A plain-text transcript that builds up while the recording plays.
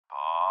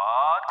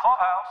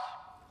Courthouse.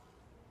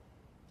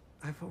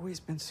 I've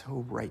always been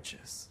so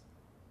righteous,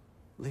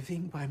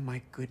 living by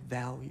my good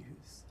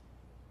values,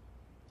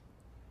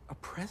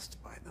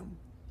 oppressed by them.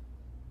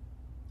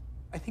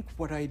 I think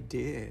what I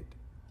did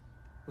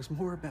was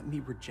more about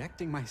me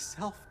rejecting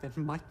myself than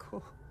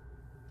Michael.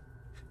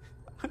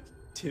 I'm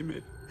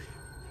timid.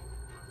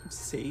 I'm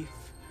safe.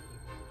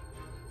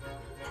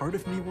 Part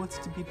of me wants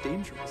to be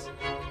dangerous.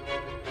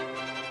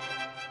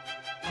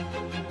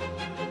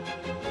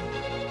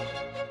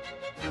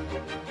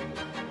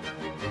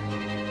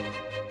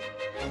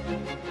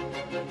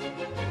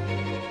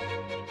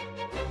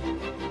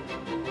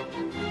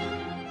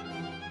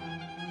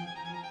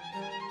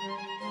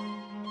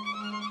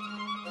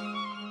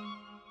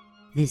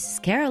 This is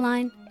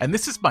Caroline. And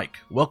this is Mike.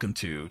 Welcome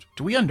to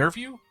Do We Unnerve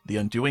You? The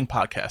Undoing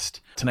Podcast.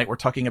 Tonight we're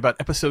talking about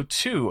episode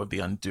 2 of The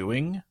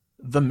Undoing,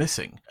 The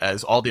Missing.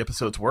 As all the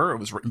episodes were, it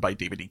was written by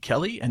David E.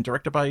 Kelley and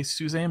directed by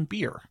Suzanne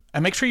Bier.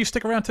 And make sure you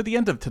stick around to the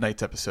end of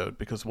tonight's episode,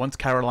 because once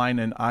Caroline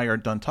and I are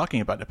done talking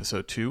about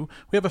episode 2,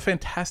 we have a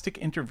fantastic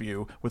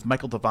interview with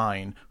Michael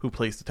Devine, who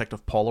plays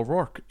Detective Paul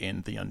O'Rourke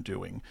in The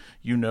Undoing.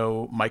 You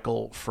know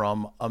Michael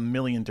from a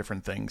million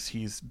different things.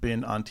 He's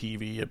been on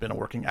TV, been a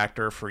working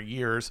actor for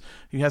years.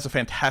 He has a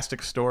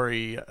fantastic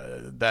story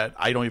that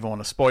I don't even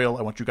want to spoil.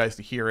 I want you guys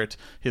to hear it.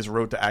 His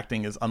road to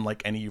acting is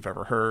unlike any you've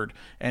ever heard,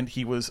 and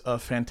he was a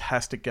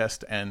fantastic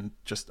guest and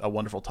just a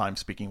wonderful time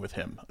speaking with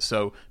him.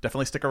 So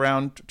definitely stick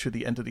around to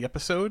the end of the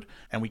episode,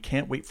 and we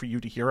can't wait for you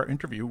to hear our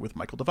interview with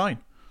Michael Devine.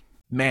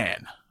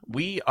 Man,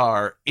 we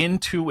are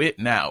into it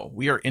now.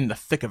 We are in the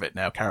thick of it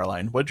now,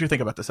 Caroline. What did you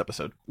think about this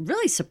episode?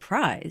 Really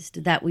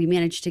surprised that we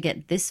managed to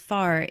get this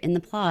far in the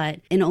plot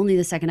in only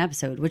the second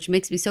episode, which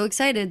makes me so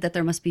excited that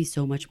there must be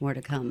so much more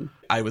to come.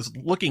 I was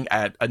looking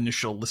at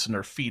initial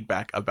listener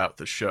feedback about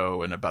the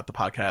show and about the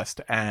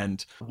podcast,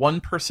 and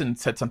one person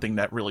said something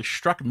that really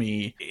struck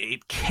me.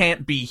 It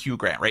can't be Hugh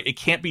Grant, right? It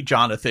can't be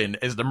Jonathan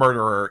as the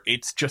murderer.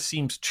 It just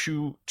seems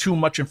too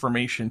much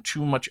information,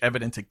 too much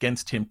evidence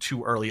against him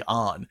too early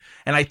on.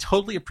 And I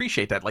totally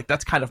appreciate that. Like,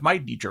 that's kind of my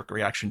knee-jerk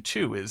reaction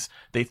too, is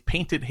they've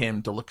painted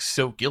him to look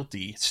so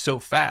guilty so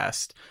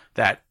fast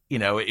that, you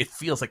know, it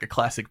feels like a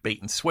classic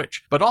bait and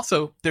switch. But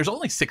also, there's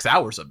only 6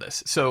 hours of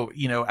this. So,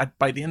 you know,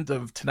 by the end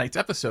of tonight's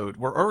episode,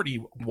 we're already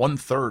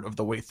 1/3 of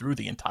the way through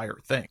the entire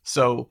thing.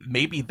 So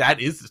maybe that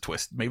is the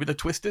twist. Maybe the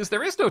twist is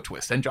there is no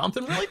twist, and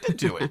Jonathan really did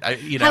do it.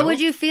 How would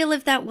you feel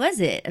if that was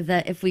it?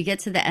 That if we get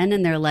to the end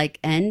and they're like,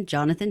 and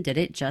Jonathan did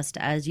it just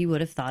as you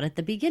would have thought at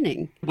the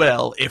beginning?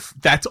 Well, if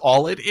that's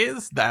all it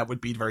is, that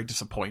would be very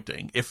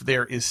disappointing. If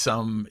there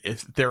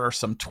are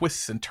some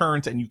twists and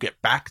turns and you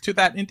get back to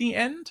that in the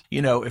end,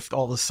 you know, if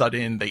all of a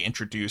sudden they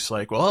introduce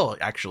like, well,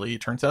 actually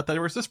it turns out that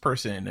there was this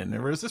person and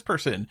there was this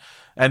person,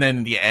 and then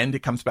in the end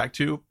it comes back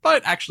to,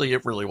 but actually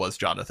it really was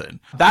Jonathan,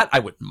 that I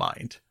wouldn't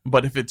mind.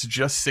 But if it's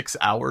just 6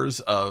 hours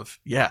of,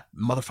 yeah,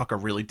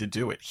 motherfucker really did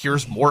do it,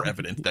 here's more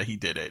evidence that he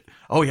did it,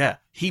 oh yeah,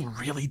 he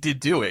really did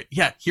do it,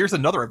 yeah, here's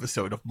another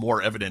episode of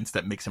more evidence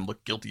that makes him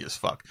look guilty as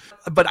fuck.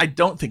 But I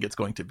don't think it's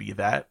going to be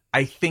that.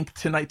 I think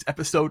tonight's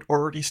episode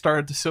already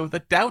started to sow the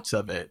doubts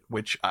of it,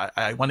 which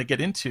I want to get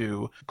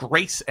into.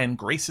 Grace and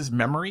Grace's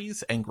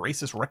memories and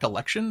Grace's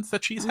recollections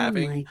that she's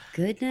having. Oh my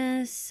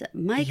goodness.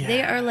 Mike,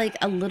 They are like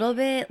a little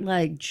bit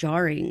like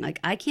jarring. Like,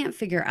 I can't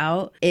figure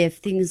out if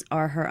things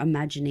are her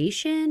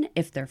imagination,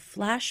 if they're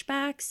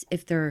flashbacks,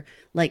 if they're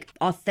like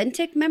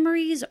authentic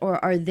memories,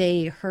 or are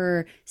they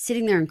her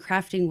sitting there and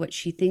crafting what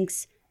she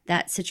thinks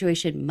that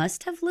situation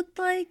must have looked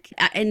like.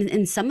 And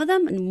in some of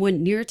them,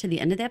 when near to the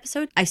end of the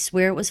episode, I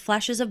swear it was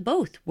flashes of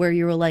both, where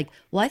you were like,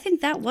 well, I think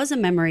that was a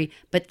memory,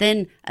 but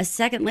then a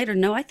second later,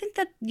 no, I think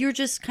that you're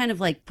just kind of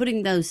like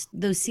putting those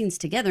scenes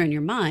together in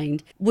your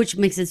mind, which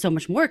makes it so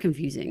much more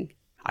confusing.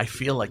 I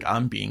feel like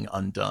I'm being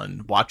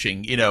undone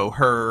watching, you know,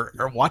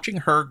 watching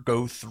her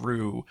go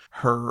through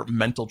her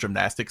mental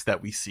gymnastics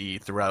that we see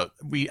throughout.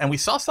 We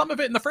saw some of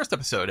it in the first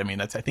episode. I mean,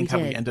 that's, I think, how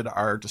we ended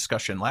our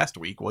discussion last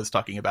week, was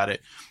talking about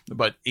it,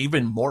 but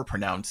even more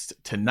pronounced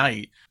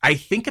tonight. I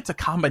think it's a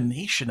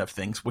combination of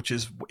things, which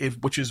is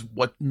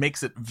what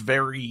makes it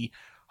very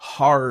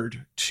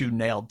hard to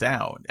nail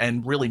down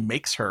and really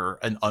makes her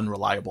an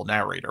unreliable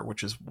narrator,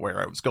 which is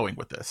where I was going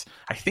with this.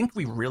 I think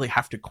we really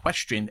have to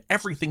question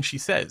everything she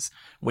says.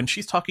 When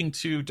she's talking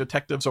to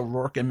Detectives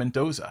O'Rourke and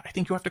Mendoza, I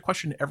think you have to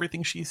question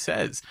everything she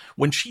says.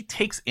 When she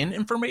takes in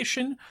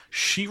information,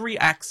 she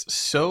reacts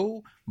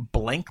so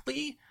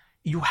blankly.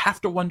 You have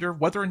to wonder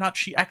whether or not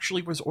she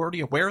actually was already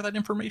aware of that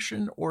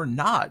information or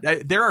not.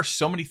 There are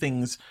so many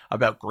things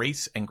about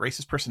Grace and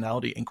Grace's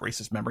personality and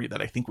Grace's memory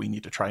that I think we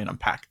need to try and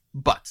unpack.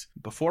 But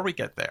before we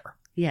get there,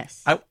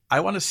 yes, I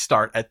want to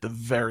start at the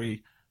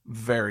very,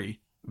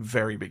 very,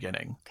 very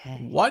beginning.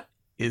 Okay. What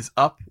is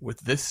up with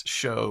this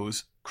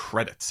show's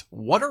credits.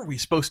 What are we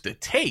supposed to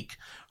take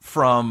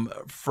from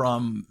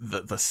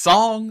the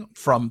song,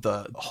 from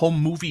the whole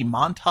movie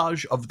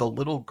montage of the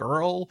little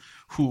girl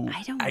who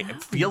I don't know.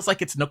 It feels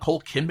like it's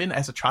Nicole Kidman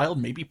as a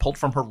child, maybe pulled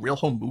from her real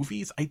home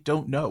movies? I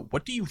don't know.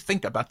 What do you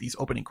think about these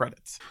opening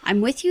credits? I'm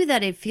with you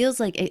that it feels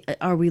like,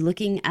 are we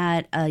looking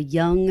at a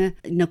young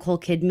Nicole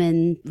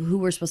Kidman, who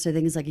we're supposed to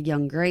think is like a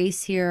young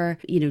Grace here,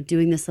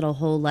 doing this little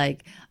whole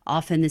like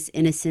off in this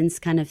innocence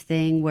kind of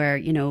thing where,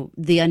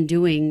 the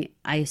undoing,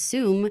 I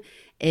assume,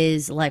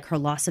 is like her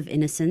loss of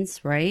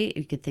innocence, right?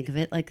 You could think of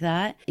it like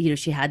that.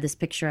 She had this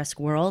picturesque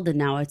world and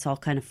now it's all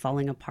kind of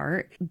falling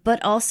apart.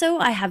 But also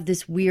I have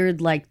this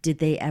weird, like, did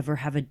they ever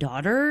have a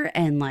daughter?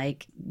 And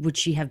like, would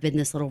she have been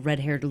this little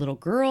red-haired little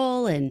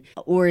girl?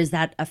 Or is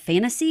that a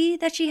fantasy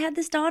that she had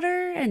this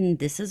daughter and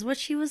this is what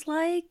she was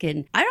like?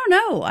 And I don't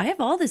know. I have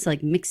all this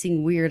like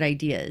mixing weird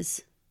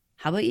ideas.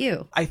 How about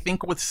you? I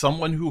think with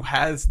someone who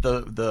has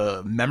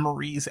the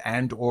memories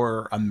and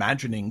or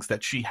imaginings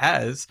that she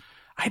has,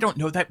 I don't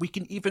know that we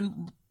can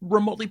even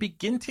remotely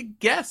begin to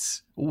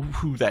guess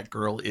who that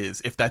girl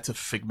is, if that's a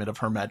figment of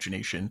her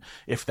imagination,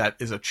 if that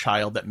is a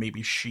child that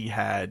maybe she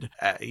had,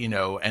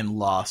 and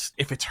lost,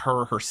 if it's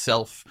her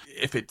herself,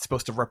 if it's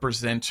supposed to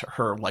represent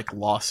her like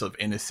loss of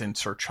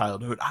innocence or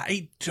childhood.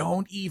 I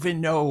don't even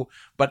know,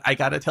 but I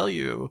gotta tell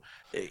you,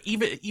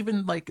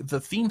 even like the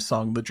theme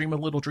song, The Dream a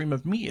Little Dream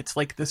of Me, it's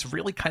like this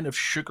really kind of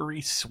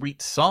sugary,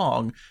 sweet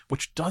song,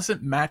 which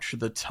doesn't match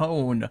the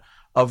tone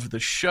of the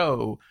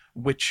show,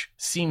 which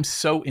seems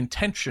so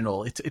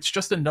intentional. It's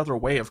just another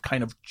way of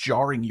kind of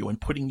jarring you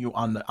and putting you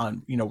on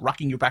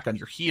rocking you back on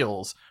your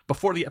heels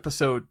before the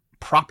episode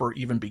proper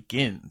even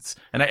begins.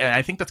 And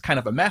I think that's kind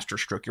of a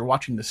masterstroke. You're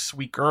watching this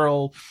sweet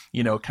girl,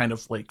 kind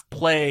of like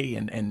play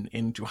and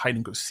into hide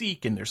and go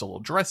seek, and there's a little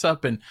dress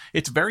up, and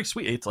it's very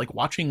sweet. It's like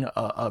watching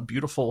a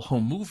beautiful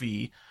home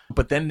movie,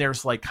 but then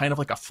there's like kind of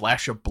like a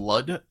flash of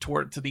blood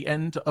toward to the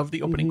end of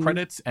the opening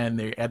credits, and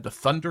they add the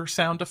thunder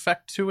sound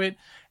effect to it,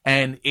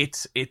 and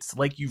it's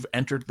like you've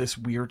entered this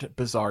weird,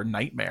 bizarre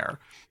nightmare.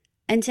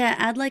 And to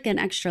add like an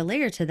extra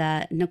layer to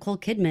that, Nicole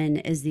Kidman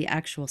is the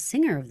actual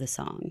singer of the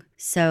song.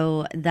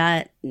 So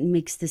that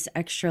makes this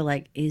extra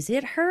like, is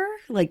it her?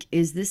 Like,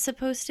 is this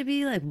supposed to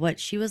be like what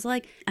she was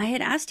like? I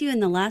had asked you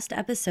in the last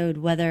episode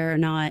whether or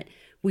not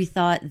we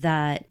thought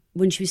that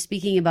when she was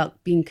speaking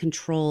about being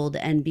controlled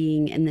and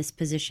being in this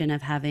position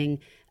of having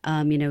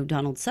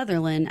Donald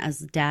Sutherland as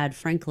dad,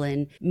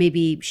 Franklin,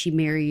 maybe she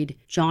married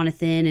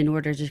Jonathan in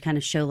order to kind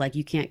of show like,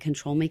 you can't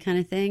control me kind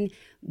of thing.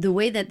 The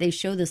way that they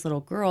show this little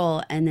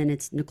girl and then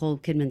it's Nicole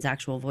Kidman's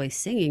actual voice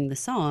singing the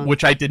song.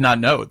 Which I did not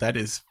know. That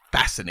is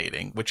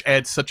fascinating, which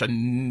adds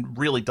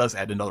really does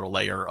add another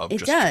layer of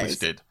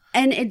twisted.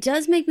 And it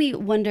does make me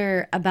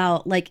wonder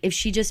about like if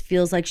she just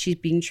feels like she's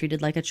being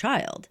treated like a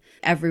child.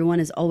 Everyone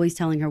is always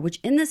telling her, which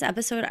in this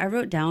episode I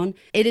wrote down,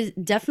 it is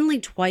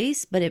definitely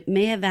twice, but it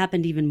may have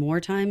happened even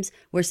more times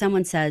where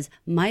someone says,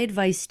 my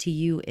advice to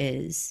you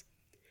is,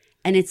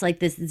 and it's like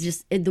this, it's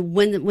just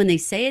when they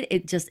say it,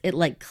 it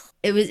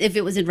was, if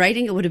it was in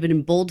writing, it would have been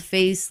in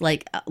boldface,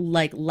 like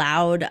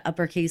loud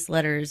uppercase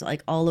letters,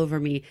 like all over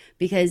me,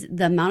 because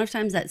the amount of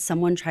times that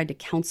someone tried to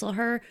counsel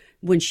her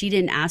when she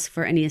didn't ask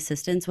for any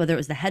assistance, whether it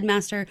was the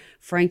headmaster,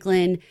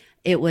 Franklin,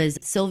 it was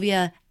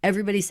Sylvia,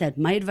 everybody said,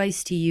 my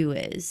advice to you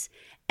is,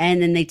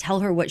 and then they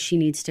tell her what she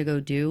needs to go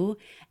do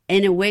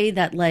in a way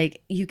that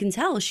like you can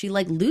tell she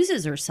like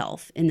loses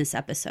herself in this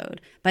episode.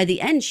 By the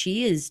end,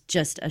 she is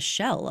just a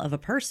shell of a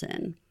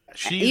person.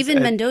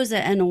 Even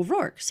Mendoza and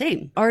O'Rourke,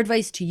 same. Our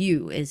advice to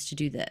you is to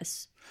do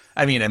this.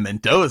 I mean, and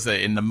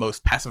Mendoza in the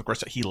most passive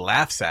aggressive, he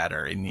laughs at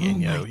her and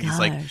he's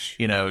like,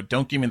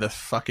 don't give me the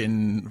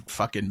fucking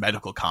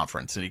medical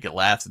conference, and he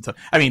laughs and stuff.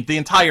 I mean, the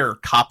entire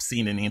cop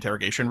scene in the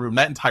interrogation room,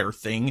 that entire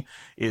thing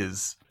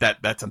is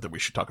that's something we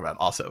should talk about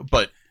also.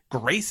 But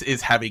Grace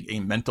is having a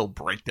mental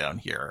breakdown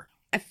here.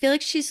 I feel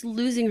like she's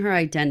losing her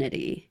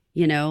identity.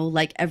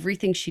 Like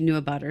everything she knew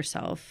about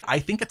herself. I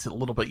think it's a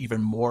little bit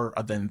even more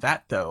than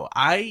that, though.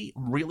 I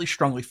really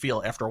strongly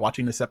feel after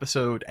watching this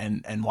episode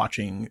and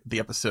watching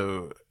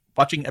episode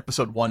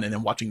 1 and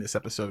then watching this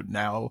episode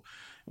now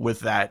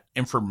with that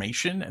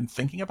information and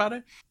thinking about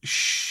it,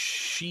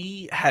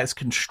 she has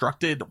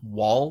constructed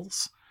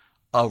walls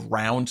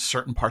around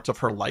certain parts of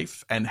her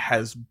life and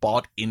has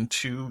bought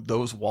into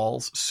those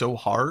walls so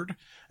hard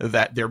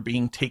that they're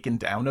being taken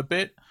down a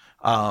bit.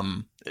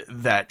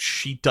 That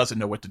she doesn't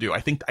know what to do. I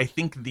think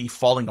the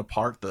falling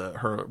apart,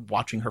 her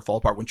watching her fall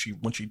apart when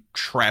she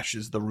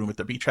trashes the room at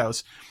the beach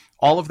house,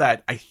 all of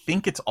that, I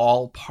think it's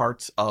all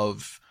parts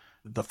of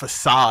the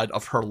facade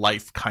of her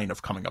life kind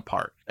of coming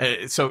apart.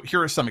 So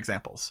here are some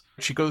examples.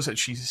 She goes and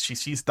she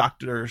sees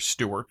Dr.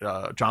 Stewart,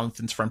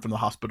 Jonathan's friend from the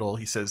hospital.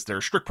 He says, there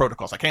are strict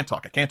protocols. I can't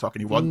talk.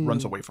 And he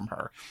runs away from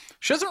her.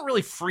 She doesn't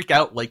really freak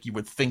out like you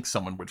would think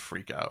someone would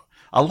freak out.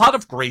 A lot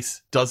of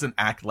Grace doesn't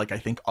act like I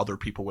think other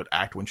people would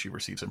act when she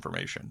receives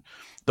information.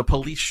 The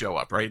police show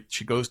up, right?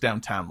 She goes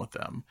downtown with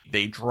them.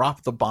 They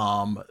drop the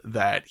bomb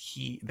that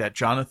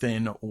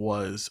Jonathan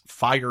was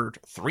fired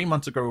 3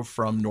 months ago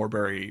from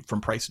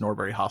Price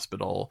Norbury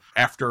Hospital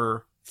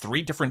after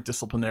 3 different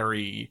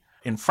disciplinary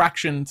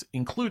infractions,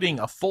 including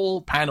a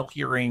full panel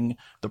hearing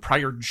the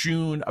prior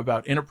June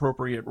about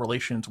inappropriate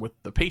relations with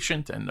the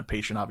patient. And the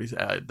patient, obviously,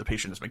 the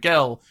patient is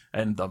Miguel,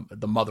 and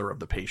the mother of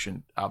the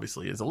patient,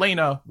 obviously, is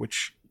Elena,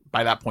 which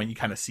by that point, you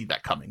kind of see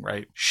that coming,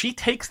 right? She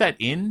takes that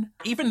in.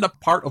 Even the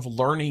part of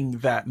learning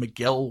that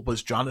Miguel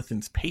was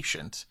Jonathan's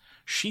patient,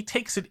 she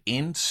takes it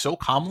in so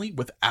calmly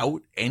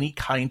without any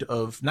kind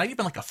of, not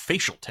even like a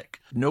facial tic,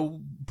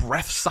 no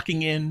breath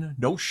sucking in,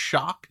 no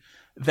shock,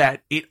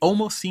 that it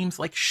almost seems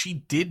like she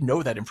did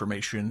know that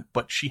information,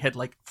 but she had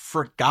like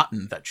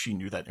forgotten that she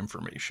knew that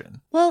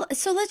information. Well,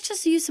 so let's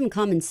just use some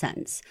common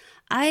sense.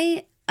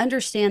 I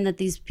understand that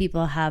these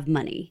people have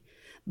money,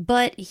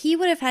 but he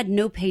would have had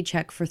no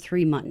paycheck for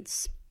 3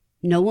 months.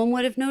 No one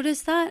would have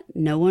noticed that.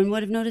 No one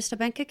would have noticed a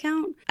bank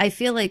account. I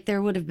feel like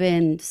there would have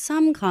been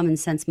some common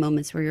sense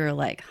moments where you're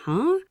like,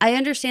 huh? I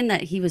understand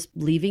that he was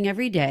leaving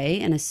every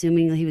day and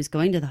assuming that he was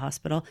going to the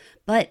hospital,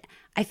 but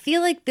I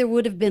feel like there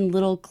would have been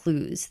little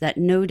clues that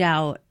no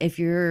doubt if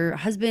your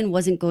husband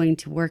wasn't going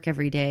to work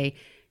every day,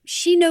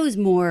 she knows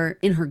more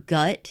in her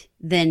gut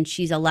than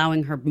she's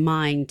allowing her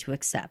mind to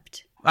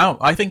accept. Oh,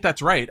 I think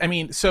that's right. I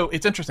mean, so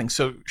it's interesting.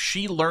 So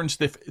she learns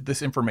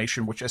this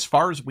information, which as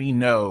far as we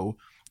know,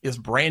 is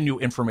brand new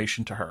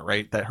information to her,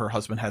 right? That her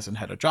husband hasn't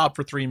had a job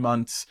for 3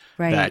 months,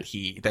 right? That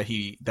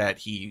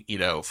he, you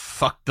know,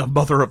 fucked the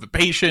mother of a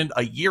patient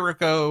a year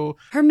ago.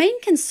 Her main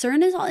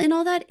concern in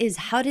all that is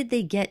how did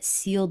they get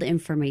sealed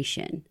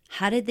information?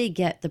 How did they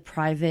get the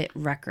private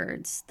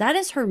records? That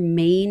is her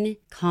main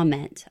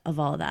comment of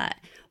all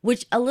that,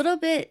 which a little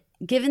bit,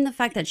 given the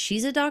fact that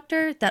she's a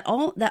doctor, that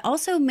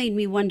also made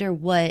me wonder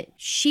what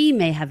she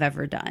may have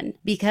ever done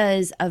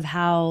because of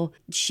how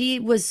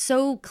she was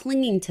so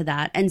clinging to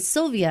that. And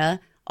Sylvia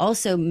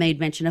also made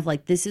mention of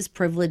like, this is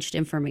privileged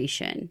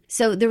information.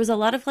 So there was a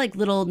lot of like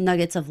little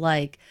nuggets of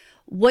like,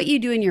 what you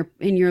do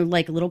in your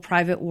like little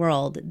private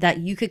world that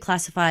you could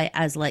classify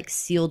as like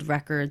sealed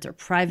records or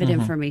private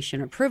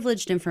information or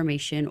privileged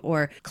information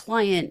or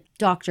client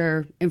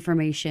doctor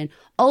information.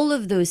 All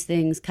of those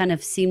things kind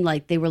of seemed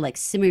like they were like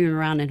simmering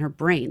around in her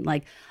brain.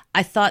 Like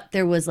I thought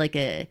there was like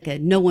a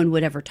no one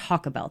would ever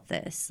talk about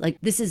this. Like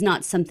this is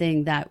not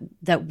something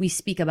that we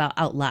speak about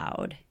out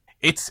loud.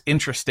 It's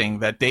interesting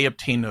that they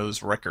obtained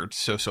those records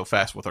so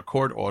fast with a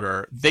court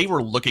order. They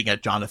were looking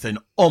at Jonathan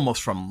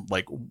almost from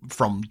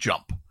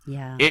jump.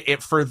 Yeah.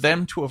 For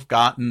them to have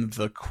gotten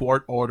the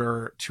court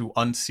order to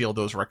unseal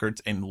those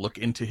records and look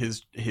into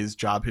his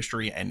job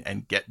history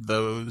and get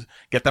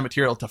that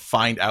material to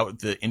find out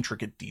the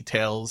intricate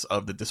details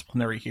of the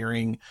disciplinary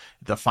hearing,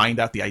 to find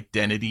out the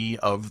identity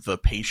of the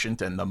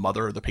patient and the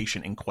mother of the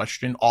patient in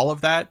question, all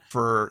of that,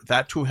 for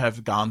that to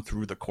have gone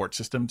through the court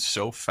system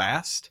so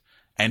fast.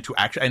 And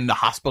the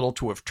hospital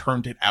to have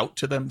turned it out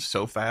to them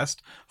so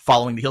fast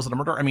following the heels of the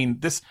murder. I mean,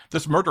 this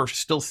murder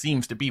still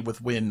seems to be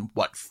within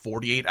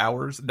 48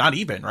 hours? Not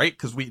even, right?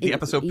 Because the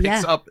episode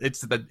picks up.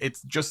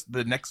 It's just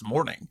the next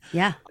morning.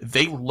 Yeah,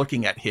 they were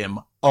looking at him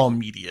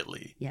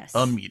immediately. Yes,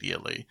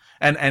 immediately.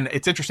 And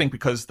it's interesting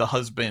because the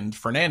husband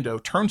Fernando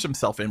turns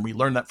himself in. We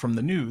learned that from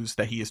the news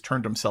that he has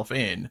turned himself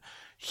in.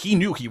 He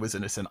knew he was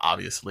innocent,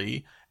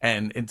 obviously,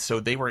 and so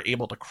they were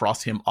able to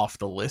cross him off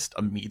the list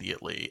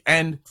immediately.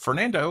 And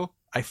Fernando,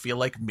 I feel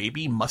like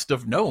maybe must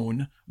have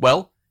known.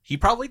 Well, he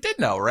probably did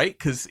know, right?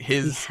 Because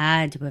he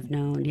had to have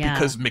known, yeah.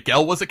 Because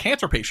Miguel was a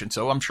cancer patient,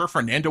 so I'm sure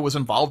Fernando was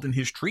involved in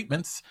his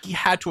treatments. He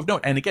had to have known.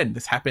 And again,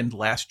 this happened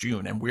last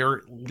June, and we're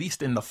at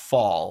least in the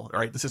fall,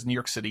 right? This is New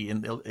York City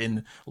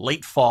in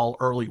late fall,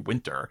 early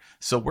winter.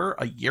 So we're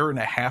a year and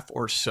a half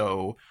or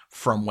so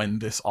from when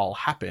this all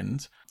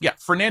happened. Yeah,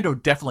 Fernando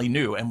definitely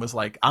knew and was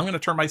like, I'm going to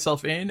turn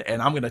myself in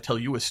and I'm going to tell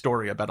you a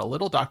story about a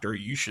little doctor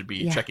you should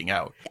be checking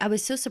out. I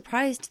was so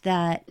surprised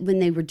that when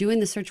they were doing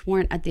the search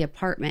warrant at the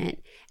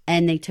apartment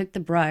and they took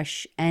the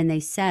brush and they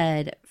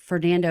said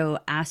Fernando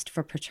asked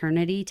for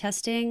paternity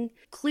testing.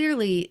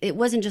 Clearly, it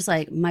wasn't just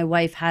like my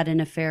wife had an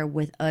affair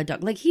with a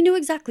dog. Like he knew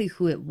exactly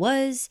who it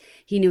was.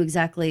 He knew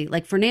exactly,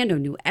 like Fernando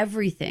knew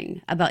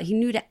everything about, he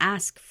knew to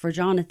ask for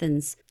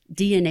Jonathan's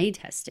DNA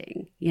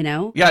testing, you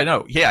know? Yeah, I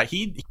know. Yeah,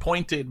 he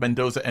pointed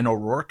Mendoza and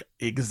O'Rourke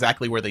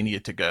exactly where they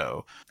needed to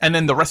go. And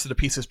then the rest of the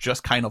pieces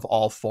just kind of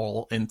all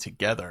fall in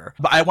together.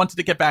 But I wanted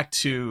to get back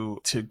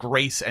to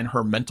Grace and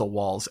her mental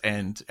walls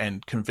and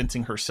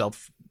convincing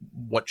herself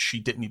what she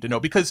didn't need to know,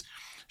 because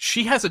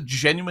she has a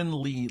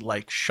genuinely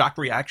like shock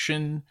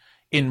reaction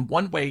in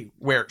one way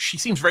where she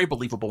seems very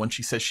believable when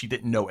she says she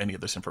didn't know any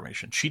of this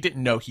information. She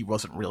didn't know he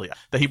wasn't really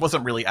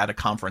at a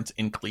conference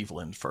in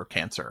Cleveland for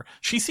cancer.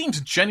 She seems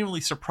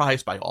genuinely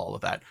surprised by all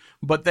of that.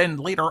 But then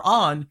later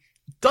on,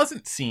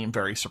 doesn't seem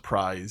very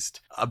surprised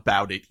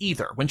about it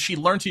either. When she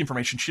learns the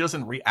information, she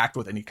doesn't react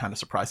with any kind of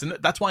surprise. And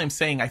that's why I'm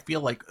saying I feel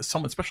like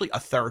someone, especially a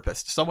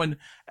therapist, someone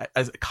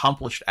as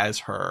accomplished as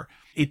her,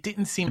 it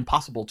didn't seem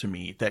impossible to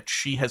me that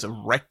she has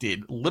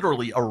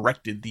literally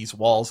erected these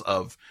walls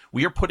of,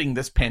 we are putting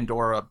this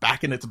Pandora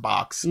back in its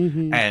box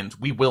and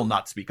we will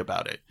not speak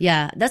about it.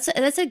 Yeah, that's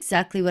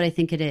exactly what I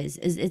think it is.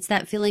 It's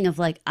that feeling of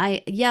like,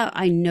 I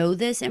know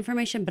this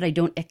information, but I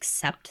don't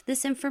accept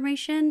this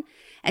information.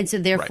 And so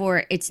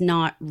therefore it's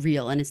not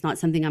real, and it's not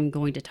something I'm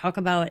going to talk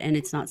about, and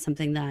it's not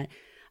something that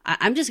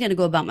I'm just going to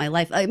go about my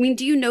life. I mean,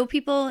 do you know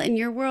people in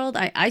your world?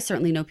 I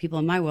certainly know people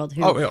in my world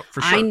who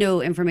for sure. I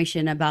know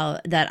information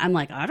about that. I'm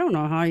like, I don't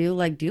know how you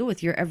like deal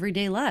with your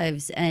everyday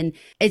lives. And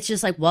it's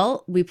just like,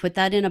 well, we put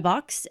that in a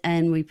box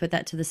and we put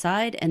that to the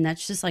side. And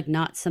that's just like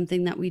not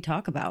something that we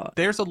talk about.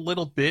 There's a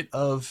little bit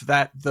of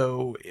that,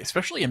 though,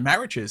 especially in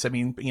marriages. I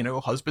mean, you know,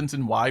 husbands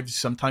and wives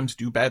sometimes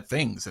do bad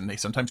things, and they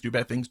sometimes do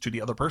bad things to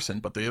the other person,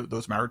 but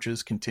those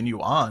marriages continue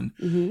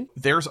on.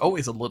 There's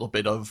always a little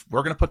bit of,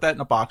 we're going to put that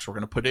in a box. We're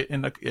going to put it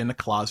in a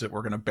closet.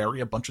 We're going to bury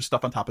a bunch of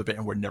stuff on top of it,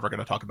 and we're never going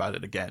to talk about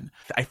it again.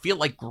 I feel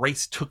like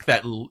Grace took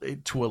that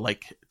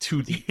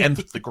to the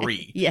nth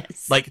degree.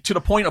 Yes. Like to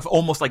the point of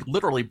almost like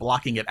literally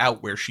blocking it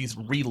out, where she's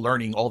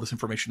relearning all this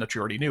information that she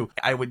already knew.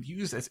 I would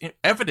use as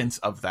evidence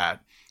of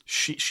that.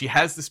 She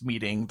has this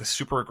meeting, the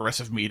super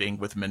aggressive meeting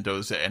with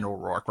Mendoza and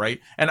O'Rourke, right?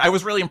 And I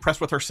was really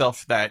impressed with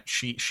herself that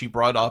she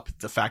brought up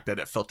the fact that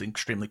it felt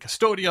extremely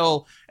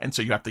custodial, and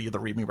so you have to either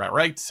read me my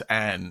rights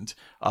and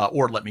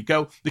or let me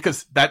go,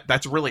 because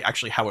that's really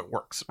actually how it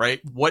works,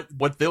 right? What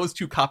those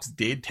two cops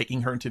did,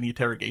 taking her into the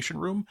interrogation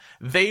room,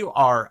 they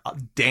are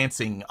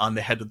dancing on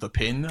the head of the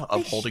pin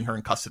of holding her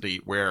in custody,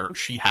 where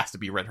she has to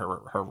be read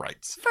her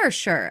rights. For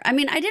sure. I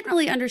mean, I didn't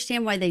really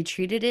understand why they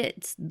treated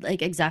it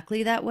like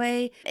exactly that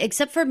way,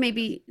 except for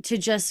maybe to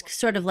just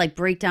sort of like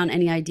break down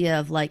any idea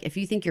of like, if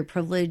you think your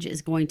privilege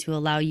is going to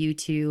allow you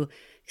to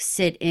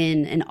sit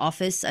in an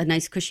office, a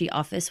nice cushy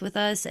office with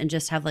us and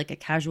just have like a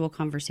casual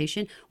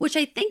conversation, which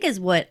I think is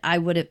what I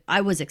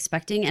was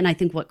expecting. And I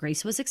think what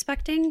Grace was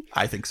expecting.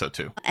 I think so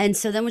too. And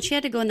so then when she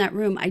had to go in that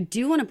room, I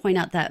do want to point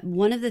out that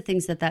one of the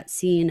things that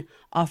scene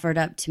offered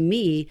up to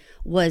me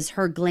was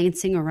her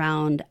glancing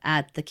around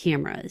at the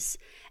cameras.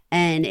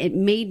 And it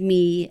made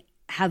me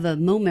have a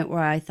moment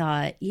where I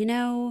thought, you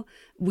know,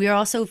 we're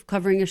also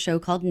covering a show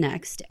called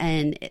Next,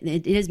 and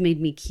it has made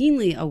me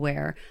keenly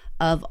aware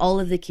of all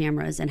of the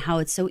cameras and how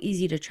it's so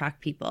easy to track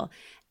people.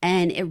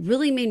 And it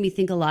really made me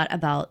think a lot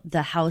about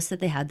the house that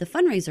they had the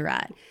fundraiser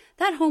at.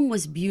 That home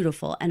was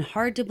beautiful, and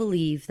hard to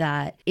believe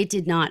that it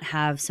did not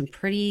have some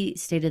pretty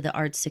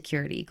state-of-the-art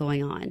security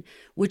going on,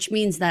 which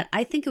means that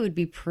I think it would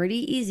be pretty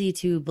easy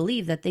to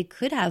believe that they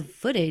could have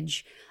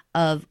footage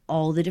of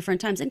all the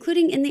different times,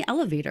 including in the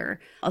elevator,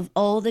 of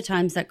all the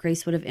times that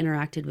Grace would have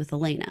interacted with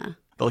Elena.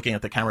 Looking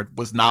at the camera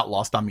was not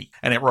lost on me.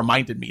 And it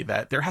reminded me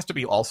that there has to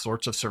be all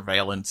sorts of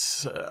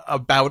surveillance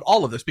about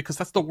all of this, because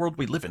that's the world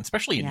we live in,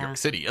 especially in New York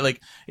City.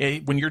 Like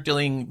when you're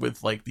dealing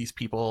with like these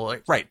people,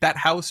 like, right, that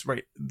house,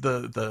 right,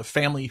 the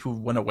family who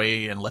went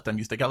away and let them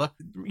use together,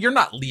 you're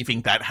not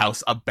leaving that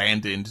house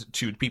abandoned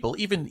to people,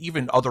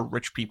 even other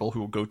rich people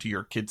who go to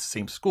your kids'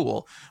 same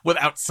school,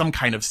 without some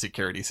kind of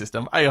security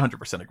system. I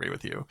 100% agree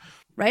with you.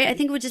 Right? I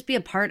think it would just be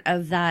a part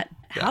of that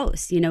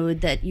house, you know,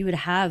 that you would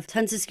have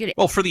tons of security.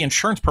 Well, for the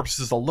insurance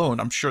purposes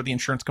alone, I'm sure the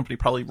insurance company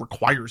probably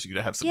requires you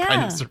to have some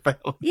kind of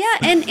surveillance. Yeah,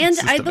 and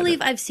I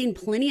believe I've seen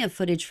plenty of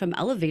footage from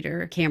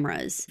elevator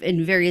cameras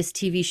in various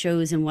TV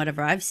shows and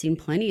whatever. I've seen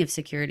plenty of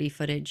security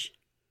footage.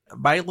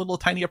 My little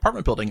tiny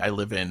apartment building I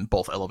live in,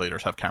 both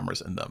elevators have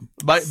cameras in them.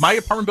 My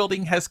apartment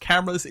building has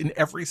cameras in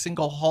every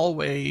single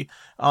hallway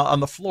on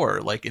the floor,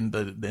 like in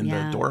the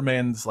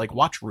doorman's like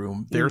watch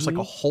room. There's like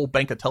a whole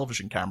bank of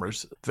television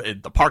cameras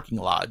in the parking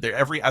lot.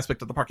 Every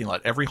aspect of the parking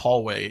lot, every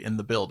hallway in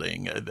the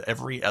building,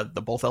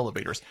 the both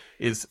elevators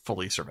is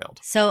fully surveilled.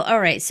 So, all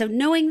right. So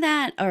knowing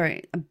that, all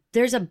right,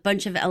 there's a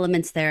bunch of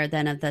elements there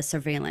then of the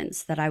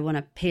surveillance that I want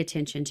to pay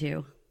attention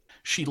to.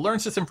 She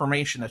learns this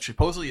information that she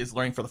supposedly is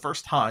learning for the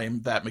first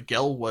time, that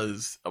Miguel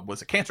was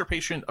a cancer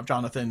patient of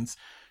Jonathan's.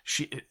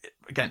 She,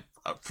 again,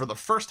 for the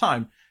first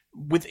time,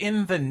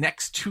 within the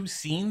next two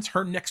scenes,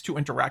 her next two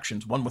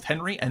interactions, one with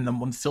Henry and then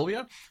one with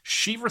Sylvia,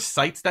 she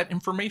recites that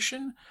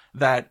information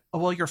that, oh,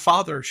 well, your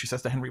father, she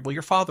says to Henry, well,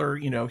 your father,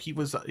 you know,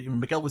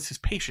 Miguel was his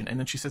patient. And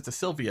then she says to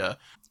Sylvia,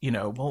 you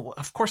know, well,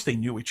 of course they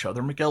knew each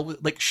other. Miguel,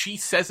 like, she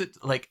says it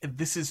like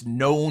this is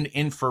known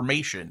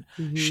information.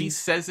 She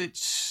says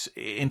it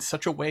in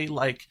such a way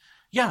like,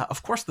 yeah,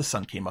 of course the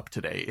sun came up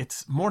today.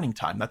 It's morning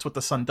time. That's what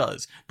the sun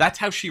does. That's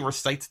how she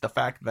recites the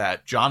fact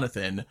that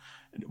Jonathan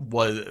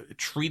was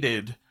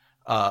treated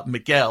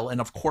Miguel, and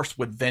of course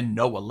would then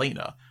know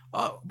Elena.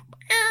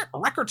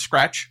 Record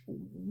scratch.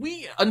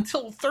 We,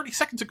 until 30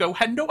 seconds ago,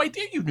 had no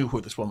idea you knew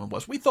who this woman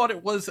was. We thought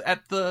it was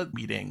at the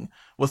meeting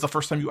was the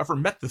first time you ever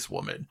met this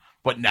woman.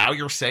 But now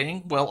you're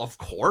saying, well, of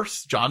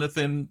course,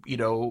 Jonathan, you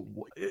know,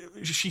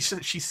 she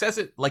says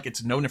it like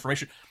it's known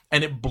information.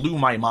 And it blew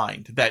my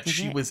mind that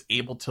she was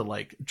able to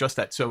like just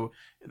that. So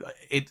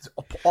it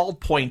all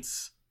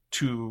points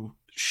to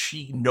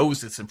she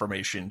knows this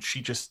information.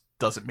 She just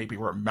doesn't maybe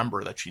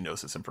remember that she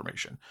knows this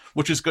information,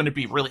 which is going to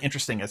be really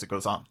interesting as it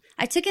goes on.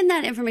 I took in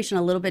that information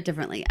a little bit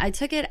differently. I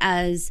took it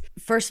as,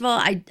 first of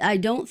all, I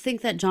don't think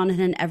that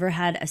Jonathan ever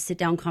had a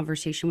sit-down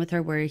conversation with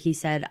her where he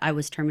said, I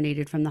was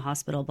terminated from the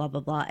hospital, blah,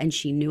 blah, blah, and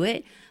she knew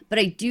it. But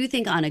I do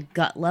think on a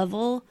gut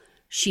level,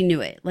 she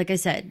knew it. Like I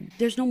said,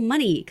 there's no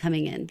money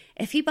coming in.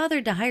 If he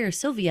bothered to hire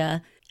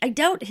Sylvia, I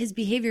doubt his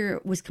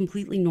behavior was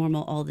completely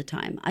normal all the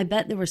time. I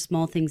bet there were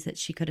small things that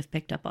she could have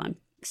picked up on.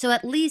 So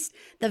at least,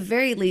 the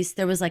very least,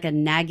 there was like a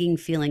nagging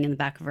feeling in the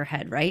back of her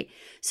head, right?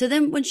 So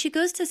then when she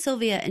goes to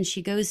Sylvia and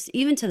she goes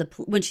even to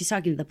when she's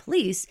talking to the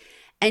police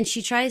and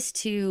she tries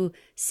to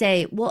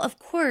say, well, of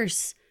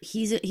course,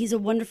 he's a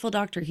wonderful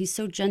doctor. He's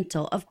so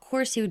gentle. Of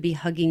course, he would be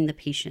hugging the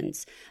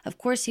patients. Of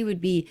course, he would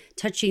be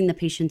touching the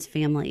patients'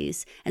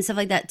 families and stuff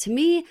like that. To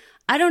me,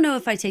 I don't know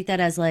if I take that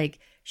as like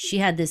she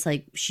had this,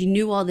 like she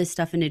knew all this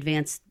stuff in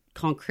advance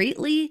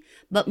concretely,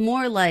 but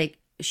more like,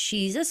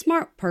 she's a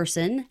smart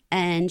person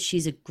and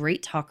she's a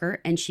great talker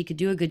and she could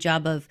do a good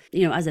job of,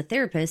 as a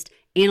therapist,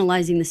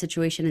 analyzing the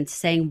situation and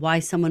saying why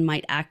someone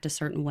might act a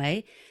certain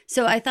way.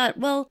 So I thought,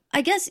 well,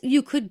 I guess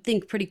you could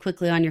think pretty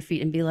quickly on your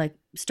feet and be like,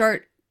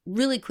 start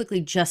really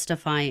quickly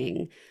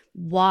justifying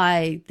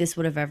why this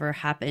would have ever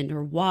happened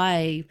or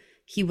why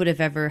he would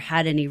have ever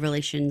had any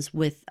relations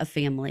with a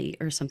family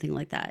or something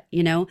like that,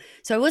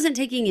 So I wasn't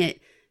taking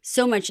it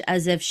so much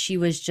as if she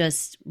was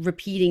just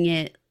repeating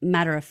it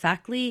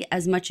matter-of-factly,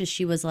 as much as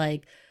she was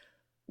like,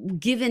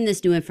 given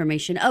this new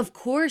information, of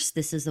course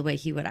this is the way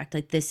he would act.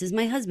 Like, this is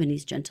my husband,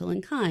 he's gentle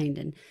and kind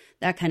and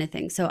that kind of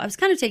thing. So I was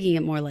kind of taking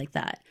it more like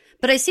that.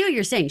 But I see what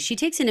you're saying. She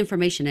takes in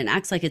information and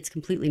acts like it's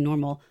completely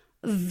normal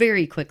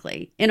very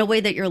quickly in a way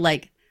that you're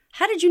like,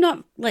 how did you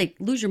not like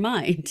lose your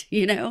mind?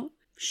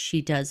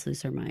 She does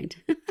lose her mind.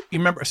 You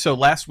remember, so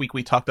last week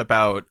we talked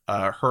about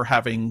her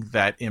having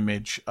that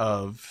image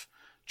of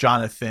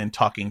Jonathan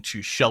talking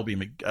to Shelby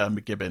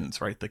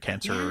McGibbons, right? The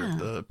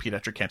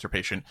pediatric cancer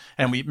patient.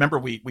 And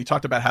we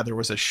talked about how there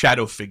was a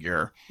shadow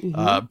figure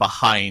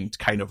behind,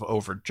 kind of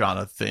over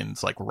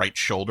Jonathan's like right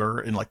shoulder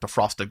in like the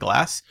frosted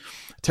glass.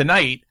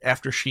 Tonight,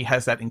 after she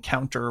has that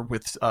encounter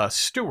with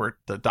Stuart,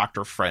 the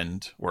doctor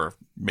friend, or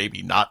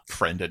maybe not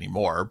friend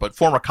anymore, but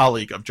former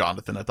colleague of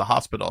Jonathan at the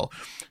hospital,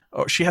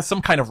 she has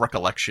some kind of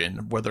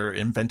recollection, whether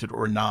invented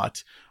or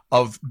not,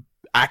 of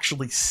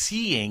actually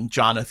seeing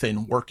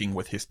Jonathan working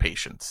with his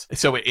patients.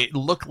 So it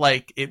looked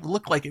like it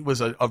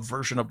was a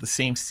version of the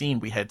same scene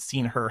we had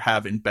seen her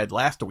have in bed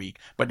last week,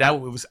 but now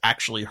it was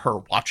actually her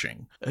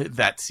watching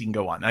that scene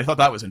go on. And I thought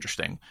that was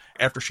interesting.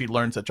 After she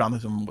learns that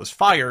Jonathan was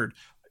fired,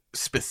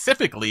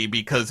 specifically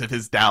because of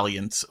his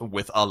dalliance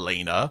with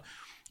Elena,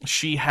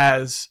 she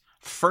has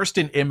first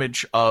an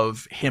image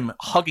of him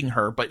hugging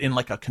her, but in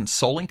like a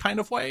consoling kind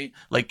of way,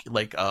 like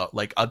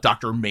a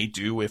doctor may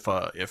do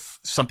if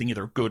something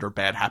either good or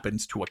bad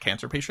happens to a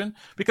cancer patient,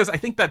 because I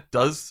think that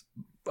does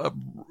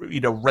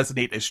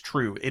resonate as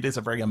true. It is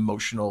a very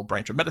emotional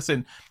branch of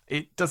medicine.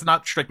 It does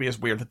not strike me as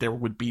weird that there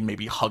would be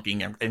maybe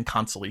hugging and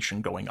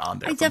consolation going on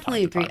there. I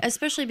definitely agree,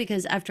 especially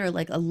because after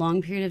like a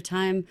long period of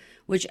time,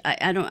 which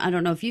I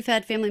don't know if you've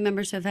had family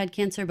members who have had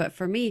cancer, but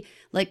for me,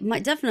 like my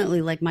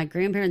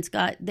grandparents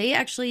they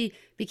actually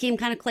became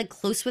kind of like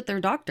close with their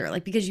doctor,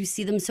 like because you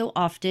see them so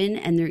often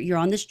and you're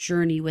on this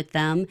journey with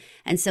them.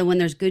 And so when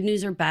there's good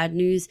news or bad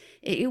news,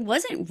 it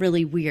wasn't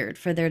really weird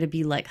for there to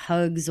be like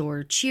hugs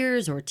or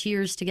cheers or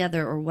tears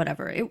together or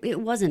whatever.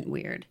 It wasn't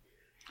weird.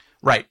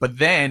 Right. But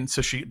then,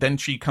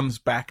 she comes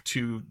back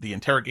to the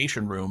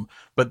interrogation room,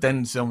 but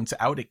then zones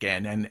out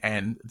again.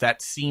 And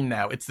that scene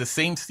now, it's the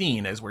same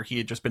scene as where he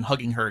had just been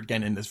hugging her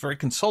again in this very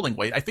consoling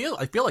way. I feel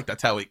like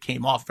that's how it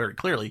came off very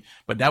clearly,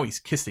 but now he's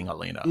kissing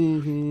Elena.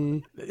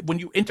 Mm-hmm. When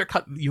you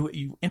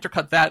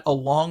intercut that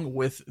along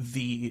with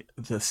the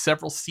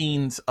several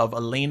scenes of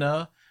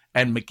Elena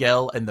and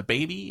Miguel and the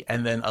baby,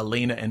 and then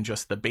Elena and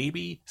just the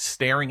baby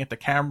staring at the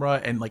camera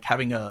and like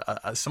having a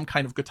some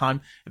kind of good time.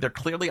 They're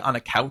clearly on a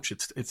couch.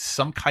 It's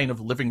some kind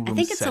of living room. I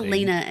think it's setting.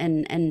 Elena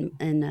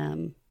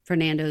and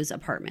Fernando's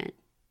apartment.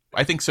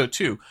 I think so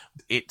too.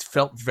 It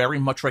felt very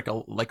much like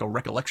a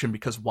recollection,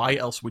 because why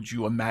else would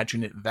you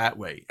imagine it that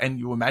way? And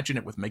you imagine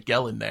it with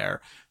Miguel in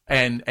there,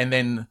 and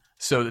then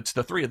so it's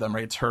the three of them,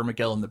 right? It's her,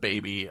 Miguel, and the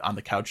baby on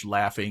the couch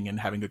laughing and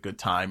having a good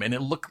time. And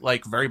it looked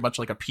like very much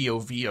like a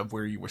POV of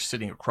where you were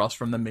sitting across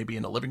from them, maybe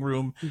in a living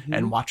room,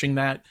 and watching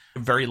that.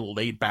 Very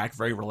laid back,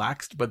 very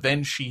relaxed. But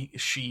then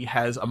she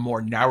has a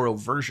more narrow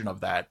version of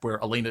that where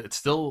Elena, it's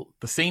still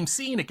the same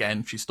scene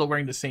again. She's still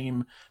wearing the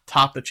same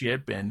top that she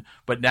had been,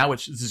 but now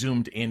it's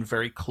zoomed in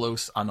very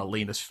close on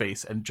Elena's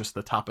face and just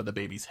the top of the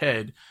baby's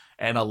head.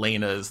 And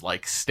Elena is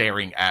like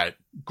staring at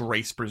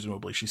Grace,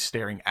 presumably. She's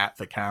staring at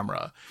the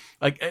camera.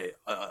 Like,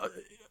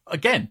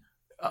 again,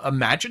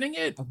 imagining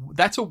it,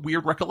 that's a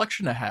weird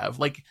recollection to have.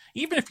 Like,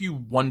 even if you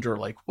wonder,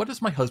 like, what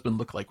does my husband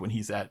look like when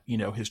he's at,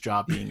 his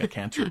job being a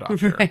cancer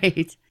doctor?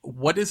 Right.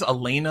 What does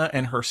Elena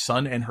and her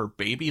son and her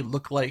baby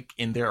look like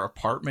in their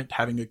apartment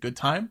having a good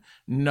time?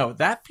 No,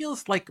 that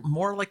feels like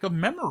more like a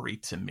memory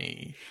to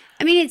me.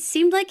 I mean, it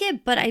seemed like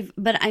it, but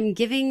I'm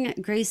giving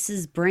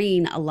Grace's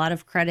brain a lot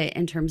of credit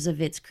in terms of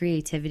its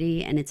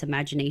creativity and its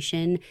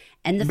imagination.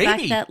 And the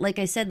fact that, like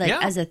I said,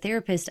 as a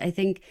therapist, I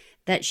think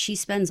that she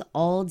spends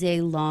all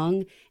day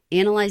long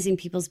analyzing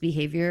people's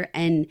behavior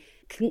and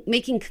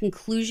making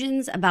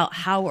conclusions about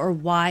how or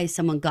why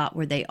someone got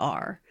where they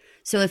are.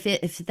 So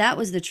if that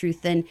was the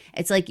truth, then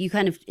it's like you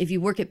kind of, if you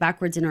work it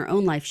backwards in her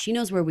own life, she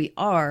knows where we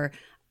are.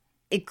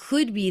 It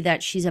could be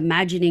that she's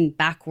imagining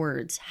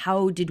backwards.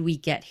 How did we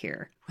get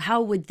here?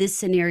 How would this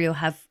scenario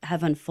have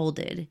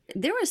unfolded?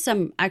 There was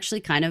some actually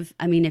kind of,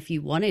 I mean, if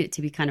you wanted it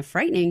to be kind of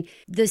frightening,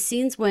 the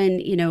scenes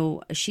when,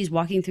 she's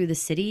walking through the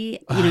city,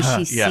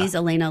 she sees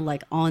Elena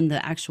like on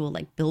the actual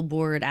like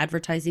billboard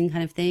advertising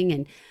kind of thing.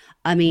 And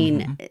I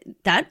mean,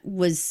 that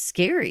was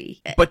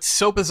scary. But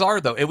so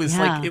bizarre though. It was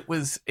like it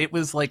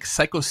was like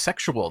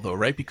psychosexual though,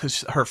 right?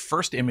 Because her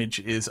first image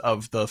is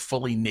of the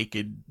fully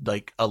naked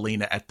like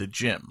Elena at the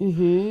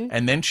gym.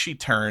 And then she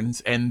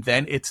turns and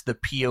then it's the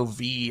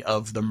POV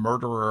of the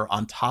murderer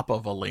on top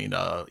of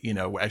Elena,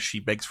 as she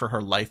begs for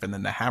her life and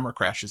then the hammer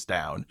crashes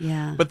down.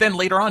 Yeah. But then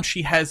later on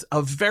she has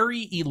a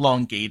very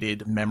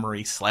elongated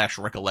memory /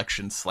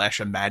 recollection /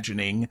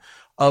 imagining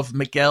of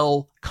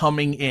Miguel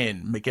coming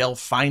in, Miguel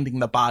finding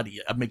the body,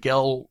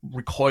 Miguel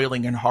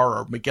recoiling in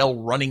horror, Miguel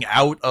running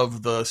out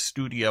of the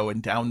studio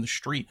and down the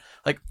street.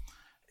 Like,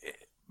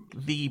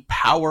 the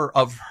power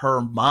of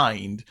her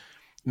mind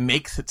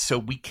makes it so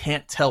we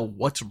can't tell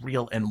what's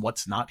real and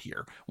what's not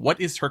here. What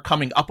is her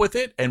coming up with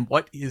it and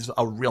what is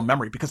a real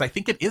memory? Because I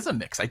think it is a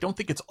mix. I don't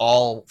think it's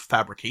all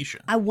fabrication.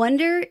 I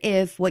wonder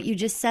if what you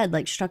just said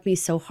like struck me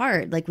so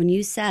hard. Like when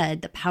you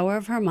said the power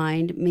of her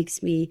mind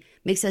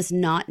makes us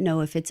not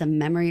know if it's a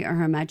memory or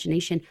her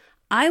imagination.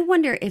 I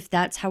wonder if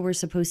that's how we're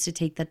supposed to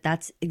take that.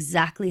 That's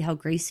exactly how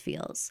Grace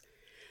feels.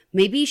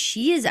 Maybe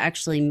she is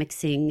actually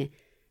mixing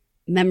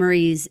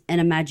memories and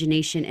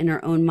imagination in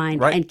her own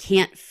mind and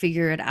can't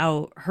figure it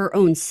out her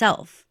own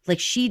self. Like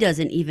she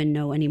doesn't even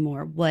know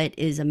anymore what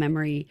is a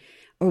memory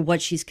or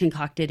what she's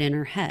concocted in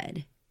her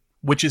head.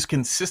 Which is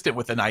consistent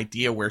with an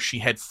idea where she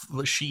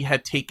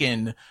had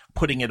taken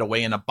putting it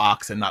away in a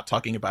box and not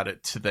talking about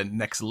it to the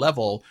next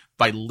level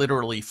by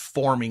literally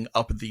forming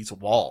up these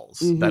walls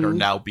that are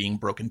now being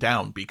broken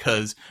down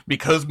because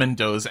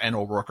Mendoza and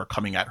O'Rourke are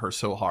coming at her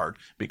so hard,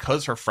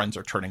 because her friends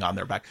are turning on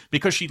their back,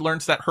 because she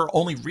learns that her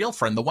only real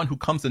friend, the one who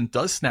comes and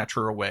does snatch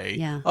her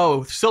away,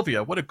 oh,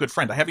 Sylvia, what a good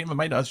friend. I haven't even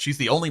met her. She's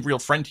the only real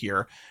friend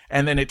here.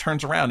 And then it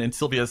turns around and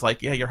Sylvia's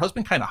like, yeah, your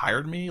husband kind of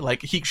hired me.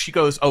 Like she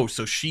goes, oh,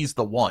 so she's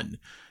the one.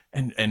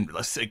 And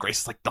let's say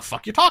Grace is like, the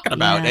fuck you talking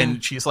about? Yeah.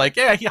 And she's like,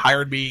 yeah, he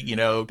hired me,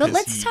 But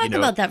let's talk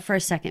about that for a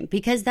second,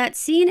 because that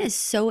scene is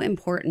so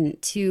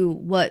important to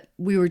what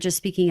we were just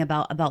speaking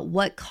about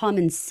what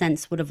common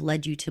sense would have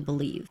led you to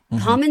believe.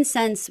 Common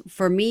sense,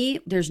 for me,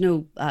 there's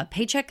no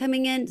paycheck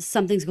coming in.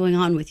 Something's going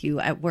on with you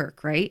at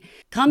work, right?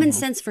 Common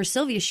sense for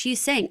Sylvia, she's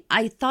saying,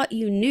 I thought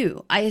you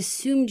knew. I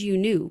assumed you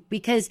knew.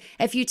 Because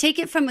if you take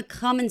it from a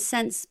common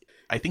sense,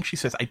 I think she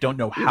says, I don't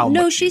know how much.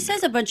 No, she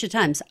says a bunch of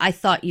times, I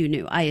thought you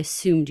knew. I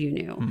assumed you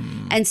knew.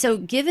 And so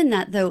given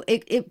that, though,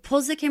 it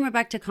pulls the camera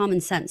back to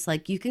common sense.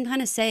 Like you can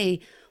kind of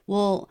say,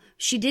 well,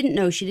 she didn't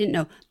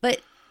know.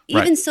 But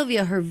even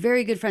Sylvia, her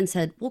very good friend,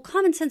 said, well,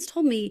 common sense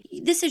told me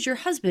this is your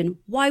husband.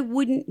 Why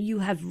wouldn't you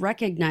have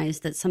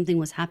recognized that something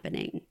was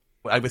happening?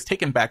 I was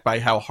taken back by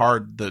how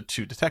hard the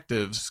two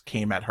detectives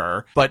came at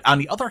her. But on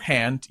the other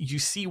hand, you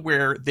see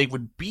where they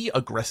would be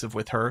aggressive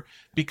with her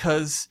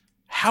because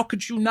how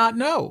could you not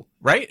know?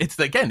 Right? It's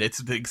the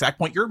exact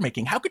point you're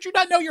making. How could you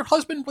not know your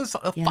husband was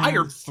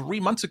fired 3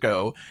 months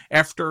ago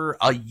after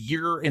a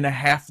year and a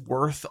half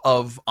worth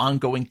of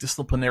ongoing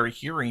disciplinary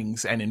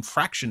hearings and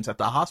infractions at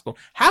the hospital?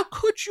 How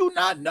could you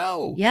not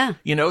know? Yeah.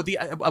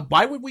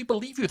 Why would we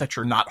believe you that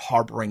you're not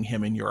harboring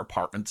him in your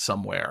apartment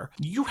somewhere?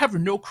 You have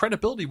no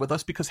credibility with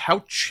us because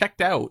how checked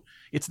out.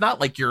 It's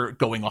not like you're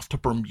going off to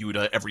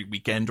Bermuda every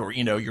weekend or,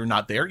 you're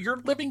not there.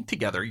 You're living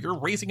together. You're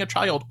raising a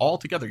child all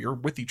together. You're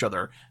with each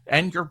other.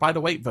 And you're, by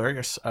the way,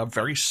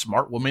 very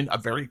smart woman, a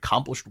very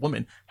accomplished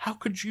woman. How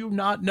could you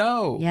not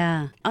know?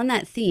 Yeah. On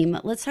that theme,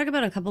 let's talk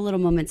about a couple little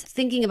moments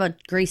thinking about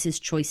Grace's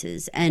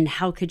choices and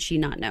how could she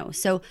not know?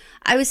 So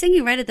I was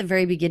thinking right at the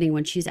very beginning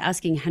when she's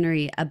asking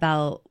Henry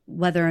about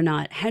whether or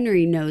not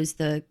Henry knows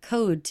the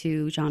code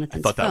to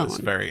Jonathan's phone. I thought that was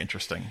very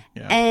interesting.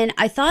 Yeah. And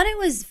I thought it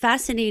was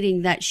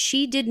fascinating that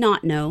she did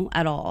not know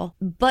at all,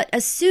 but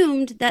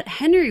assumed that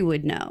Henry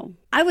would know.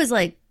 I was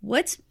like,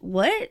 what?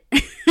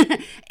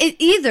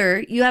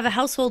 Either you have a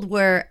household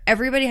where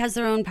everybody has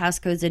their own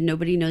passcodes and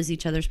nobody knows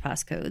each other's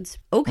passcodes.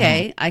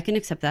 Okay, I can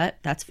accept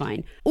that. That's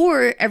fine.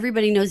 Or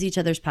everybody knows each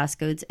other's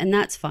passcodes and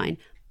that's fine.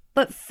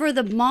 But for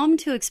the mom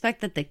to expect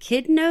that the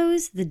kid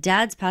knows the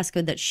dad's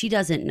passcode that she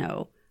doesn't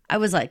know, I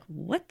was like,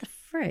 what the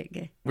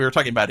frig? We were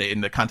talking about it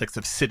in the context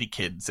of city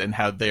kids and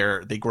how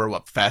they grow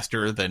up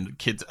faster than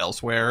kids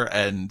elsewhere,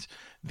 and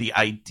the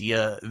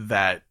idea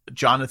that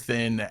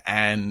Jonathan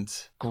and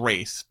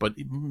Grace, but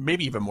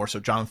maybe even more so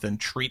Jonathan,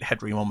 treat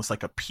Henry almost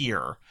like a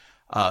peer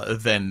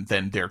than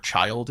their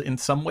child in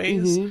some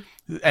ways.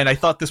 Mm-hmm. And I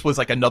thought this was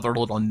like another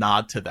little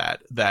nod to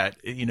that,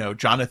 you know,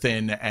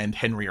 Jonathan and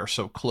Henry are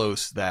so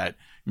close that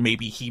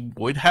maybe he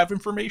would have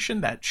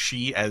information that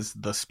she as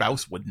the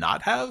spouse would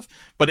not have.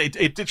 But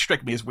it did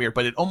strike me as weird,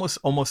 but it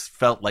almost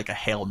felt like a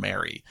Hail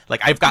Mary.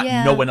 Like, I've got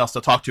no one else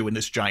to talk to in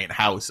this giant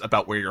house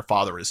about where your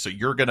father is. So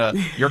you're gonna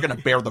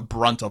bear the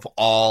brunt of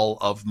all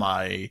of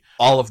my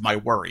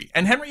worry.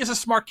 And Henry is a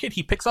smart kid.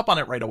 He picks up on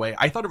it right away.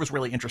 I thought it was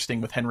really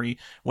interesting with Henry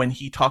when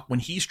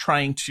he's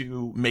trying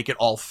to make it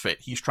all fit.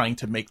 He's trying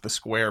to make the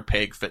square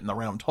peg fit in the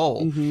round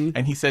hole. Mm-hmm.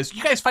 And he says,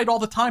 you guys fight all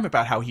the time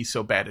about how he's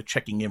so bad at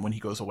checking in when he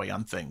goes away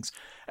on things.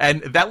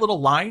 And that little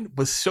line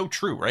was so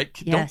true, right?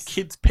 Yes. Don't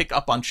kids pick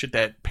up on shit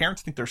that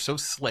parents think they're so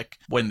slick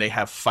when they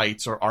have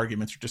fights or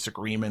arguments or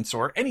disagreements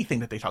or anything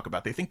that they talk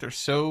about? They think they're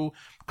so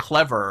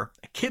clever.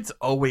 Kids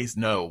always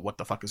know what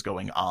the fuck is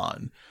going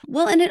on.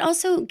 Well, and it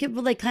also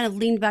kind of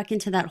leaned back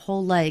into that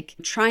whole like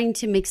trying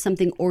to make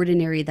something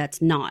ordinary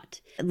that's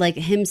not. Like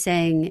him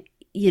saying,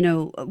 you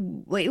know,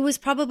 it was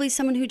probably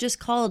someone who just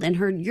called and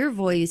heard your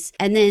voice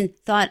and then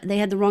thought they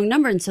had the wrong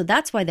number. And so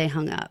that's why they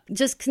hung up.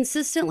 Just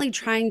consistently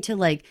trying to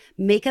like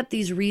make up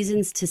these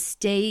reasons to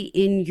stay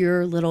in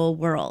your little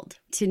world,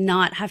 to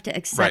not have to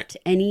accept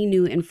any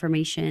new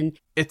information.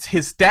 It's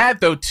his dad,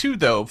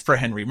 though, for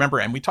Henry. Remember,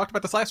 and we talked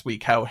about this last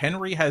week, how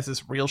Henry has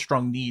this real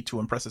strong need to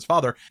impress his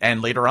father.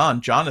 And later on,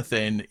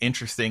 Jonathan,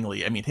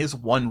 interestingly, I mean, his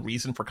one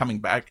reason for coming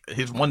back,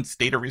 his one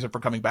stated reason for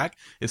coming back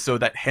is so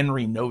that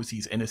Henry knows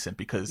he's innocent,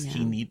 because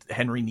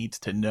Henry needs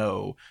to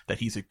know that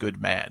he's a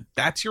good man.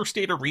 That's your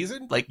stated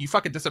reason? Like, you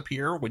fucking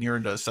disappear when you're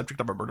in the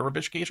subject of a murder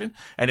investigation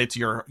and it's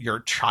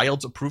your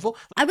child's approval?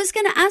 I was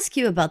going to ask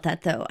you about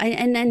that, though.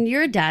 And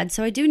you're a dad,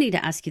 so I do need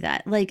to ask you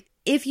that. Like,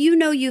 if you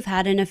know you've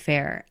had an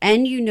affair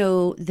and you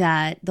know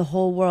that the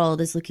whole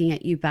world is looking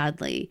at you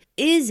badly,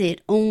 is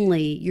it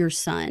only your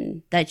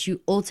son that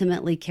you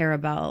ultimately care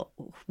about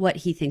what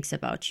he thinks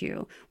about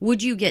you?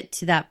 Would you get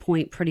to that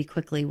point pretty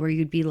quickly where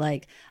you'd be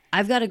like,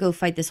 I've got to go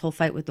fight this whole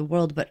fight with the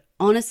world, but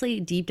honestly,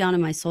 deep down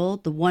in my soul,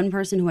 the one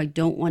person who I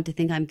don't want to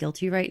think I'm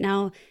guilty right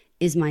now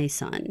is my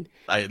son?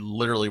 I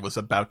literally was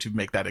about to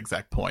make that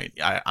exact point.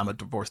 I'm a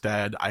divorced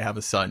dad. I have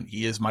a son.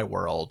 He is my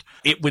world.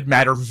 It would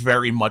matter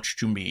very much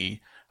to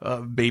me,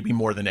 maybe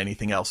more than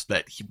anything else,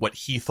 that what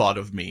he thought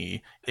of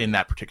me in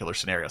that particular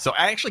scenario. So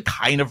I actually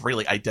kind of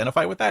really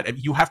identify with that. And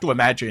you have to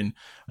imagine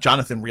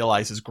Jonathan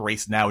realizes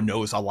Grace now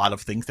knows a lot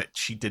of things that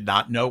she did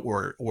not know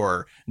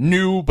or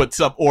knew, but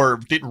or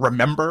didn't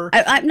remember.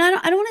 I don't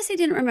want to say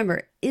didn't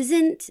remember.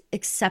 Isn't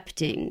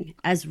accepting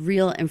as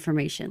real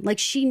information. Like,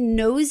 she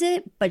knows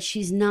it, but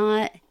she's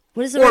not.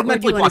 What is the right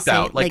word you want to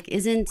say? Like,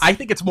 isn't... I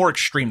think it's more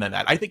extreme than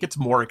that. I think it's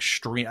more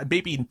extreme.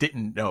 Maybe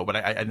didn't know, but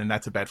and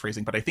that's a bad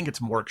phrasing, but I think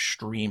it's more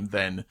extreme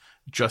than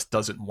just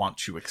doesn't want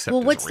to accept.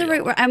 Well, what's the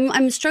right word?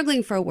 I'm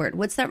struggling for a word.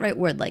 What's that right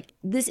word? Like,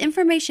 this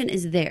information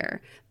is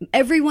there.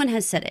 Everyone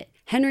has said it.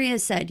 Henry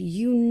has said,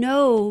 you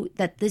know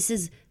that this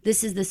is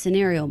the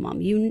scenario, Mom.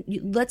 You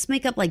let's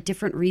make up like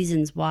different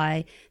reasons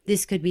why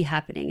this could be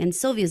happening. And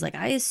Sylvia's like,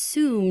 I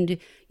assumed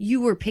you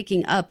were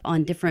picking up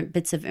on different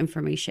bits of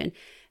information.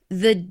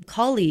 The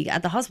colleague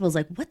at the hospital is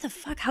like, what the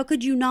fuck? How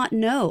could you not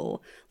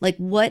know? Like,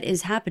 what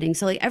is happening?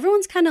 So, like,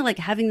 everyone's kind of like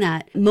having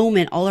that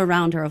moment all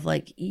around her of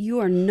like, you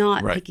are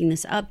not picking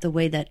this up the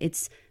way that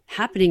it's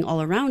happening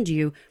all around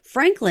you.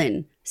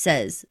 Franklin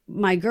says,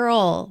 my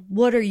girl,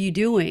 what are you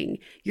doing?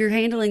 You're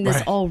handling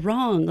this all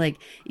wrong. Like,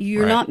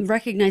 you're not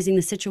recognizing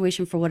the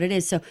situation for what it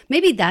is. So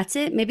maybe that's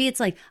it. Maybe it's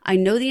like, I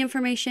know the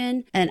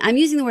information and I'm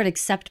using the word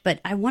accept, but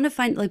I want to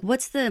find like,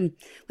 what's the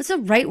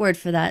right word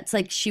for that? It's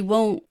like, she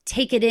won't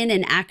take it in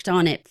and act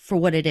on it for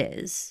what it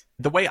is.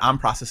 The way I'm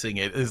processing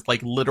it is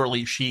like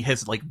literally she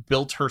has like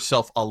built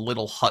herself a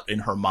little hut in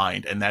her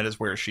mind, and that is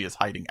where she is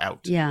hiding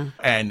out. Yeah.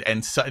 And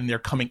they're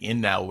coming in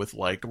now with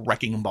like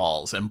wrecking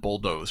balls and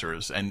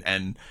bulldozers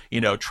and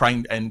you know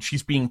and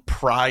she's being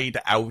pried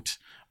out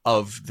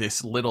of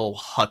this little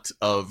hut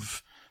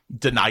of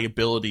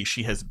deniability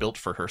she has built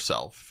for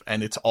herself,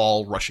 and it's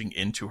all rushing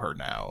into her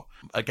now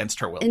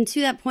against her will. And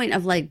to that point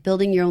of like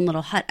building your own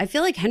little hut, I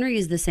feel like Henry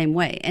is the same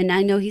way, and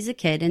I know he's a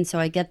kid and so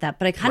I get that,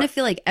 but I kind of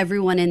feel like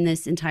everyone in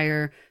this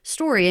entire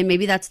story, and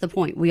maybe that's the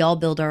point, we all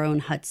build our own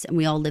huts and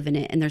we all live in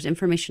it, and there's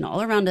information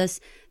all around us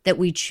that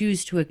we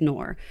choose to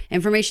ignore,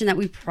 information that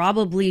we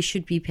probably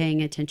should be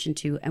paying attention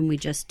to and we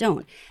just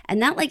don't.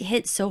 And that like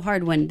hit so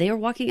hard when they were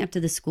walking up to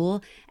the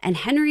school and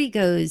Henry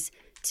goes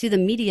to the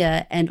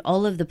media and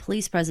all of the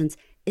police presence,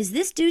 is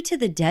this due to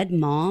the dead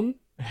mom?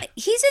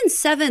 He's in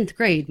 7th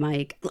grade,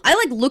 Mike. I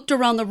like looked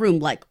around the room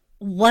like,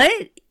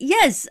 what?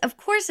 Yes, of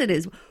course it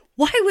is.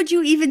 Why would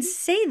you even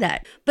say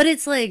that? But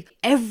it's like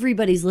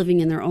everybody's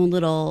living in their own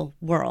little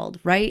world,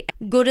 right?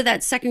 Go to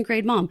that second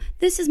grade mom.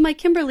 This is my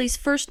Kimberly's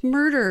first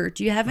murder.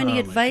 Do you have any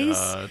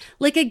advice?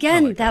 Like,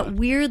 again, that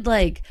weird,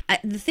 like,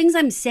 the things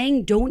I'm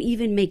saying don't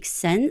even make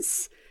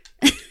sense.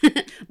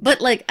 But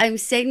like, I'm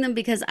saying them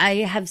because I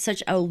have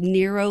such a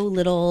narrow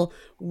little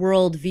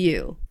world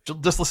view.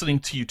 Just listening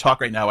to you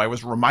talk right now, I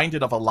was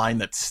reminded of a line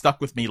that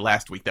stuck with me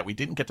last week that we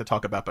didn't get to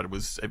talk about, but it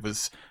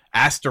was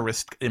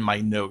asterisked in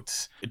my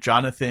notes.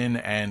 Jonathan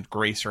and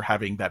Grace are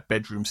having that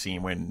bedroom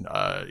scene when,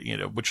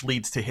 which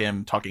leads to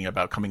him talking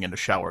about coming in the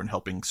shower and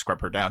helping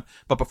scrub her down.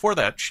 But before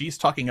that, she's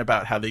talking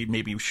about how they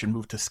maybe should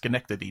move to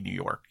Schenectady, New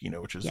York,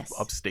 which is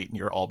upstate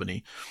near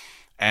Albany.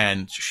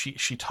 And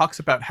she talks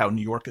about how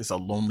New York is a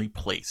lonely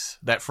place,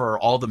 that for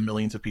all the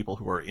millions of people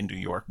who are in New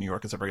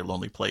York is a very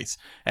lonely place.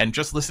 And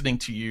just listening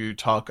to you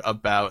talk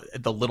about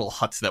the little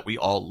huts that we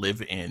all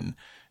live in,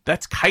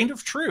 that's kind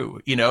of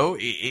true.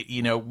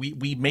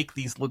 We make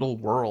these little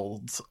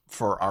worlds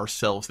for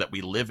ourselves that we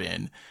live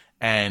in.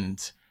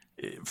 And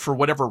for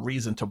whatever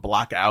reason, to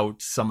block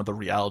out some of the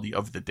reality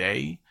of the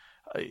day,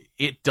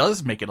 it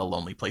does make it a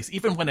lonely place,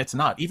 even when it's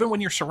not. Even when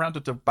you're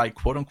surrounded by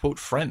quote unquote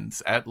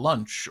friends at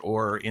lunch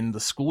or in the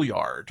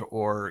schoolyard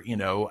or,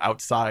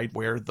 outside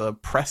where the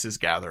press is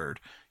gathered,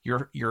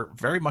 you're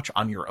very much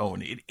on your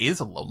own. It is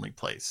a lonely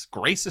place.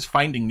 Grace is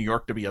finding New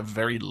York to be a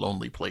very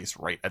lonely place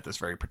right at this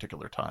very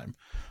particular time.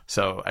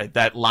 So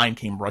that line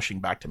came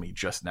rushing back to me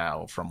just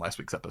now from last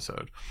week's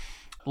episode.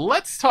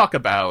 Let's talk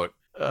about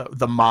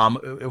the mom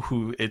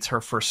who it's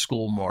her first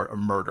school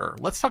murder.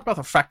 Let's talk about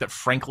the fact that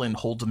Franklin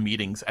holds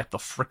meetings at the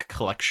Frick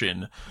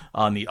Collection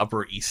on the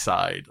Upper East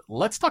Side.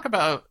 Let's talk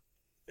about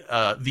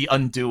the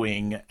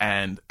undoing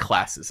and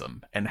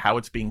classism and how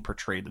it's being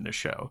portrayed in the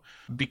show.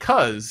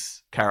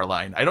 Because,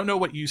 Caroline, I don't know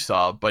what you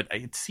saw, but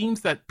it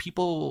seems that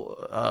people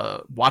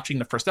watching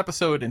the first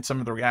episode and some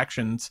of the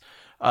reactions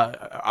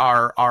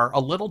are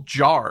a little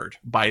jarred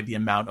by the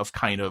amount of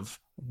kind of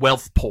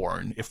wealth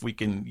porn, if we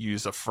can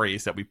use a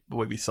phrase that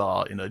we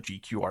saw in a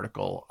GQ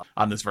article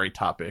on this very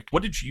topic.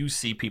 What did you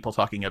see people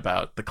talking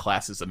about the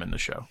classism in the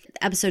show?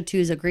 Episode 2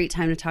 is a great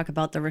time to talk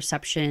about the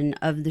reception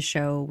of the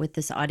show with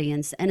this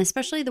audience, and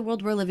especially the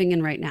world we're living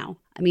in right now.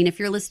 I mean, if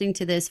you're listening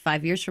to this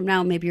 5 years from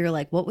now, maybe you're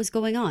like, what was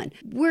going on?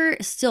 We're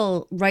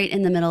still right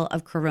in the middle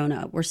of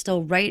Corona. We're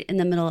still right in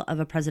the middle of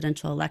a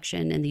presidential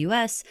election in the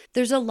US.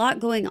 There's a lot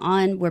going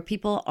on where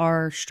people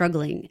are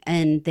struggling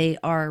and they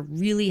are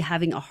really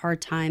having a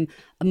hard time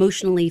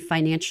emotionally,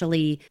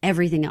 financially,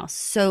 everything else.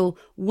 So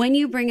when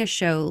you bring a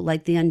show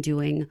like The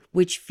Undoing,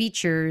 which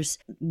features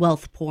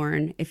wealth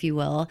porn, if you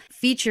will,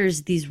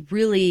 features these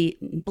really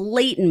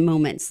blatant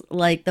moments,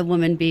 like the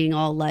woman being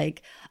all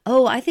like,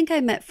 oh, I think I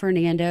met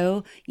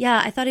Fernando.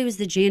 Yeah, I thought he was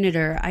the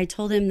janitor. I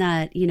told him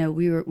that,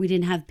 we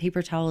didn't have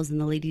paper towels in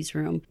the ladies'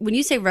 room. When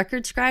you say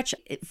record scratch,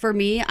 for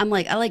me, I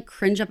like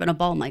cringe up in a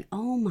ball. I'm like,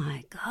 oh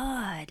my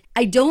God.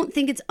 I don't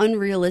think it's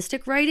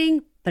unrealistic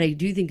writing, but I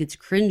do think it's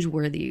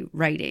cringeworthy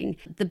writing.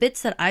 The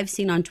bits that I've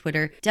seen on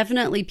Twitter,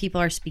 definitely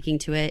people are speaking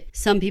to it.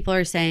 Some people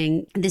are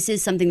saying this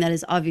is something that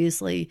is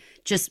obviously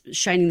just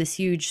shining this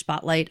huge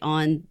spotlight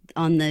on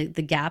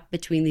the gap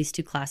between these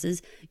two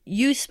classes.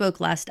 You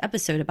spoke last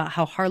episode about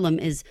how Harlem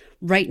is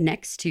right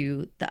next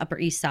to the Upper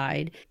East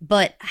Side,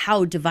 but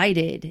how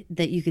divided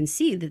that you can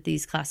see that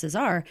these classes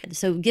are.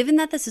 So given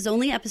that this is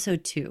only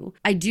episode 2,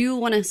 I do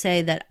want to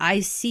say that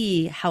I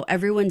see how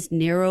everyone's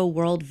narrow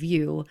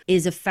worldview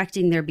is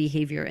affecting their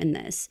behavior in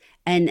this.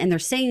 And they're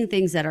saying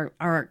things that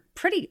are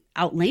pretty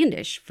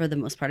outlandish for the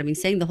most part. I mean,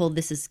 saying the whole,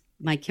 this is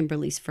my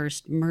Kimberly's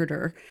first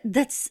murder,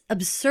 that's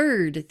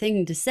absurd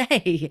thing to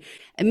say.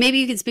 And maybe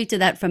you can speak to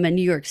that from a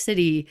New York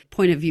City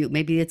point of view.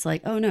 Maybe it's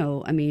like, oh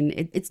no, I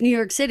mean, it's New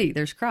York City,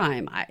 there's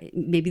crime.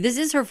 Maybe this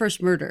is her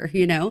first murder,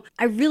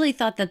 I really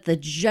thought that the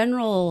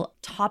general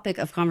topic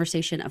of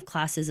conversation of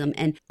classism,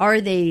 and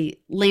are they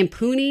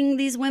lampooning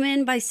these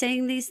women by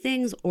saying these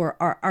things, or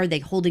are they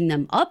holding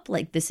them up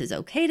like this is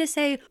okay to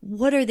say?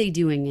 What are they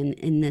doing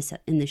in this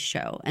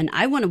show? And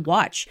I want to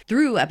watch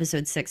through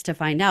episode 6 to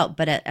find out.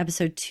 But at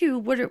episode 2,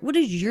 what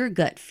does your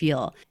gut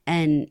feel?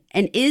 And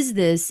is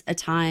this a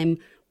time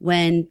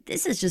when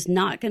this is just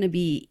not going to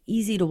be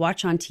easy to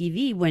watch on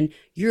TV, when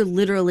you're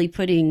literally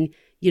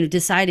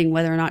deciding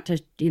whether or not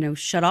to,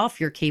 shut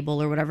off your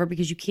cable or whatever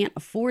because you can't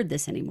afford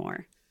this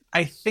anymore?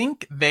 I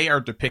think they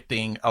are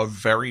depicting a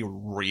very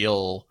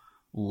real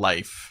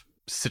life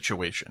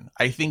situation.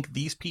 I think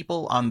these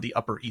people on the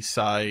Upper East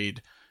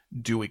Side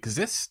do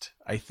exist.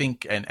 I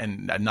think,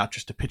 and not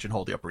just to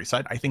pigeonhole the Upper East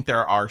Side, I think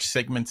there are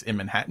segments in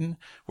Manhattan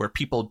where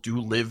people do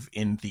live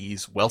in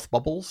these wealth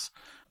bubbles.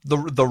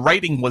 The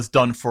writing was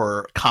done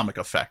for comic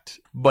effect,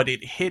 but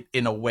it hit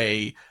in a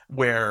way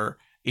where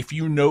if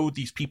you know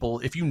these people,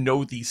 if you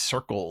know these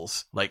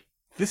circles, like,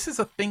 this is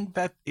a thing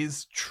that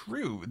is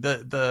true.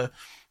 The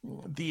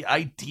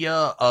idea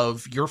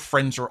of your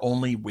friends are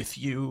only with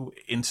you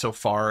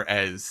insofar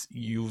as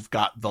you've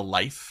got the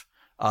life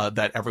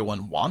that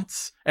everyone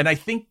wants. And I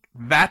think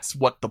that's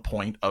what the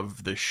point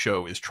of this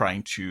show is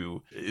trying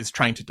to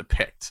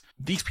depict.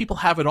 These people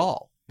have it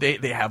all.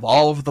 They have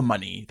all of the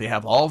money. They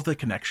have all of the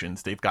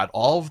connections. They've got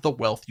all of the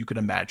wealth you could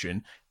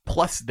imagine.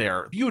 Plus,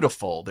 they're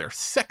beautiful. They're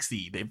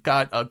sexy. They've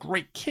got a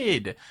great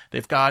kid.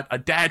 They've got a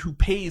dad who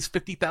pays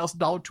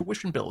 $50,000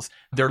 tuition bills.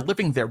 They're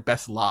living their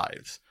best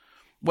lives.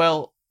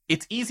 Well,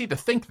 it's easy to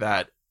think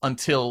that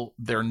until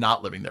they're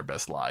not living their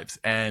best lives.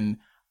 And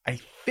I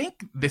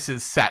think this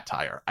is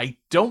satire. I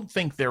don't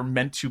think they're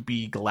meant to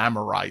be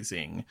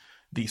glamorizing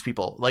these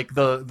people. Like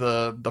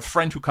the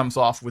friend who comes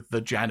off with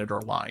the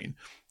janitor line.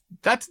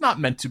 That's not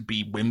meant to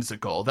be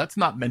whimsical. That's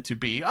not meant to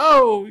be,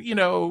 oh, you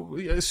know,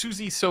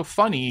 Susie's so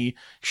funny,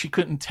 she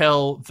couldn't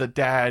tell the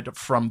dad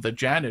from the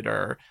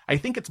janitor. I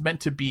think it's meant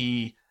to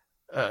be,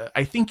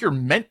 I think you're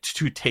meant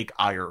to take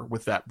ire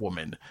with that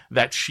woman,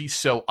 that she's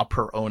so up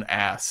her own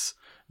ass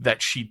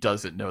that she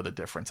doesn't know the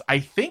difference. I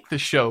think the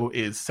show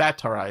is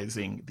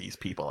satirizing these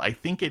people. I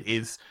think it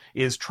is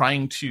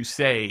trying to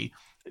say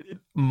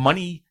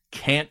money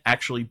can't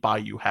actually buy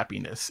you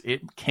happiness.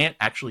 It can't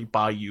actually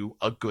buy you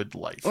a good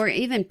life. Or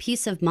even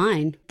peace of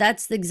mind.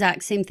 That's the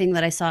exact same thing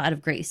that I saw out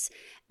of Grace.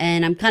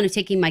 And I'm kind of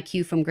taking my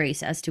cue from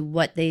Grace as to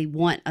what they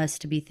want us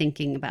to be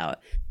thinking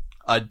about.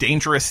 A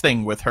dangerous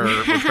thing with her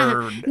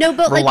no,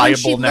 but like when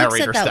she looks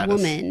at that status.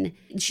 woman,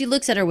 she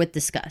looks at her with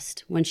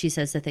disgust when she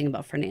says the thing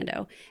about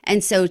Fernando.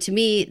 And so to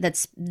me,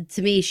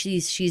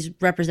 she's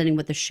representing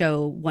what the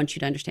show wants you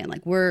to understand.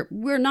 Like we're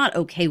not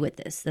okay with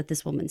this, that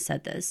this woman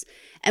said this.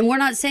 And we're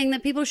not saying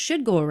that people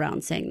should go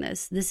around saying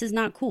this. This is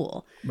not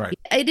cool. Right.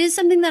 It is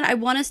something that I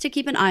want us to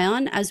keep an eye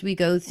on as we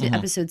go through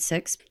episode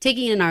 6,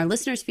 taking in our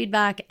listeners'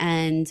 feedback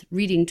and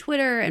reading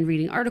Twitter and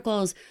reading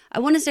articles. I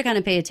want us to kind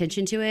of pay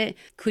attention to it.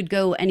 Could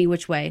go any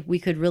which way. We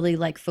could really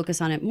like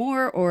focus on it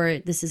more, or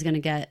this is going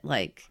to get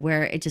like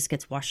where it just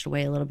gets washed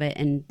away a little bit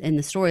and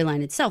the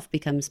storyline itself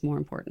becomes more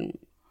important.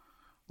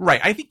 Right.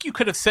 I think you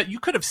could have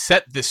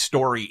set this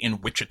story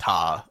in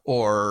Wichita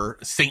or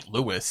St.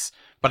 Louis,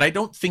 but I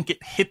don't think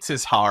it hits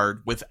as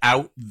hard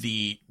without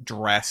the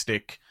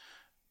drastic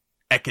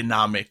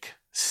economic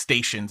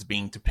stations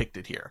being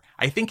depicted here.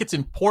 I think it's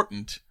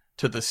important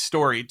to the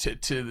story, to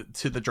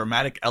the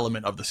dramatic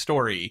element of the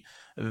story,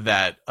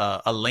 that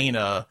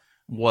Elena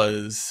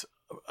was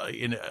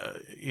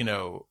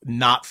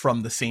not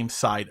from the same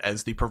side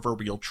as the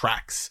proverbial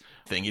tracks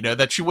thing,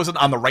 that she wasn't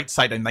on the right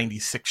side of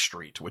 96th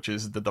Street, which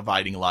is the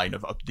dividing line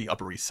of the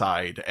Upper East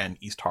Side and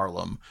East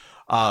Harlem.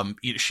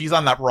 She's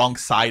on that wrong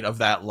side of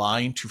that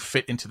line to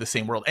fit into the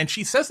same world. And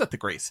she says that to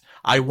Grace,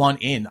 I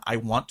want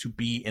to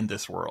be in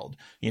this world,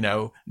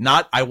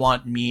 not I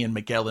want me and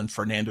Miguel and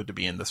Fernando to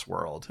be in this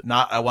world.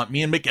 Not I want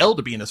me and Miguel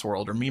to be in this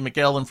world, or me,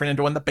 Miguel and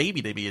Fernando and the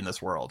baby to be in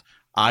this world.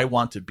 I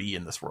want to be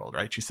in this world,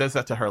 right? She says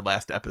that to her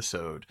last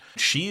episode.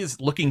 She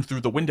is looking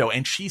through the window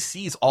and she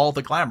sees all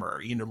the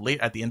glamour, late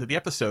at the end of the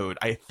episode.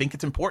 I think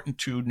it's important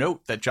to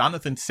note that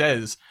Jonathan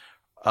says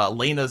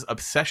Elena's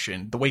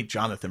obsession, the way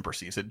Jonathan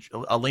perceives it,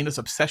 Elena's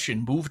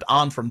obsession moved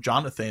on from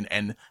Jonathan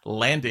and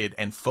landed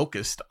and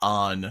focused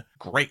on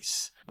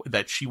Grace,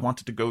 that she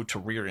wanted to go to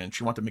Reardon.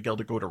 She wanted Miguel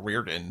to go to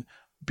Reardon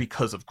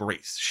because of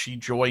Grace. She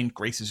joined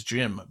Grace's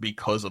gym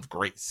because of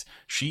Grace.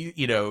 She,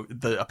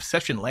 the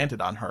obsession landed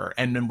on her.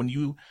 And then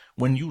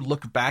when you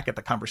look back at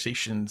the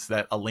conversations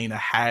that Elena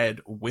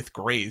had with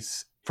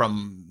Grace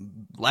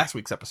from last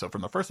week's episode,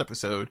 from the first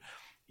episode,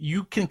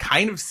 you can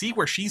kind of see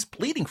where she's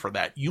pleading for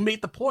that. You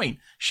made the point.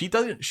 She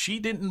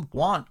didn't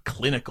want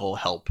clinical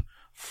help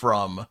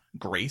from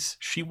Grace.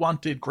 She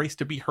wanted Grace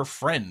to be her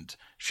friend.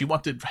 She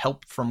wanted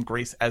help from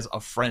Grace as a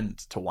friend,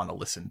 to want to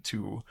listen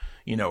to,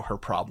 her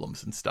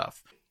problems and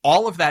stuff.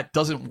 All of that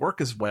doesn't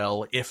work as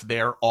well if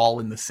they're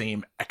all in the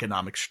same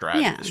economic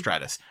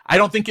stratus. I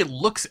don't think it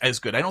looks as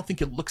good. I don't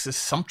think it looks as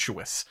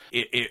sumptuous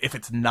if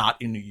it's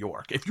not in New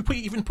York. If you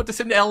even put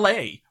this in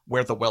LA,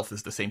 where the wealth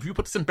is the same, if you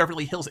put this in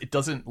Beverly Hills, it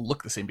doesn't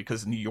look the same,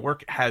 because New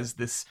York has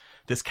this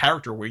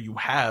character where you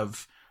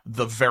have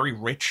the very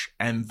rich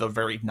and the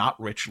very not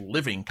rich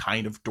living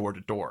kind of door to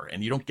door,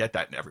 and you don't get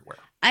that everywhere.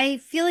 I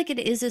feel like it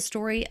is a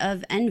story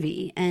of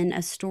envy and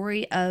a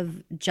story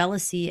of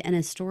jealousy and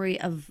a story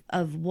of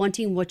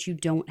wanting what you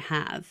don't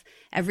have.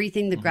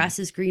 Everything, the grass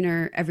is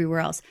greener everywhere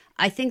else.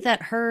 I think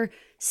that her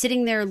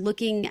sitting there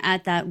looking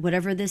at that,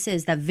 whatever this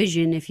is, that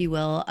vision, if you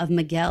will, of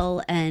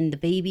Miguel and the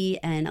baby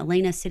and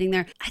Elena sitting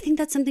there, I think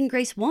that's something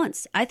Grace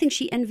wants. I think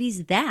she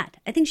envies that.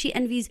 I think she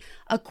envies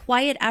a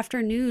quiet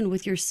afternoon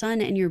with your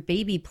son and your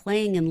baby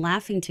playing and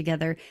laughing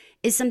together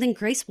is something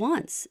Grace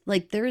wants.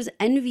 Like, there's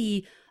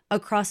envy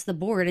across the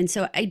board. And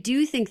so I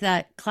do think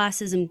that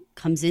classism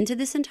comes into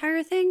this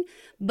entire thing,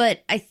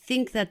 but I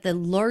think that the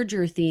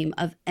larger theme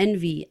of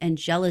envy and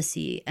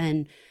jealousy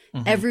and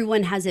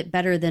everyone has it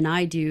better than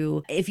I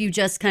do. If you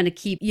just kind of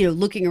keep,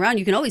 looking around,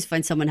 you can always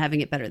find someone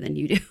having it better than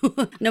you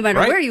do. No matter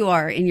where you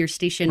are in your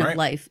station of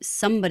life,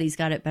 somebody's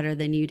got it better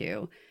than you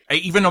do.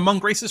 Even among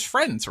Grace's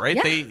friends, right?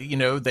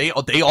 Yeah.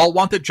 They all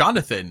wanted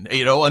Jonathan,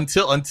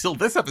 until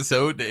this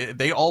episode,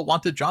 they all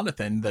wanted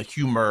Jonathan, the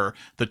humor,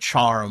 the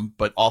charm,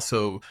 but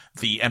also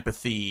the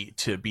empathy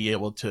to be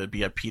able to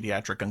be a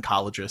pediatric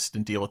oncologist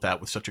and deal with that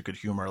with such a good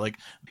humor. Like,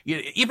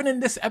 even in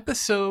this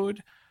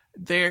episode,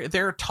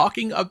 they're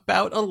talking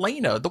about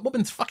Elena. The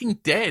woman's fucking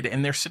dead,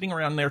 and they're sitting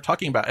around there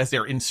talking about, as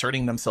they're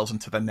inserting themselves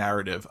into the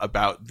narrative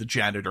about the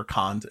janitor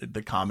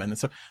the comment. And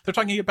so they're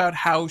talking about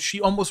how she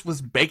almost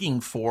was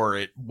begging for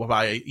it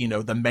by,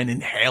 the men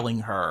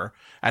inhaling her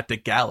at the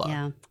gala.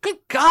 Yeah. Good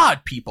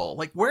God, people.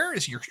 Like, where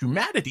is your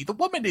humanity? The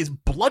woman is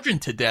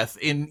bludgeoned to death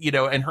and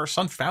her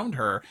son found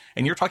her.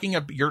 And you're talking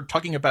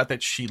about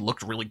that she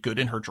looked really good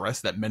in her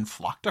dress, that men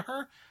flocked to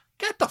her.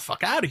 Get the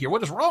fuck out of here.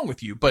 What is wrong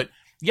with you? But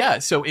yeah,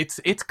 so it's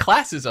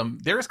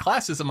classism. There is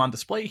classism on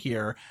display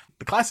here.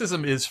 The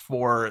classism is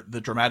for the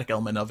dramatic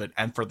element of it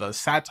and for the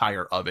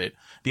satire of it.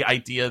 The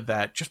idea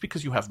that just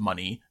because you have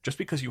money, just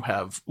because you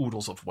have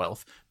oodles of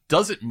wealth,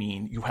 doesn't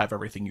mean you have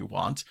everything you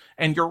want.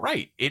 And you're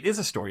right. It is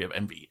a story of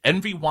envy.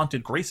 Envy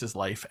wanted Grace's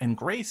life, and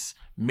Grace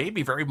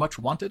maybe very much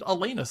wanted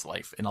Elena's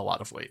life in a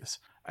lot of ways.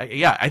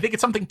 I think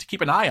it's something to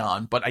keep an eye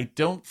on, but I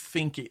don't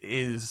think it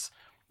is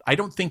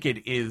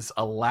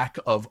a lack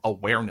of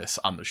awareness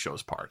on the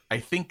show's part. I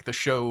think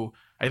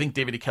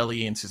David E.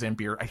 Kelley and Suzanne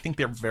Bier, I think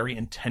they're very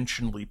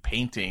intentionally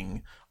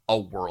painting a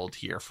world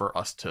here for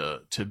us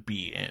to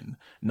be in.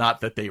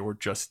 Not that they were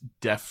just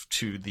deaf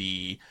to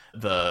the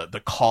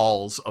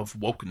calls of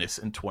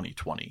wokeness in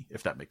 2020,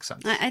 if that makes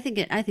sense. I think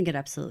it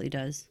absolutely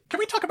does. Can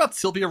we talk about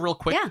Sylvia real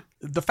quick? Yeah.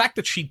 The fact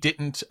that she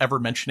didn't ever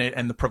mention it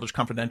and the privileged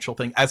confidential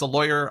thing, as a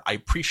lawyer, I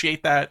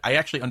appreciate that. I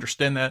actually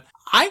understand that.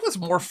 I was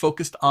more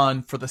focused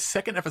on, for the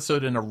second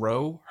episode in a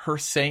row, her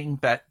saying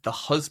that the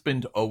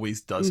husband always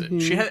does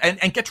it. She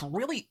and gets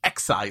really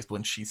excised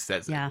when she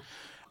says it. Yeah.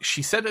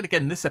 She said it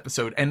again this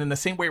episode, and in the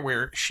same way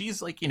where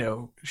she's like,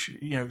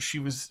 she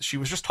was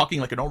just talking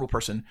like a normal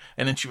person,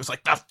 and then she was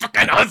like, the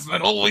fucking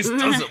husband always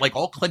does it, like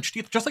all clenched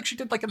teeth, just like she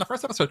did like in the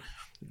first episode.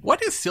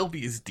 What is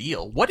Sylvia's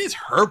deal? What is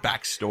her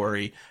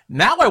backstory?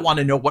 Now I want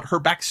to know what her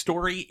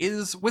backstory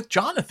is with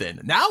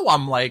Jonathan. Now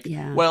I'm like,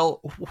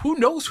 well, who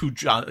knows who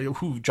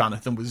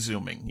Jonathan was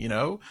zooming?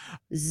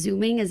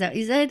 Zooming, is that what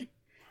you said?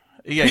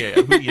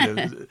 Yeah.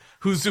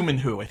 Who's zooming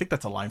who? I think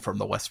that's a line from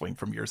The West Wing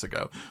from years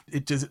ago.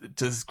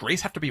 Does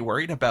Grace have to be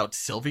worried about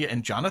Sylvia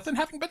and Jonathan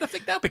having been a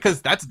thing now?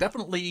 Because that's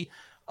definitely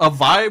a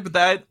vibe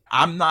that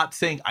I'm not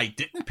saying I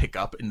didn't pick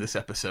up in this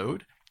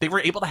episode. They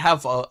were able to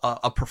have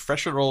a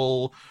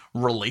professional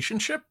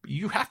relationship.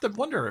 You have to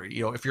wonder,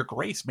 if you're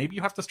Grace, maybe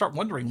you have to start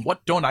wondering,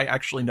 what don't I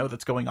actually know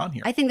that's going on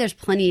here? I think there's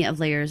plenty of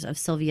layers of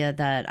Sylvia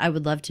that I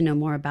would love to know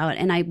more about.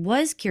 And I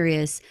was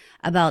curious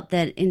about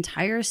that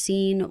entire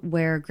scene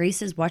where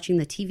Grace is watching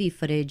the TV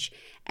footage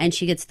and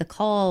she gets the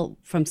call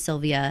from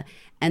Sylvia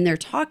and they're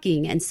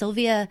talking, and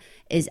Sylvia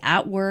is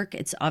at work.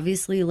 It's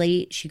obviously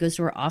late. She goes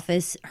to her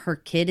office. Her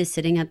kid is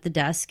sitting at the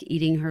desk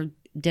eating her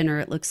dinner,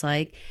 it looks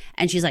like,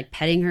 and she's like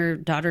petting her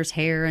daughter's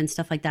hair and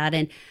stuff like that.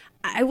 And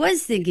I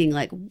was thinking,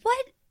 like,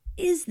 what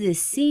is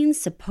this scene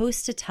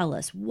supposed to tell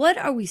us? What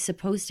are we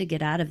supposed to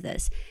get out of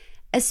this?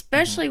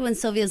 Especially when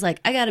Sylvia's like,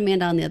 I got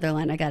Amanda on the other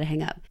line, I gotta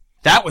hang up.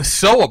 That was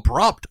so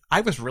abrupt.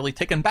 I was really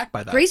taken back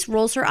by that. Grace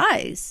rolls her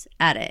eyes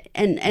at it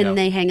and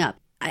they hang up.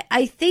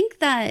 I think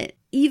that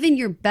even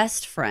your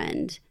best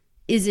friend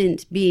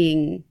isn't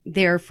being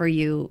there for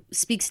you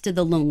speaks to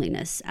the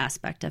loneliness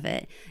aspect of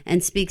it,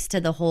 and speaks to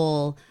the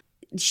whole,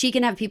 she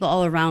can have people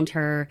all around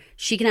her.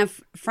 She can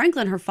have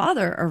Franklin, her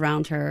father,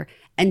 around her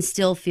and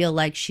still feel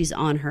like she's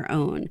on her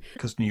own.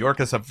 Because New York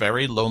is a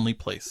very lonely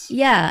place.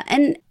 Yeah.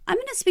 And I'm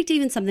going to speak to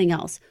even something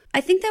else.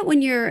 I think that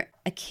when you're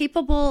a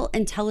capable,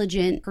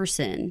 intelligent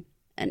person,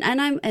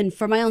 and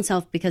for my own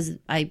self, because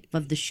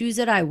of the shoes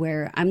that I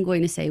wear, I'm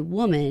going to say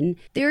woman,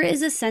 there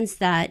is a sense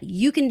that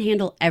you can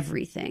handle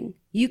everything.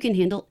 You can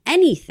handle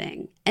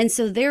anything. And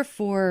so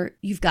therefore,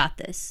 you've got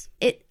this.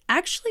 It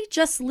actually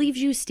just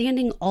leaves you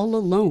standing all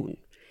alone.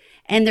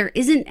 And there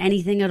isn't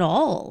anything at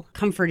all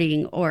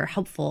comforting or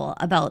helpful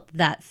about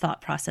that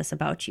thought process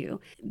about you.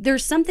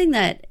 There's something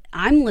that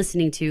I'm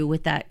listening to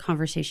with that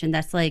conversation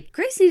that's like,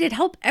 Grace needed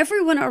help.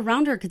 Everyone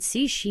around her could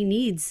see she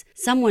needs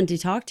someone to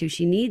talk to.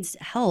 She needs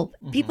help.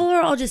 People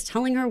are all just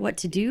telling her what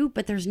to do,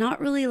 but there's not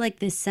really like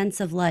this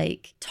sense of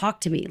like, talk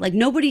to me. Like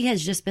nobody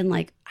has just been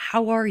like,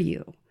 how are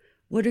you?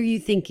 What are you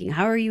thinking?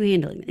 How are you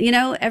handling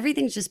it?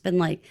 Everything's just been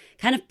like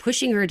kind of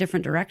pushing her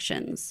different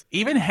directions.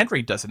 Even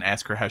Henry doesn't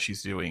ask her how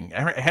she's doing.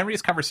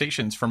 Henry's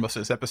conversations for most of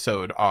this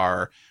episode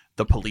are,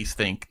 the police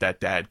think that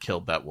Dad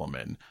killed that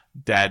woman.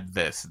 Dad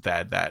this,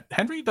 Dad that.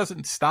 Henry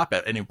doesn't stop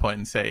at any point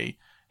and say,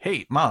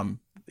 hey, Mom,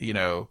 he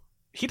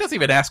doesn't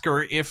even ask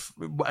her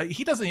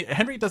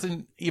Henry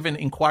doesn't even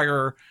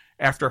inquire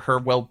after her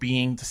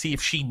well-being to see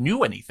if she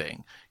knew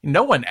anything.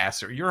 No one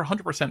asks her. You're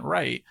 100%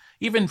 right.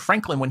 Even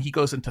Franklin, when he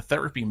goes into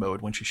therapy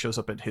mode, when she shows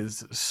up at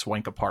his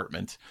swank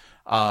apartment,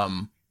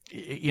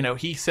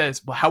 he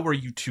says, well, how are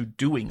you two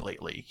doing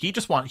lately? He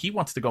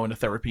wants to go into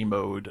therapy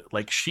mode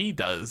like she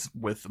does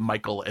with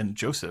Michael and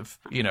Joseph.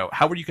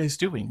 How are you guys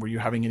doing? Were you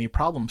having any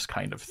problems,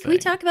 kind of thing? Can we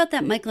talk about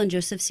that Michael and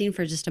Joseph scene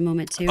for just a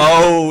moment too?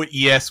 Oh,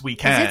 yes, we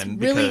can.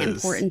 It's really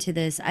important to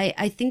this.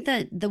 I think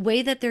that the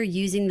way that they're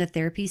using the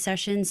therapy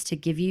sessions to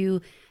give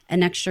you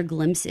an extra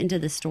glimpse into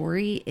the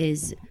story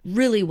is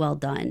really well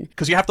done.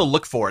 Because you have to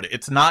look for it.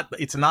 It's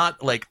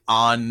not like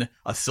on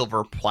a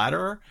silver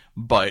platter,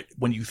 but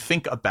when you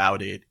think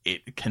about it,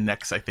 it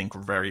connects, I think,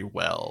 very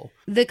well.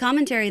 The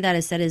commentary that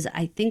is said is,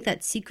 I think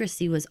that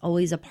secrecy was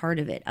always a part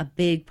of it, a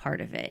big part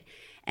of it,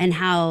 and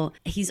how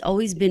he's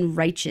always been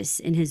righteous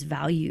in his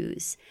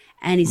values.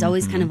 And he's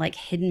always kind of like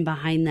hidden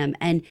behind them.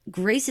 And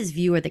Grace's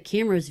view, or the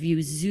camera's view,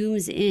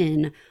 zooms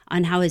in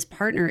on how his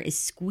partner is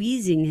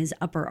squeezing his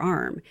upper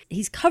arm.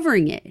 He's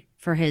covering it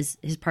for his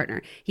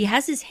partner. He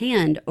has his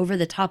hand over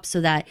the top so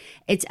that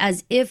it's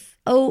as if,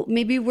 oh,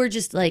 maybe we're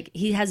just like,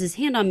 he has his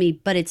hand on me,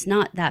 but it's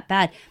not that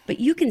bad. But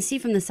you can see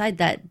from the side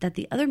that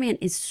the other man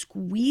is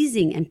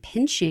squeezing and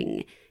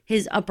pinching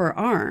his upper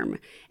arm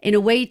in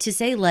a way to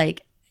say,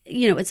 like,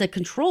 you know, it's a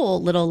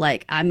control little,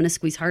 like, I'm going to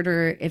squeeze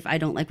harder if I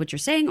don't like what you're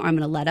saying, or I'm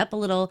going to let up a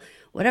little,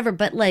 whatever.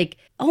 But like,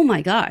 oh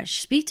my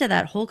gosh, speak to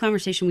that whole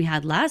conversation we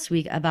had last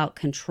week about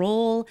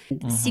control,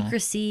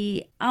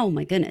 secrecy. Oh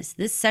my goodness.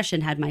 This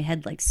session had my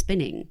head like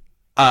spinning.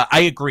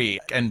 I agree.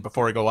 And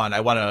before I go on,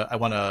 I want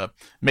to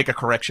make a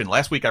correction.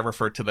 Last week, I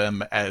referred to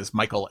them as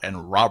Michael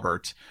and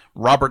Robert.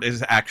 Robert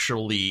is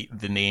actually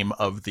the name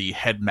of the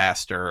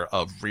headmaster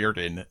of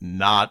Reardon,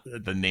 not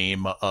the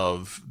name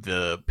of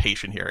the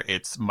patient here.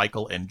 It's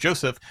Michael and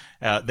Joseph.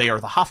 They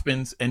are the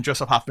Hoffmans, and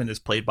Joseph Hoffman is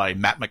played by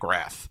Matt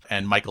McGrath,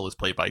 and Michael is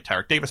played by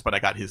Tarek Davis, but I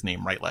got his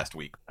name right last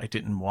week. I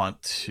didn't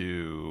want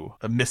to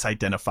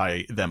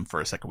misidentify them for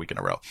a second week in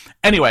a row.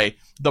 Anyway,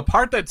 the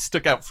part that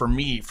stuck out for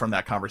me from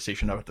that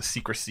conversation about the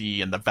secrecy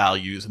and the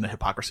values and the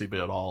hypocrisy of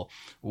it all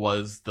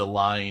was the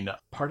line,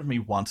 "Part of me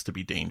wants to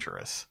be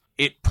dangerous."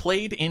 It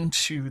played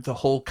into the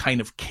whole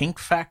kind of kink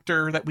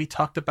factor that we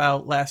talked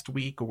about last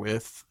week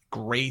with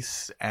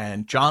Grace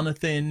and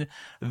Jonathan.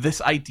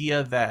 This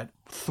idea that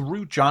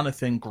through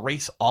Jonathan,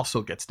 Grace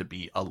also gets to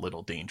be a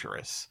little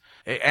dangerous.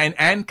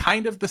 And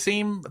kind of the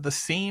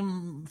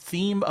same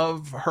theme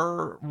of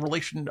her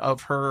relation,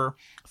 of her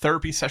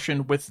therapy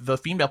session with the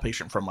female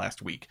patient from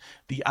last week.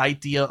 The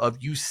idea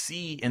of, you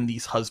see in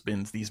these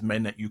husbands, these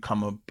men that you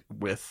come up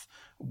with,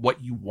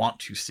 what you want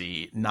to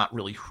see, not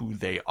really who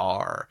they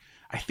are.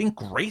 I think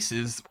Grace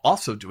is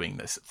also doing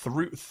this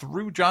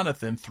through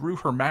Jonathan, through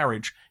her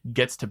marriage,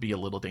 gets to be a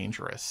little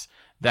dangerous.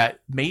 That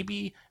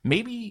maybe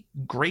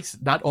Grace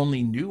not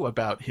only knew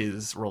about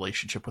his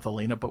relationship with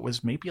Elena, but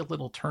was maybe a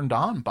little turned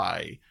on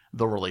by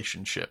the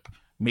relationship.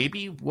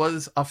 Maybe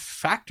was a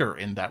factor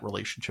in that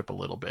relationship a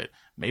little bit.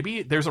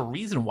 Maybe there's a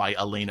reason why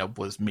Elena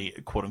was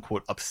quote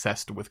unquote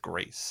obsessed with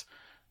Grace.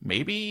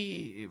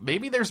 Maybe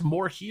there's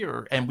more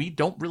here, and we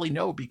don't really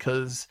know,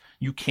 because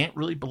you can't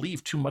really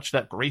believe too much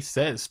that Grace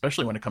says,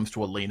 especially when it comes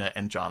to Elena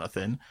and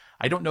Jonathan.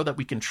 I don't know that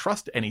we can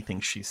trust anything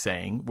she's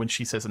saying when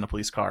she says in a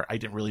police car, "I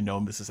didn't really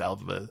know Mrs.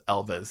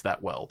 Alves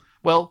that well."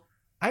 Well,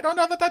 I don't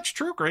know that that's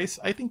true, Grace.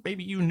 I think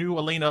maybe you knew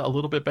Elena a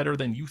little bit better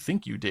than you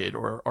think you did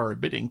or are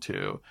admitting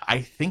to.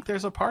 I think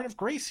there's a part of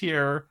Grace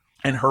here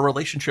and her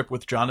relationship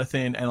with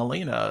Jonathan and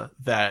Elena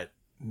that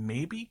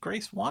maybe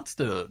Grace wants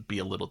to be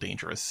a little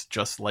dangerous,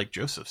 just like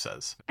Joseph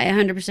says. I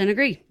 100%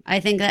 agree. I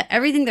think that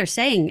everything they're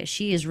saying,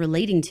 she is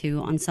relating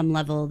to on some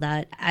level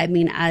that, I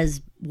mean,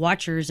 as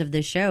watchers of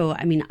this show,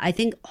 I mean, I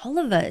think all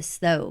of us,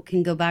 though,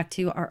 can go back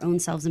to our own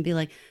selves and be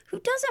like, who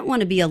doesn't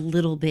want to be a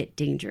little bit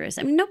dangerous?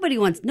 I mean,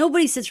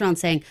 nobody sits around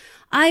saying,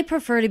 I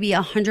prefer to be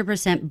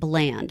 100%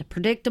 bland,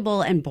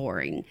 predictable, and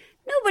boring.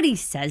 Nobody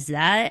says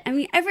that. I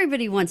mean,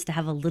 everybody wants to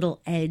have a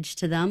little edge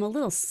to them, a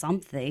little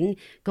something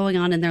going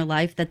on in their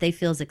life that they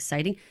feel is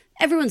exciting.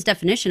 Everyone's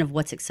definition of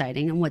what's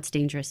exciting and what's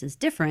dangerous is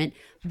different.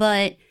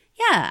 But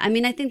yeah, I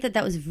mean, I think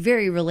that was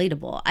very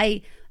relatable.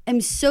 I am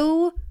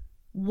so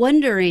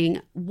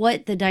wondering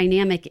what the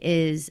dynamic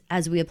is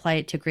as we apply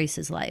it to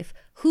Grace's life.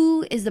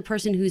 Who is the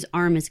person whose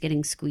arm is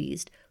getting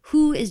squeezed?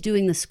 Who is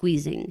doing the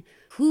squeezing?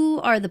 Who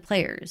are the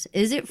players?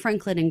 Is it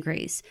Franklin and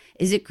Grace?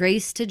 Is it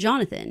Grace to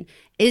Jonathan?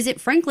 Is it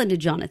Franklin to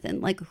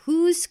Jonathan? Like,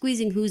 who's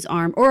squeezing whose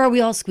arm? Or are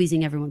we all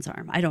squeezing everyone's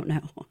arm? I don't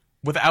know.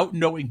 Without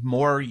knowing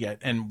more yet,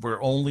 and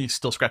we're only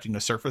still scratching the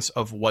surface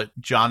of what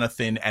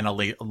Jonathan and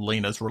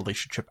Elena's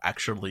relationship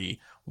actually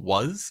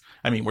was.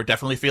 I mean, we're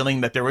definitely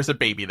feeling that there was a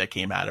baby that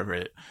came out of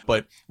it.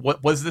 But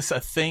what was this, a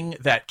thing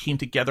that came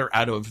together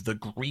out of the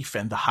grief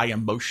and the high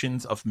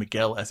emotions of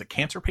Miguel as a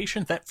cancer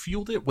patient that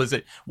fueled it? Was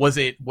it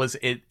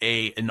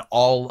an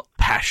all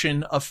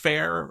passion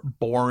affair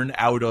born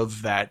out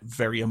of that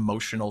very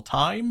emotional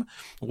time?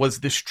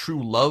 Was this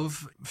true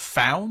love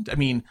found? I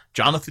mean,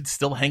 Jonathan's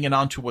still hanging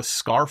on to a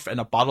scarf and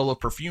a bottle of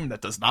perfume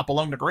that does not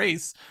belong to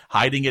Grace,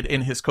 hiding it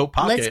in his coat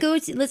pocket.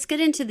 Let's get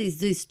into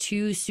these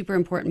two super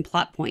important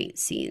plot point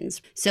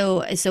scenes.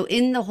 So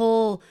in the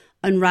whole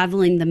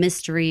unraveling the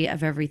mystery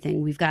of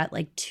everything, we've got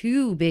like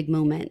two big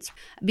moments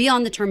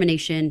beyond the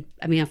termination.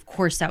 I mean, of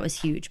course that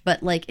was huge,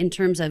 but like in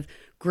terms of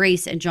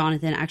Grace and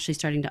Jonathan actually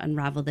starting to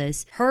unravel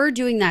this, her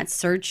doing that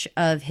search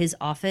of his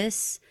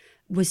office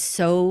was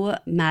so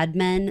Mad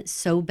Men,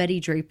 so Betty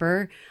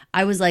Draper.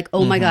 I was like,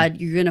 oh my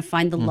God, you're going to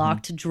find the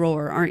locked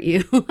drawer, aren't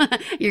you?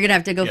 You're going to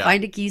have to go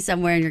find a key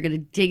somewhere and you're going to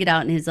dig it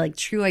out and his like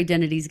true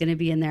identity is going to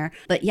be in there.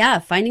 But yeah,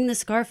 finding the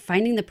scarf,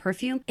 finding the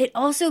perfume, it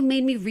also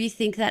made me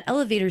rethink that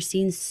elevator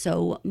scene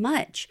so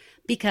much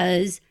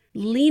because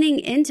leaning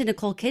into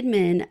Nicole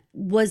Kidman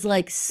was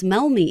like,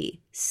 smell me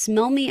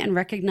and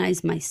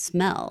recognize my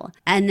smell.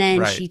 And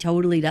then she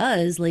totally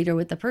does later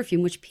with the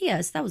perfume, which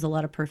P.S., that was a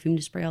lot of perfume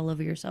to spray all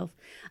over yourself.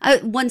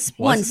 One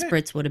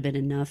spritz would have been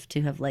enough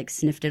to have like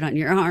sniffed it on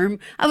your arm.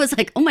 I was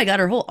like, oh my God,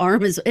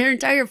 her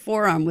entire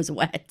forearm was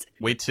wet.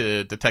 Wait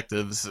till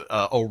detectives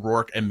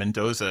O'Rourke and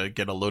Mendoza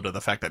get a load of the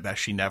fact that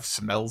she now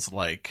smells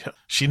like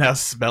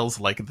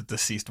the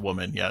deceased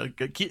woman. Yeah,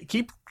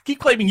 keep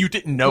claiming you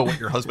didn't know what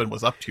your husband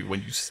was up to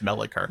when you smell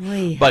like her.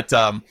 Oy. But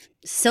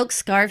silk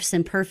scarves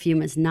and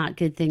perfume is not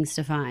good things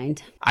to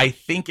find. I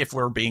think if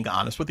we're being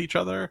honest with each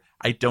other,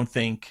 I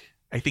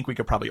think we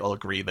could probably all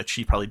agree that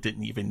she probably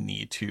didn't even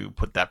need to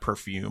put that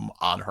perfume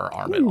on her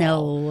arm at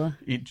all.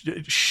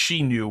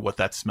 She knew what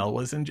that smell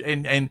was.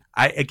 And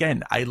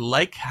I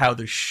like how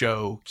the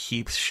show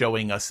keeps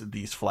showing us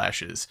these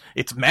flashes.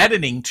 It's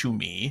maddening to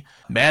me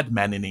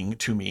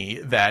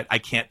that I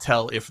can't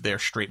tell if they're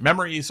straight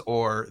memories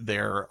or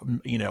they're,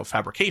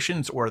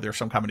 fabrications or they're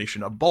some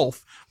combination of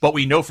both. But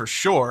we know for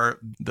sure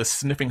the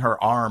sniffing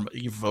her arm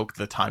evoked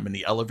the time in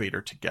the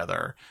elevator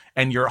together.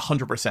 And you're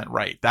 100%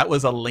 right. That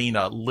was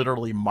Elena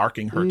literally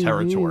marking her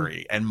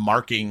territory and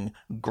marking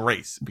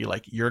Grace. Be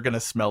like, you're going to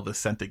smell the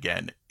scent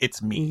again.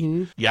 It's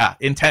me. Yeah,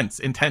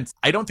 intense.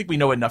 I don't think we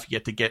know enough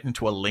yet to get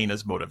into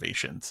Elena's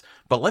motivations.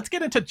 But let's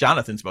get into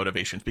Jonathan's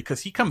motivations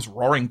because he comes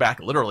roaring back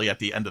literally at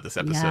the end of this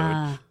episode.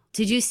 Yeah.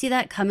 Did you see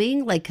that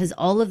coming? Like, because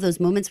all of those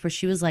moments where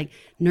she was like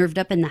nerved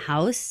up in the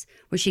house,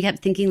 where she kept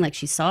thinking like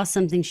she saw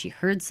something, she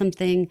heard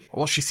something.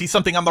 Well, she sees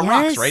something on the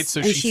rocks, right?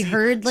 So she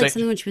heard like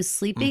something when she was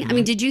sleeping. I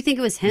mean, did you think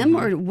it was him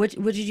or what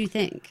did you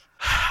think?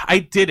 I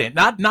didn't.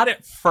 Not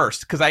at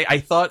first, because I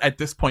thought at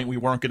this point we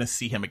weren't going to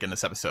see him again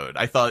this episode.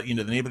 I thought, the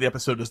name of the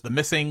episode was The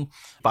Missing.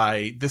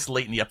 By this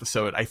late in the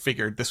episode, I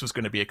figured this was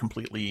going to be a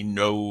completely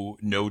no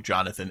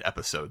Jonathan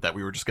episode, that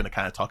we were just going to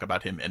kind of talk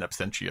about him in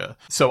absentia.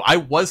 So I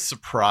was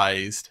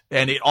surprised,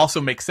 and it also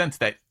makes sense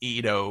that,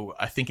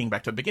 thinking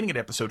back to the beginning of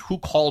the episode, who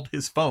called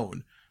his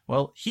phone?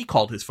 Well, he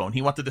called his phone.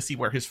 He wanted to see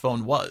where his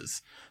phone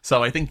was.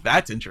 So I think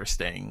that's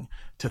interesting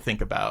to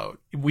think about.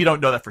 We don't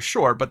know that for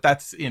sure, but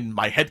that's in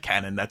my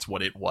headcanon. That's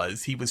what it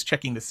was. He was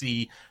checking to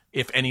see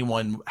if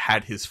anyone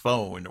had his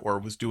phone or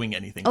was doing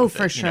anything with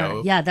for it,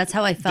 sure. Yeah, that's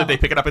how I felt. Did they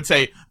pick it up and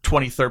say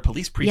 23rd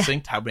Police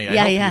Precinct? How may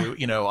I help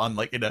you? On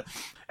like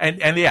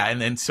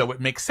and then so it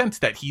makes sense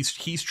that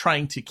he's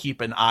trying to keep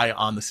an eye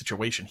on the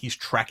situation. He's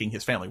tracking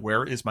his family.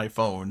 Where is my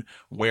phone?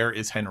 Where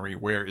is Henry?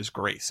 Where is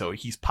Grace? So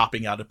he's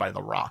popping out it by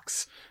the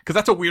rocks, because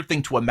that's a weird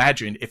thing to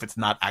imagine if it's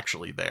not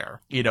actually there.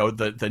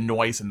 The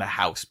noise in the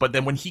house. But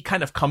then when he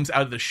kind of comes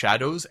out of the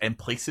shadows and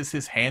places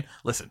his hand,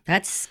 listen,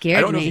 that scared me.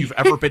 I don't know if you've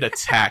ever been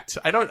attacked.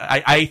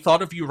 I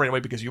thought of you right away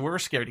because you were a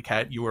scaredy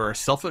cat. You were a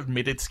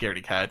self-admitted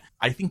scaredy cat.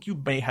 I think you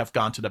may have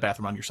gone to the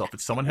bathroom on yourself.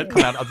 If someone had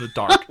come out of the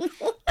dark,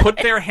 put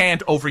their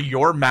hand over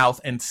your mouth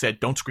and said,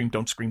 "Don't scream,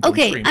 don't scream, don't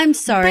scream." Okay, I'm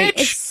sorry.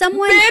 Bitch, if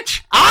someone,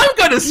 I'm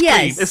gonna scream.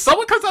 Yes. If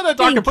someone comes out of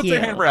the dark and puts you.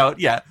 their hand out,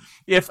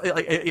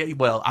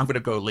 I'm gonna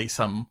go lay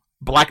some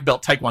black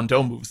belt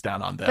taekwondo moves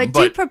down on them. But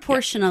do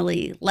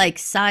proportionally, like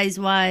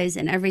size-wise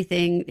and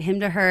everything,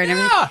 him to her and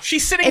everything. Yeah,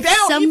 she's sitting if down.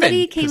 If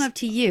somebody came up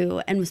to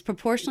you and was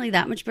proportionally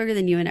that much bigger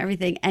than you and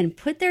everything and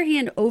put their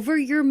hand over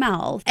your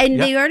mouth, and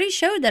they already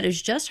showed that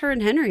it's just her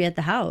and Henry at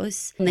the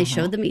house, and they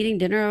showed them eating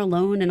dinner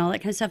alone and all that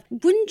kind of stuff,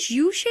 wouldn't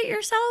you shit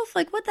yourself?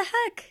 Like, what the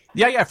heck?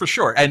 Yeah, for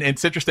sure. And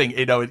it's interesting,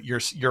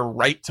 you're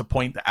right to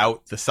point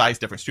out the size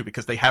difference too,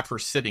 because they have her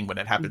sitting when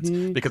it happens.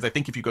 Because I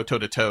think if you go toe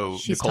to toe,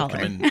 Nicole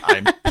Kidman,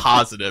 I'm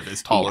positive,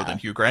 is taller than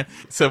Hugh Grant.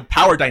 So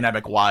power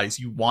dynamic wise,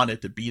 you want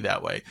it to be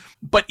that way.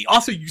 But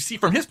also, you see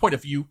from his point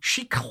of view,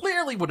 she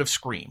clearly would have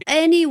screamed.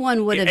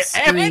 Anyone would have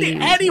screamed.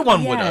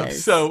 Anyone would have.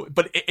 So,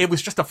 but it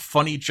was just a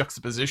funny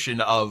juxtaposition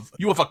of,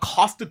 you have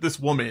accosted this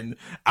woman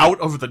out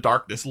of the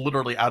darkness,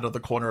 literally out of the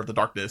corner of the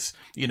darkness.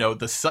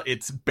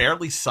 It's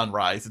barely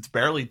sunrise. It's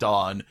barely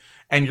dawn,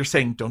 and you're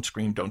saying don't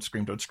scream, don't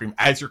scream, don't scream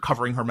as you're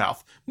covering her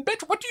mouth.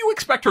 Bitch, what do you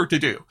expect her to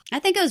do? I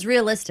think it was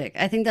realistic.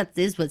 I think that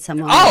is what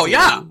someone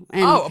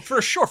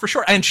for sure.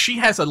 And she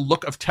has a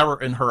look of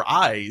terror in her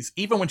eyes.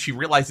 Even when she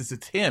realizes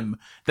it's him,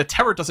 the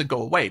terror doesn't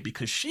go away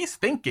because she's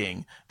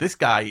thinking this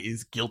guy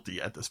is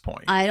guilty at this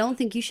point. I don't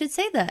think you should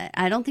say that.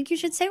 I don't think you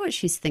should say what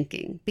she's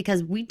thinking,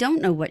 because we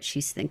don't know what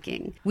she's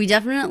thinking. We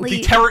definitely...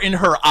 The terror in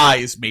her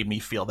eyes made me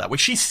feel that way.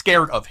 She's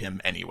scared of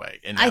him anyway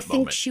in that moment. I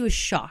think she was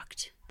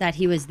shocked that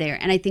he was there,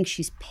 and I think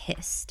she's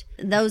pissed.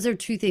 Those are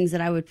two things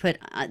that I would put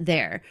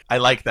there. I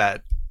like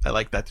that.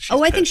 I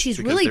think she's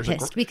really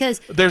pissed because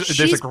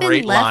she's a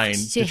great been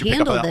left to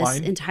handle this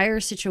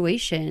entire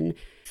situation.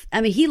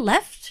 I mean, he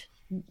left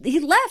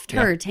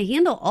her to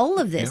handle all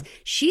of this.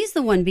 She's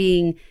the one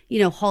being,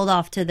 hauled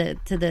off to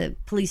the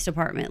police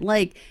department.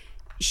 Like,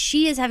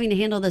 she is having to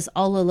handle this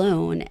all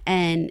alone,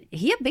 and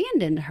he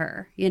abandoned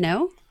her, you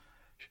know?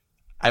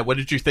 What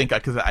did you think?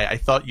 Because I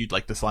thought you'd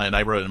like this line, and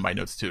I wrote it in my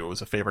notes too. It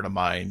was a favorite of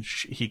mine.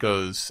 He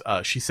goes,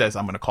 she says,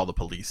 "I'm going to call the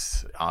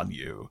police on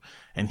you."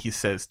 And he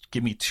says,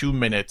 "Give me 2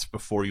 minutes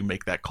before you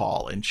make that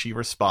call." And she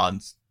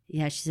responds,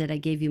 yeah, she said, "I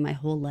gave you my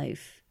whole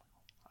life."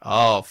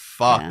 Oh,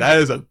 fuck. Yeah. That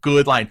is a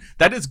good line.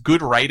 That is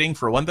good writing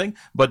for one thing,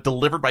 but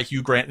delivered by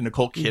Hugh Grant and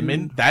Nicole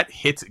Kidman, that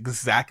hits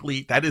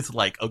exactly. That is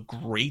like a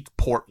great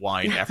port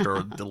wine after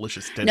a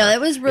delicious dinner. No,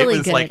 it was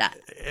really good.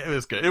 It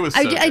was good. It was.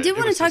 So I did good.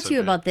 want to talk to you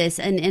about this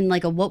and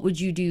like a what would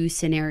you do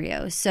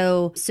scenario.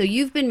 So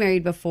you've been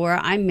married before.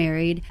 I'm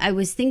married. I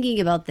was thinking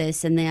about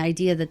this and the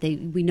idea that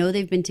we know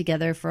they've been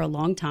together for a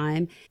long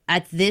time.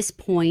 At this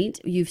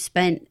point, you've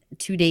spent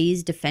 2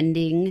 days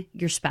defending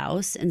your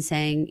spouse and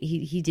saying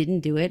he didn't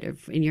do it, or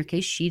in your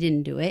case, she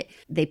didn't do it.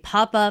 They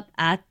pop up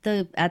at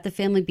the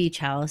family beach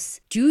house.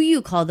 Do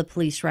you call the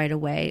police right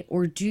away,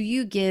 or do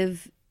you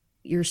give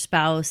your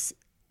spouse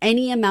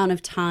any amount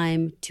of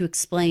time to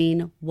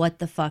explain what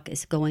the fuck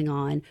is going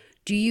on?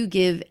 Do you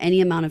give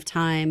any amount of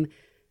time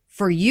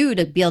for you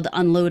to be able to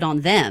unload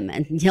on them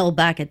and yell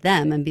back at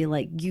them and be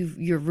like,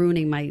 you're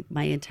ruining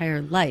my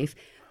entire life?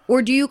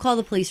 Or do you call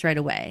the police right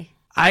away?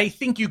 I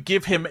think you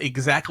give him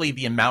exactly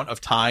the amount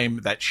of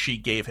time that she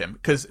gave him.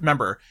 Because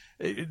remember,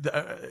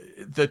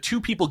 the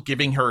two people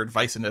giving her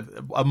advice,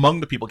 among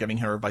the people giving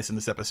her advice in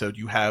this episode,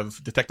 you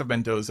have Detective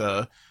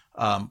Mendoza,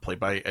 played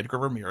by Edgar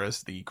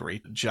Ramirez, the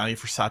great Gianni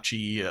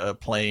Versace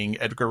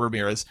playing Edgar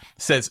Ramirez,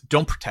 says,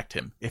 "Don't protect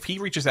him. If he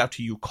reaches out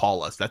to you,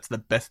 call us. That's the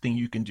best thing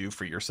you can do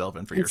for yourself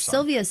and for your son."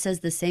 Sylvia says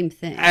the same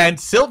thing. And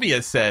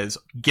Sylvia says,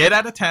 "Get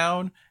out of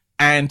town.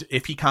 And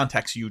if he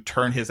contacts you,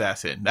 turn his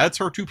ass in." That's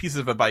her 2 pieces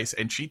of advice,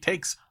 and she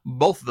takes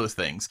both of those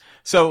things.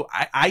 So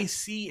I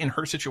see in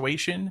her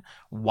situation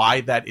why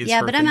that is.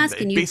 Yeah, her but thing. I'm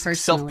asking you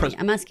personally.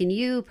 I'm asking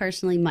you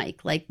personally,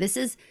 Mike. Like, this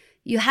is,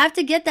 you have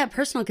to get that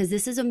personal, because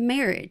this is a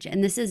marriage,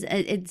 and this is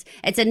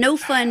it's a no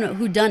fun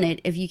whodunit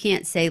if you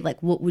can't say,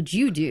 like, what would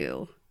you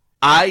do?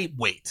 I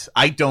wait.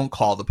 I don't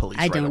call the police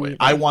right away. Either.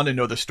 I want to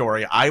know the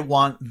story. I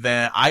want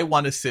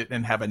to sit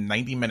and have a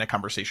 90-minute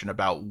conversation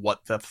about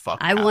what the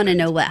fuck happened. I want to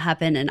know what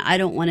happened, and I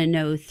don't want to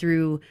know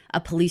through a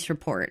police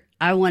report.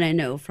 I want to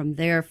know from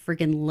their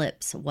freaking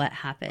lips what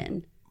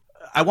happened.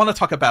 I want to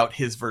talk about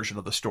his version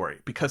of the story,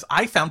 because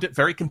I found it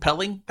very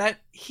compelling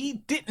that he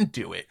didn't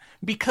do it,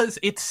 because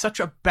it's such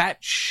a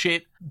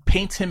batshit,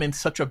 paints him in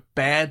such a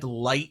bad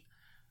light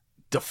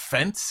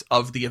defense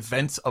of the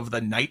events of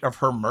the night of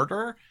her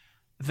murder,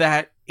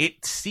 that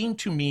it seemed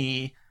to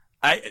me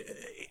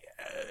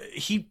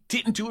he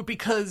didn't do it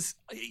because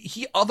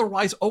he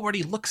otherwise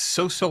already looks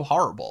so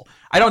horrible.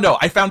 I don't know.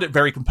 I found it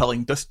very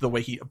compelling, just the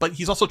way but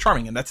he's also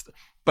charming, and that's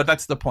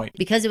the point.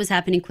 Because it was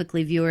happening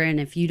quickly, viewer, and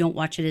if you don't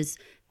watch it as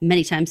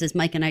many times as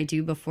Mike and I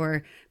do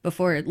before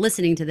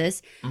listening to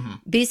this,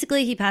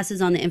 basically he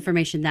passes on the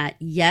information that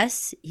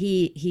yes,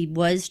 he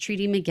was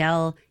treating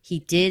Miguel. He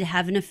did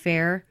have an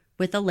affair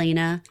with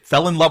Elena.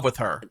 Fell in love with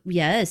her.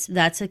 Yes,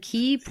 that's a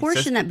key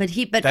portion. But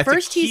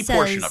first he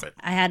says,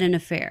 "I had an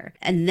affair,"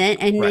 and then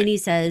he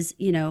says,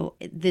 "You know,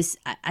 this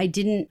I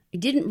didn't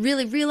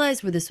really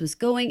realize where this was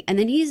going." And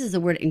then he uses the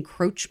word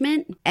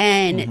encroachment,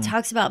 and it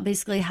talks about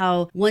basically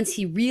how once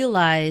he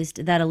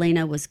realized that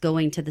Elena was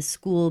going to the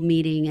school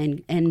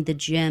meeting and the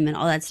gym and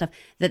all that stuff,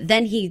 that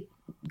then he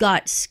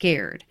got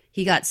scared.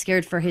 He got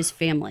scared for his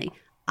family.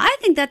 I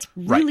think that's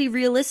really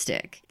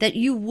realistic, that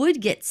you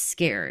would get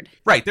scared.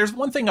 Right. There's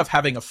one thing of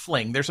having a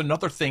fling. There's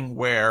another thing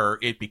where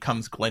it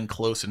becomes Glenn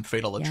Close and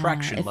Fatal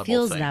Attraction level thing. It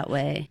feels that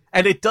way.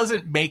 And it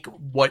doesn't make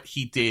what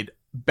he did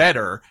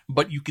better,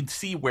 but you can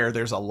see where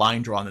there's a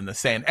line drawn in the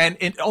sand. And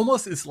it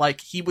almost is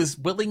like he was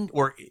willing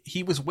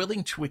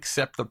to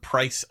accept the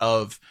price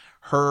of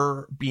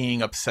her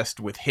being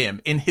obsessed with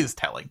him in his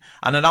telling.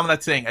 And I'm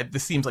not saying,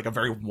 this seems like a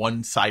very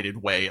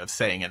one-sided way of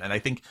saying it, and I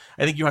think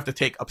you have to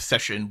take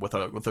obsession with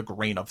a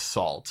grain of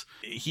salt.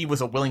 He was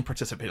a willing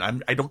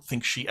participant. I don't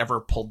think she ever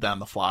pulled down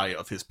the fly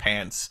of his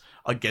pants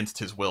against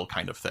his will,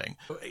 kind of thing.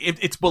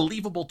 It's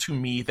believable to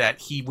me that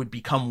he would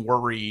become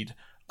worried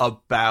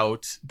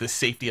about the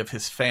safety of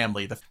his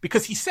family,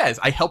 because he says,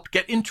 "I helped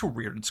get into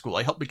Reardon School.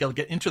 I helped Miguel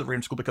get into the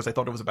Reardon School because I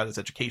thought it was about his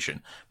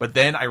education. But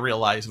then I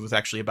realized it was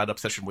actually about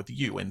obsession with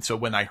you. And so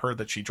when I heard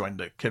that she joined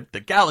the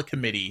gala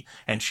committee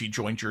and she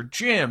joined your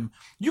gym,"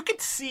 you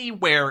could see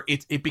where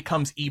it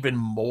becomes even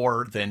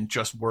more than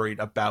just worried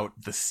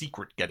about the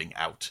secret getting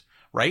out,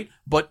 right?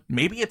 But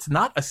maybe it's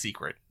not a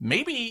secret.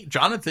 Maybe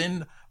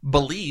Jonathan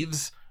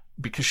believes,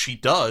 because she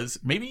does,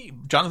 maybe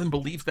Jonathan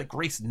believes that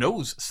Grace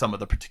knows some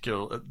of the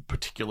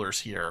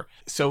particulars here.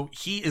 So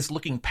he is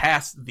looking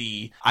past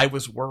I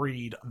was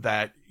worried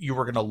that you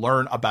were going to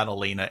learn about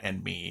Elena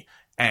and me,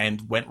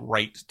 and went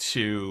right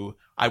to,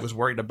 I was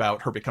worried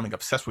about her becoming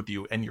obsessed with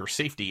you and your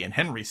safety and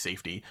Henry's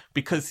safety,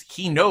 because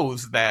he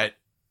knows that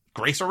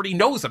Grace already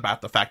knows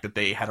about the fact that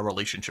they had a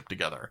relationship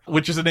together,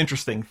 which is an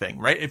interesting thing,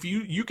 right? If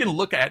you can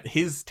look at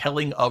his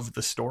telling of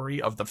the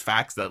story of the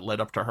facts that led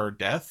up to her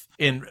death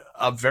in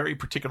a very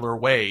particular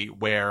way,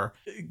 where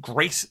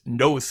Grace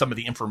knows some of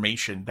the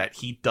information that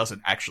he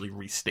doesn't actually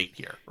restate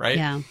here, right?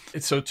 Yeah.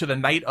 So to the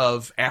night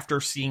of, after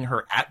seeing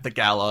her at the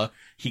gala,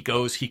 he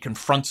goes, he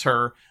confronts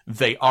her,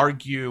 they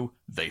argue,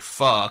 they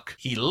fuck,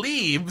 he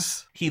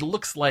leaves. He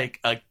looks like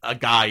a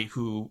guy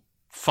who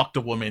fucked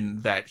a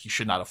woman that he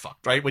should not have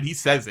fucked, right? When he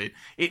says it,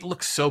 it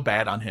looks so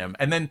bad on him.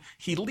 And then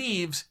he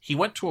leaves, he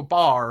went to a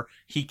bar,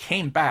 he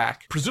came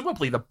back.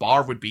 Presumably the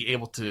bar would be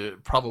able to,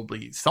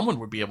 someone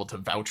would be able to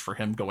vouch for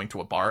him going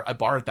to a bar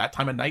at that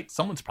time of night.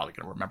 Someone's probably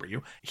going to remember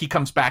you. He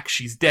comes back,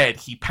 she's dead,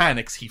 he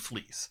panics, he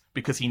flees.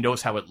 Because he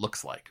knows how it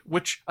looks like,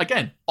 which,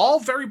 again, all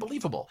very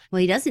believable. Well,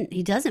 he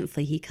doesn't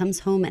flee. He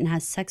comes home and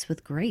has sex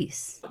with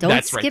Grace.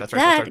 Don't skip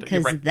that,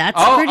 because that's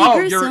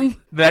pretty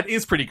gruesome. That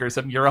is pretty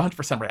gruesome. You're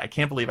 100% right. I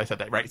can't believe I said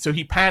that, right? So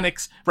he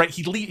panics, right?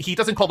 He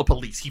doesn't call the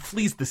police. He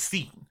flees the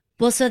scene.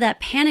 Well, so that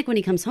panic when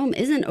he comes home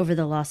isn't over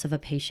the loss of a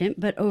patient,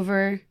 but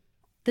over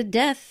the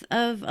death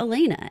of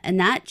Elena. And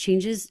that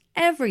changes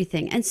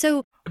everything. And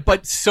so...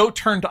 But so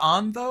turned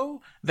on,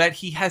 though, that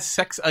he has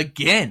sex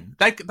again.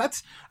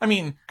 That's, I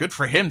mean, good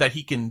for him that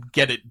he can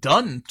get it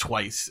done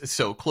twice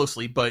so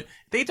closely, but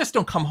they just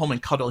don't come home and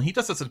cuddle. He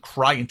just doesn't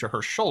cry into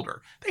her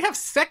shoulder. They have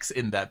sex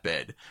in that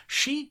bed.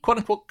 She, quote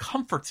unquote,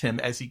 comforts him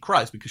as he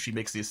cries because she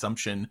makes the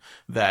assumption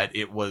that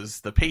it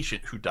was the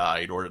patient who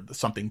died or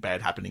something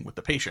bad happening with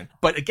the patient.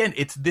 But again,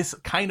 it's this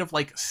kind of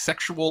like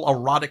sexual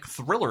erotic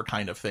thriller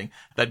kind of thing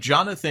that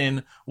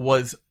Jonathan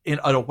was in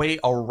a way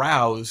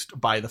aroused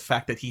by the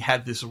fact that he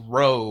had this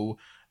row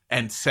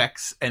and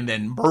sex and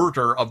then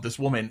murder of this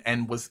woman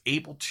and was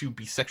able to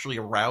be sexually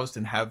aroused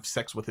and have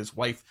sex with his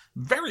wife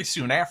very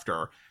soon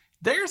after.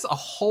 There's a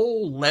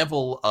whole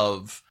level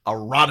of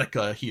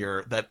erotica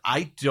here that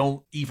I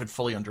don't even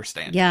fully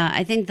understand. Yeah,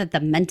 I think that the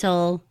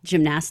mental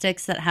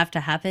gymnastics that have to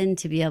happen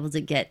to be able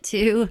to get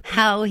to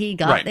how he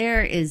got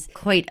there is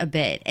quite a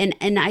bit.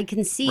 And I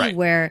can see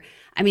where,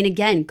 I mean,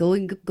 again,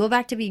 go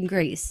back to being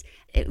Grace.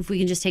 If we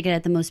can just take it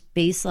at the most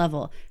base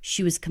level,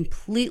 she was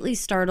completely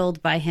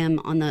startled by him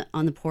on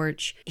the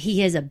porch.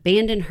 He has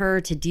abandoned her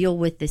to deal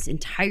with this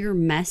entire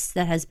mess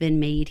that has been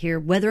made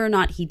here, whether or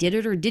not he did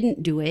it or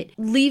didn't do it.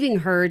 Leaving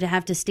her to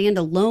have to stand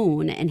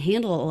alone and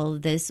handle all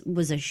of this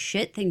was a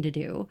shit thing to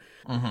do.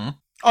 Mm-hmm.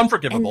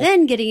 Unforgivable. And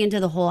then getting into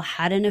the whole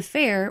had an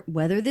affair,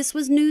 whether this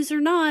was news or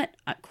not,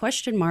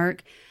 question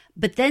mark,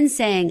 but then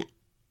saying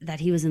that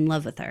he was in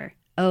love with her.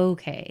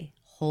 Okay.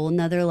 Whole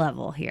nother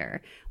level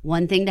here.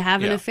 One thing to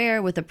have an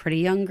affair with a pretty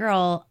young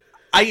girl.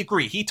 I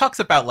agree. He talks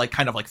about like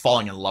kind of like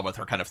falling in love with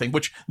her kind of thing,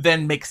 which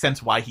then makes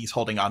sense why he's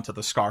holding on to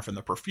the scarf and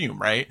the perfume,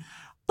 right?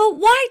 But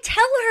why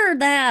tell her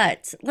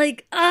that?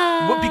 Like,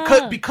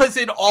 well, because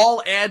it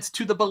all adds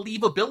to the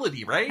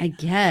believability, right? I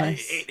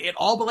guess it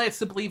all adds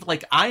to believe.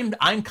 Like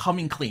I'm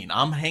coming clean.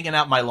 I'm hanging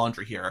out my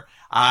laundry here.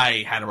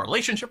 I had a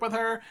relationship with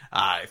her.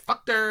 I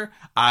fucked her.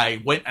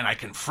 I went and I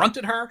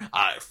confronted her.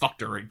 I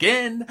fucked her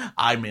again.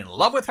 I'm in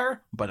love with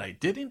her, but I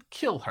didn't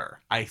kill her.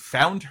 I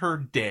found her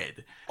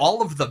dead.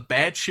 All of the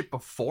bad shit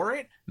before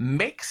it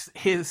makes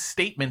his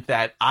statement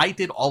that I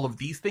did all of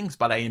these things,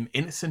 but I am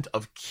innocent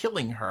of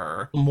killing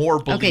her more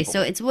believable. Okay,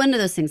 so it's one of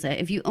those things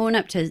that if you own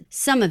up to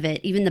some of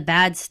it, even the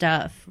bad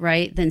stuff,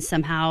 right, then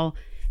somehow...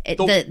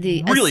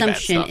 the really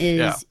assumption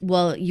is,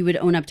 well, you would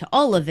own up to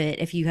all of it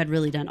if you had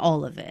really done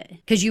all of it.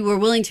 Because you were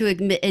willing to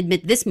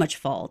admit this much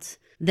fault,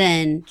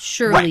 then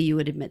surely you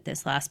would admit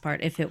this last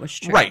part if it was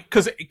true. Right,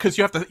 because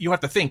you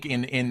have to think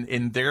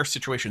in their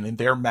situation, in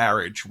their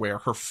marriage, where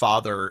her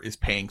father is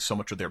paying so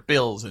much of their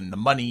bills and the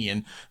money,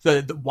 and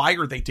the why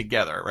are they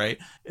together, right?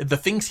 The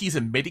things he's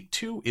admitting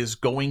to is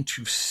going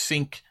to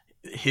sink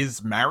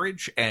his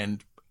marriage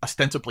and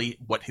ostensibly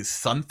what his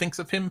son thinks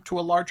of him to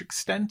a large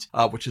extent,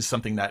 which is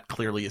something that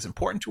clearly is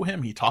important to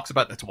him. He talks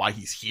about that's why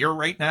he's here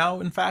right now,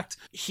 in fact.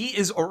 He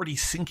is already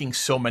sinking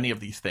so many of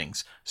these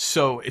things.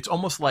 So it's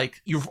almost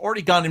like you've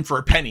already gone in for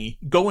a penny,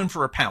 go in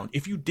for a pound.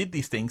 If you did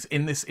these things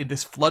in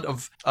this flood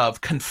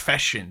of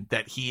confession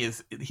that he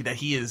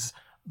is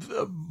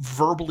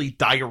verbally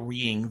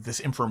diarrheaing this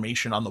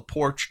information on the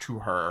porch to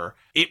her,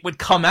 it would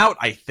come out,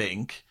 I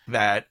think,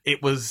 that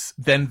it was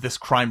then this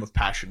crime of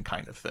passion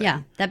kind of thing.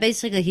 Yeah, that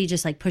basically he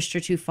just like pushed her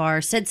too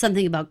far, said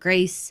something about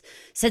Grace,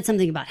 said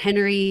something about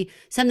Henry,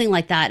 something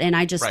like that, and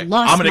I just lost my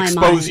mind. I'm going to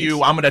expose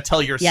you. I'm going to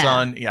tell your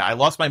son. Yeah, I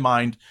lost my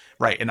mind.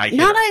 Right, and I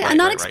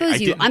not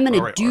expose you. I'm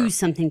going to do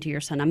something to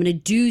your son. I'm going to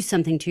do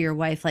something to your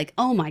wife. Like,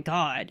 oh my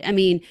God. I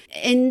mean,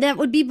 and that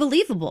would be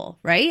believable,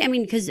 right? I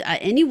mean, because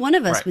any one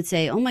of us would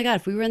say, oh my God,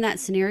 if we were in that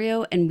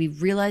scenario and we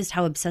realized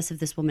how obsessive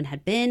this woman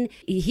had been,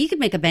 he could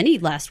make up any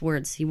last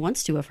words he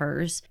wants to of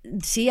hers.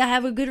 See, I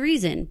have a good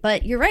reason.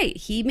 But you're right.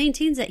 He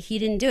maintains that he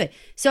didn't do it.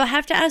 So I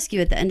have to ask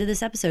you at the end of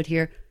this episode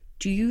here,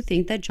 do you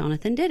think that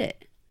Jonathan did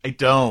it? I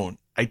don't.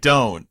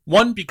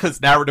 One, because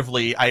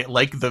narratively, I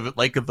like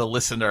the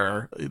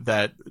listener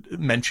that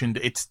mentioned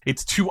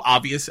it's too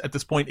obvious at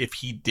this point if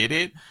he did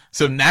it.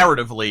 So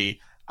narratively,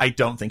 I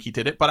don't think he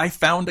did it, but I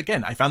found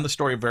the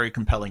story very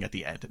compelling at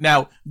the end.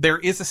 Now, there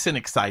is a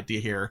cynic side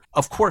to here.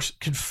 Of course,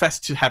 confess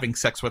to having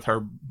sex with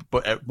her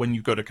when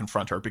you go to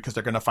confront her, because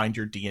they're going to find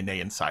your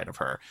DNA inside of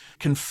her.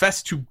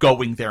 Confess to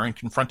going there and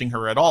confronting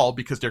her at all,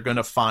 because they're going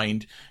to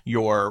find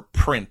your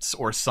prints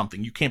or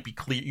something. You can't be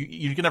clear.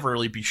 You can never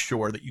really be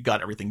sure that you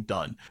got everything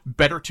done.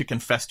 Better to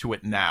confess to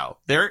it now.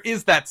 There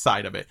is that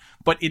side of it,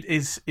 but it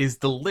is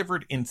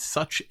delivered in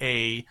such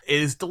a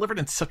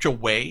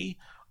way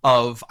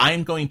of,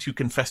 I'm going to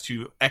confess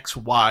to X,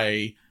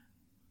 Y,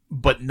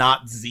 but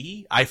not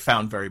Z. I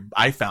found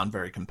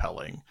very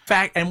compelling.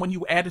 And when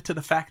you add it to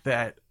the fact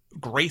that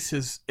Grace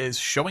is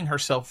showing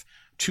herself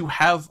to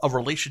have a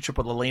relationship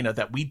with Elena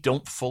that we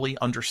don't fully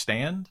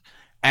understand,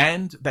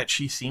 and that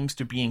she seems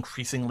to be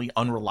increasingly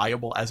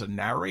unreliable as a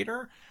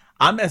narrator,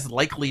 I'm as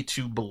likely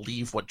to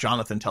believe what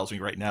Jonathan tells me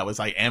right now as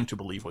I am to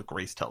believe what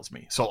Grace tells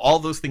me. So all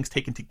those things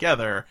taken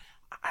together,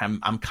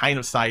 I'm kind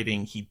of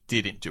siding he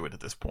didn't do it at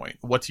this point.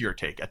 What's your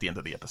take at the end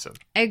of the episode?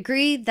 I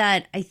agree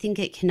that I think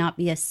it cannot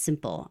be as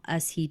simple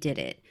as he did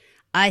it.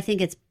 I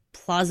think it's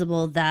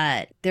plausible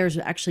that there's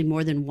actually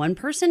more than one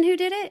person who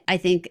did it. I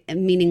think,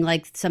 meaning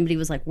like somebody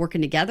was like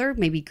working together,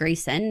 maybe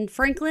Grace and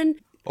Franklin.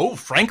 Oh,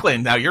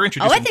 Franklin. Now you're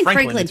introducing I think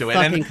Franklin into it.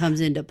 Fucking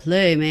comes into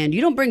play, man.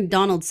 You don't bring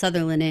Donald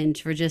Sutherland in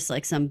for just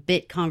like some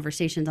bit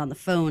conversations on the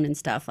phone and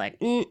stuff like,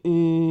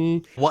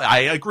 Well,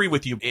 I agree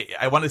with you.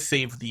 I want to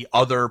save the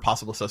other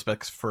possible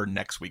suspects for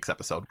next week's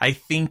episode. I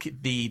think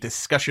the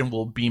discussion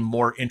will be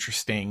more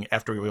interesting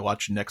after we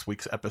watch next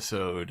week's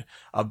episode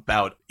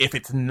about if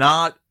it's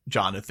not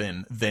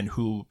Jonathan, then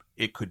who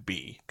it could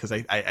be, because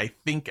I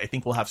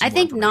think we'll have some. I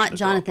think not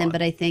Jonathan,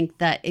 but I think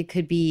that it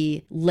could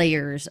be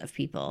layers of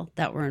people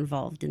that were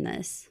involved in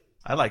this.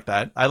 I like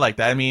that.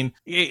 I mean,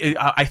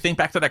 I think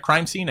back to that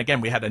crime scene.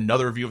 Again, we had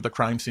another view of the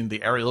crime scene,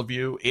 the aerial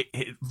view.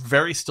 It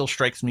very still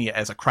strikes me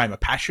as a crime of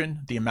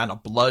passion. The amount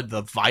of blood,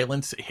 the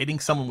violence, hitting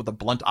someone with a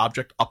blunt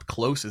object up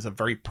close is a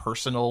very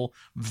personal,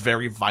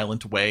 very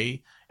violent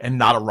way, and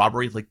not a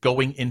robbery. Like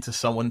going into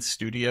someone's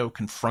studio,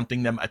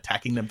 confronting them,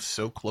 attacking them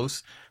so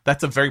close.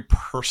 That's a very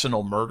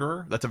personal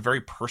murder. That's a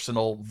very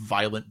personal,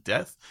 violent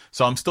death.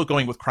 So I'm still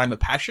going with crime of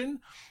passion,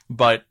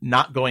 but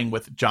not going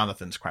with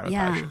Jonathan's crime of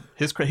passion.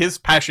 His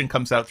passion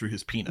comes out through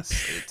his penis,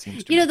 it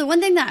seems to me. The one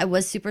thing that I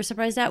was super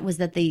surprised at was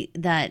that they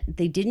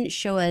didn't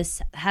show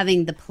us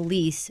having the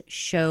police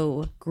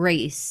show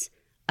Grace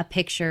a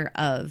picture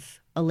of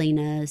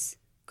Elena's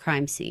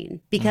crime scene,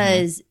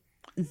 because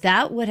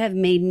that would have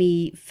made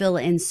me fill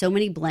in so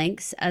many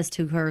blanks as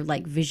to her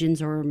like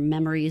visions or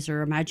memories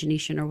or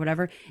imagination or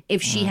whatever.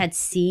 If she had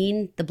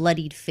seen the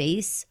bloodied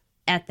face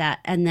at that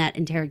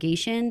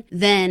interrogation,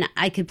 then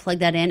I could plug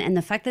that in. And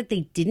the fact that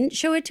they didn't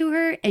show it to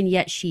her, and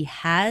yet she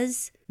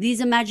has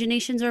these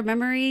imaginations or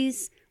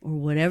memories or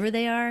whatever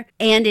they are,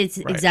 and it's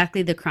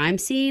exactly the crime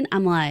scene,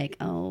 I'm like,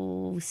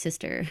 oh,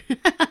 sister,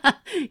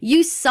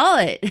 you saw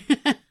it.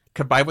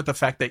 Combined with the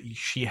fact that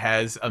she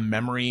has a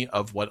memory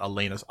of what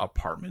Elena's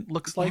apartment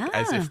looks like,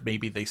 as if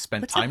maybe they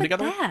spent time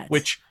together,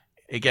 which,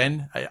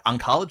 again,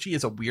 oncology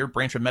is a weird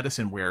branch of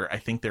medicine where I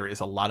think there is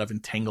a lot of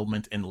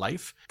entanglement in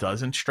life.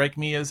 Doesn't strike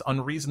me as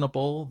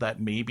unreasonable that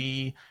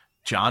maybe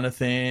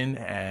Jonathan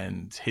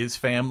and his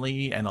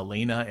family and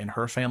Elena and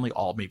her family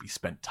all maybe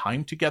spent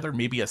time together.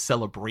 Maybe a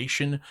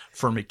celebration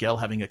for Miguel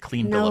having a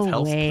clean bill of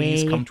health.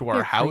 Please come to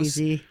our house.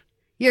 Crazy.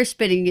 You're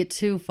spinning it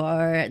too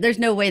far. There's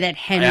no way that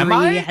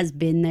Henry has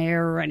been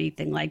there or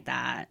anything like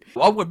that.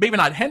 Well, maybe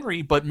not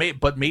Henry, but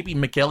maybe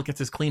Miguel gets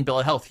his clean bill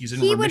of health. He's in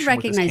remission with his cancer.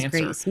 He would recognize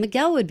Grace.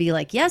 Miguel would be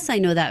like, yes, I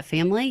know that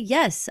family.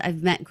 Yes,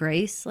 I've met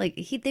Grace. Like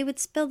they would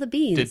spill the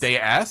beans. Did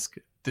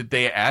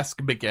they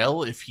ask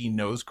Miguel if he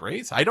knows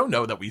Grace? I don't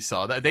know that we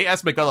saw that. They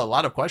asked Miguel a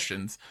lot of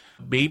questions.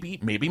 Maybe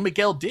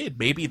Miguel did.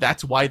 Maybe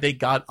that's why they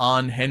got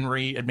on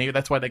Henry, and maybe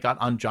that's why they got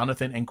on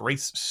Jonathan and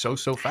Grace so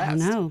fast. I don't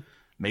know.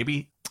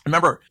 Maybe.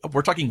 Remember,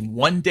 we're talking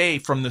one day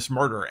from this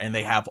murder, and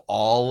they have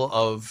all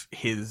of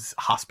his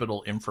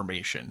hospital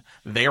information.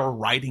 They are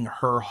riding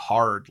her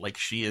hard like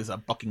she is a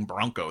bucking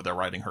bronco. They're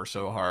riding her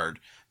so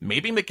hard.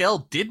 Maybe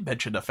Miguel did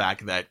mention the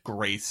fact that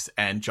Grace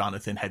and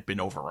Jonathan had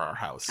been over our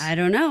house. I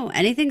don't know.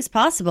 Anything's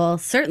possible.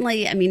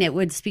 Certainly, I mean, it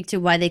would speak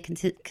to why they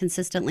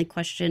consistently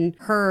question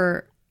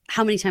her,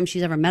 how many times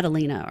she's ever met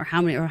Elena, or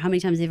how many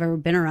times they've ever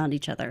been around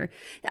each other.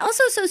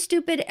 Also so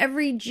stupid,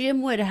 every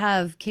gym would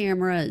have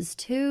cameras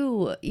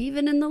too,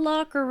 even in the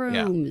locker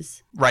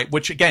rooms. Yeah. Right,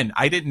 which again,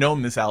 I didn't know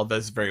Ms.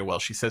 Alves very well.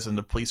 She says in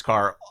the police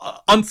car,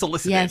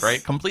 unsolicited,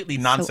 right? Completely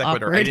non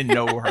sequitur. I didn't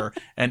know her,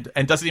 and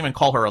doesn't even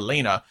call her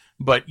Elena,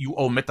 but you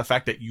omit the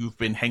fact that you've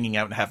been hanging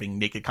out and having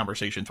naked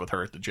conversations with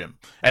her at the gym.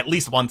 At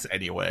least once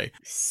anyway.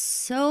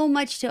 So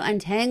much to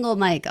untangle,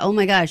 Mike. Oh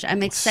my gosh,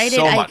 I'm excited.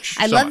 I so love much.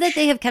 that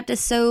they have kept us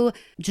so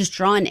just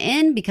drawn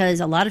in, because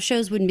a lot of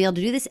shows wouldn't be able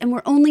to do this, and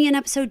we're only in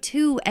episode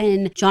 2,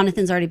 and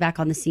Jonathan's already back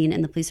on the scene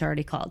and the police are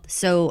already called.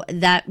 So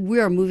that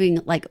we're moving,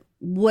 like,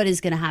 what is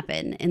going to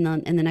happen in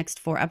the next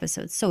 4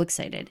 episodes. So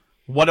excited.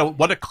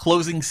 What a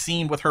closing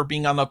scene with her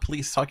being on the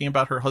police talking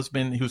about her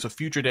husband who's a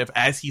fugitive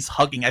as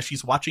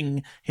she's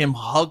watching him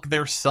hug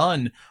their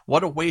son.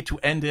 What a way to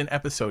end an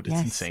episode. It's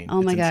insane.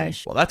 Oh my insane.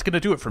 gosh. Well, that's going to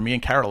do it for me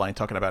and Caroline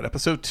talking about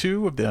episode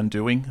 2 of The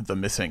Undoing, The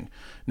Missing.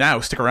 Now,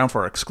 stick around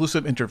for our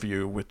exclusive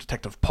interview with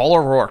Detective Paul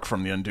O'Rourke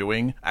from The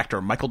Undoing,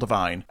 actor Michael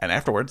Devine, and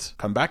afterwards,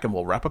 come back and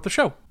we'll wrap up the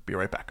show. Be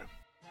right back.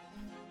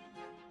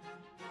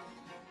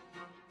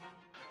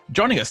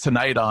 Joining us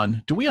tonight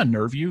on Do We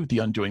Unnerve You, The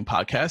Undoing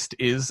podcast,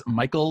 is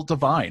Michael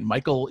Devine.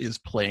 Michael is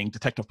playing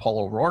Detective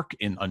Paul O'Rourke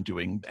in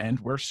Undoing, and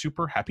we're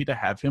super happy to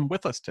have him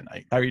with us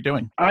tonight. How are you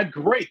doing? I'm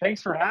great.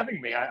 Thanks for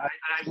having me. I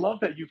love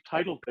that you've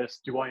titled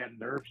this, Do I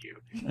Unnerve You?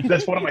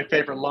 That's one of my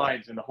favorite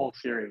lines in the whole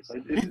series.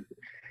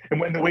 And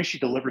when the way she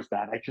delivers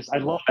that, I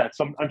love that.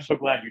 So I'm so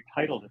glad you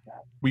titled it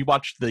that. We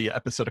watched the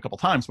episode a couple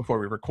times before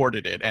we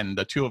recorded it, and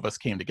the two of us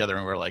came together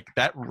and we were like,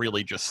 that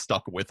really just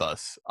stuck with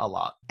us a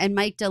lot. And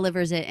Mike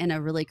delivers it in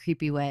a really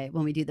creepy way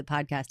when we do the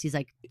podcast. He's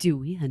like, do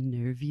we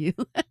unnerve you?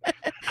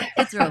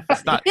 It's real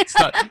funny.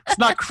 It's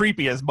not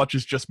creepy as much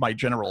as just my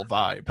general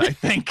vibe, I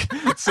think.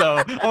 So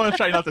I want to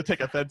try not to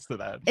take offense to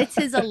that. It's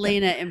his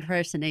Elena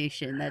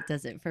impersonation that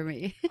does it for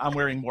me. I'm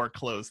wearing more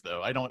clothes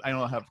though. I don't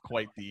have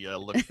quite the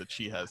looks that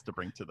she has to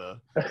bring to the.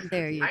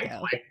 There you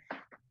go.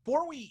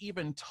 Before we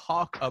even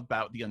talk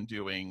about The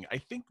Undoing, I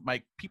think,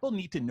 Mike, people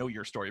need to know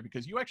your story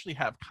because you actually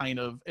have kind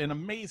of an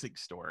amazing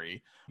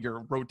story.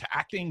 Your road to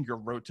acting, your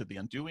road to The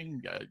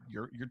Undoing,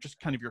 your just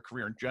kind of your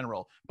career in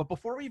general. But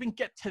before we even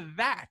get to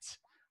that,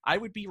 I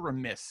would be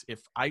remiss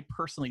if I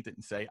personally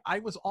didn't say I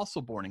was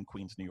also born in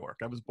Queens, New York.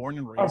 I was born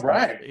and raised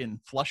in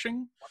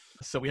Flushing,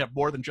 so we have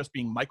more than just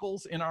being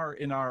Michaels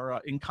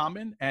in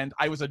common. And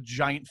I was a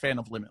giant fan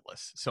of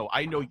Limitless, so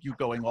I know you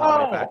going all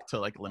the way back to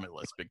like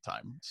Limitless, big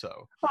time.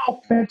 So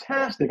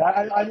fantastic!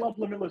 I love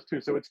Limitless too.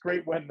 So it's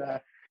great when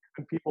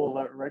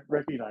people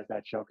recognize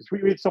that show because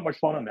we had so much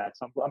fun on that.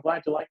 So I'm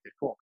glad you liked it.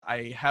 Cool.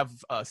 I have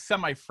a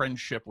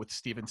semi-friendship with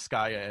Steven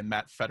Skaya and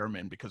Matt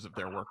Fetterman because of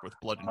their work with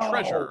Blood and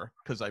Treasure,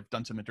 because I've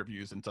done some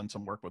interviews and done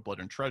some work with Blood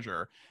and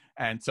Treasure.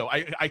 And so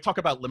I talk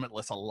about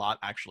Limitless a lot,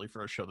 actually,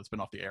 for a show that's been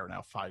off the air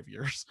now 5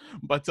 years.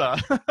 But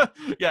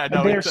yeah,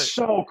 no, they're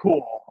so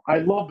cool. I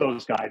love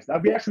those guys.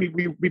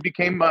 We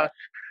became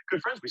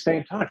good friends. We stay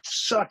in touch.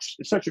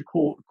 Such a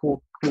cool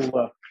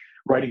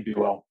writing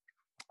duo.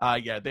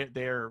 Yeah,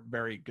 they're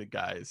very good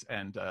guys.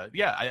 And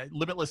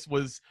Limitless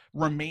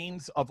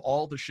remains, of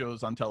all the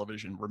shows on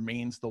television,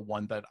 remains the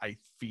one that I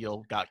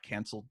feel got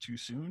canceled too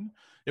soon.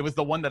 It was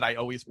the one that I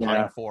always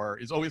pine for,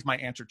 is always my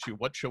answer to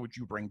what show would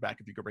you bring back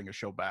if you could bring a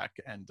show back?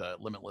 And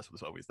Limitless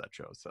was always that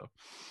show. So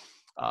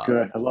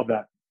good. I love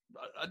that.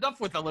 Enough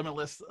with the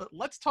Limitless.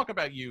 Let's talk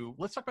about you.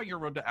 Let's talk about your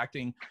road to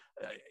acting.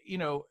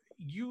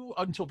 You,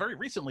 until very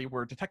recently,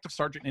 were Detective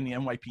Sergeant in the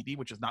NYPD,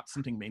 which is not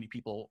something many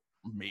people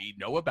may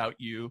know about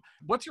you.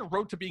 What's your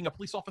road to being a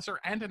police officer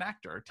and an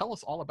actor? Tell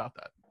us all about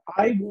that.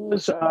 I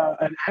was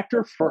an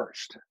actor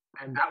first,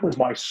 and that was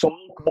my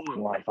sole goal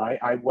in life.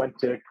 I went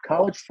to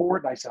college for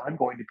it, and I said, I'm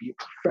going to be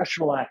a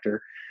professional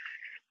actor.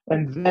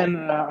 And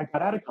then I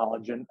got out of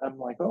college, and I'm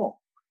like, oh,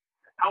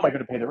 how am I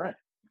going to pay the rent?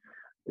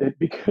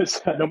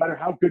 Because no matter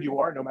how good you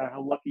are, no matter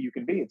how lucky you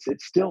can be,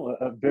 it's still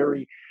a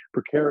very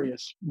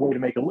precarious way to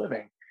make a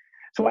living.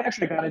 So I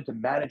actually got into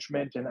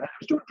management, and I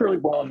was doing fairly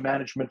well in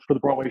management for the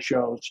Broadway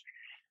shows.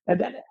 And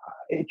then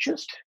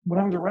when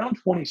I was around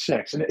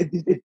 26, and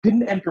it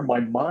didn't enter my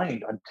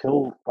mind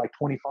until like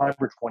 25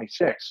 or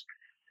 26,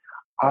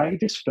 I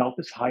just felt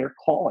this higher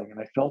calling, and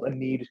I felt a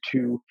need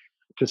to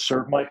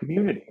serve my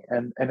community.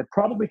 And it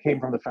probably came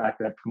from the fact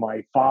that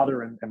my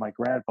father and my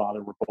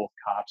grandfather were both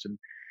cops, and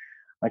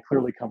I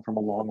clearly come from a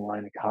long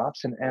line of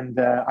cops. And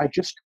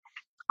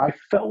I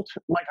felt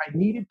like I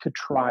needed to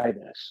try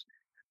this.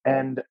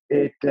 And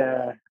it,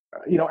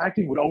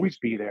 acting would always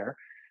be there.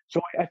 So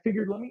I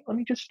figured, let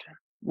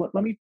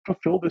me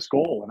fulfill this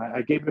goal. And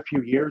I gave it a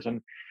few years, and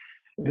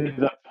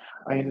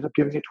I ended up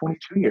giving it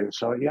 22 years.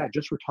 So yeah, I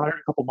just retired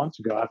a couple months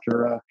ago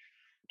after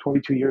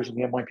 22 years in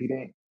the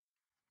NYPD.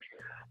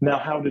 Now,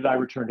 how did I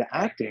return to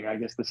acting? I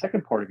guess the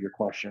second part of your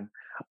question,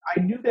 I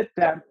knew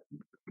that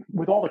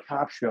with all the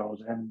cop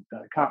shows and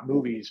cop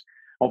movies,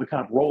 all the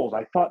cop roles,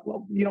 I thought,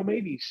 well,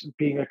 maybe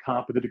being a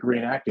cop with a degree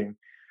in acting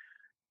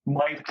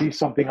might be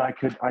something I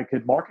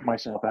could market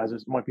myself as.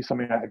 It might be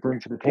something I bring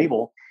to the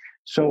table.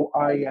 So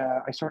I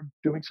started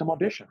doing some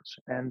auditions,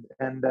 and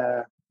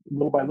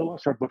little by little I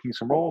started booking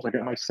some roles. I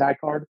got my SAG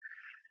card,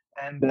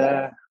 and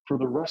for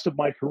the rest of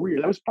my career,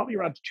 that was probably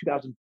around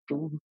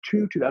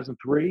 2002,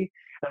 2003,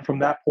 and from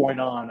that point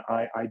on,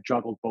 I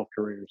juggled both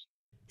careers.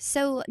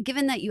 So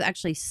given that you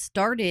actually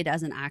started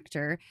as an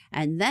actor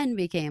and then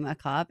became a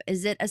cop,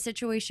 is it a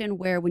situation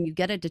where when you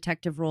get a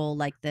detective role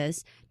like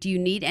this, do you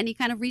need any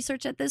kind of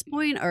research at this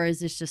point? Or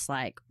is this just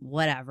like,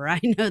 whatever, I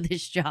know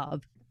this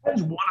job?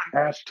 That's what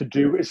I'm asked to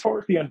do. As far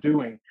as The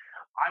Undoing,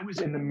 I was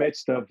in the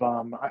midst of,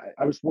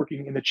 I was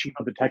working in the chief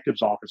of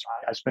detective's office.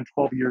 I spent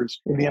 12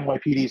 years in the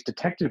NYPD's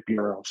detective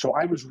bureau. So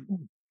I was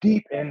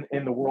deep in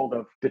the world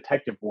of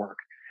detective work.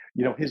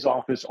 His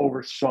office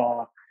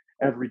oversaw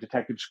every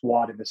detective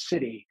squad in the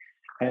city.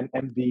 and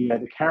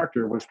the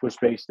character was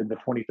based in the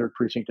 23rd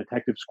Precinct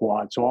Detective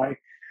Squad. So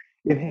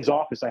in his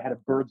office, I had a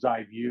bird's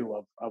eye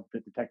view of the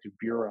detective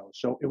bureau.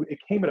 So it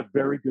came at a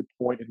very good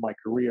point in my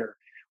career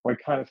where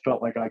I kind of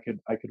felt like I could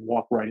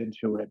walk right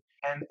into it.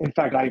 And in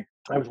fact, I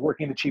was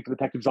working in the chief of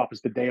detective's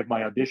office the day of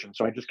my audition.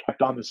 So I just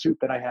kept on the suit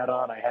that I had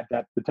on. I had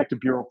that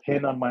detective bureau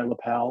pin on my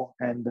lapel,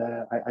 and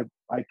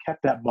I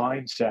kept that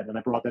mindset, and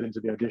I brought that into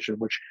the audition,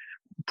 which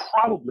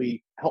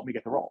probably helped me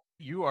get the role.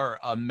 You are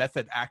a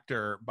method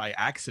actor by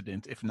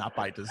accident, if not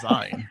by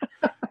design.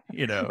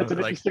 That's an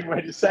interesting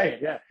way to say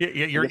it.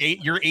 Yeah.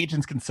 Your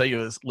agents can say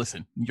is,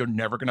 listen, you're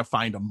never going to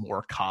find a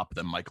more cop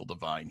than Michael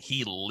Devine.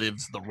 He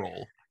lives the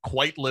role,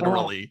 quite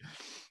literally. Oh.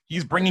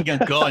 He's bringing a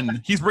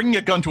gun. He's bringing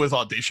a gun to his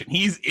audition.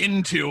 He's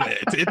into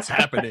it. It's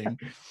happening.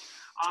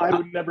 I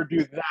would never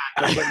do that,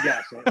 but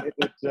yes,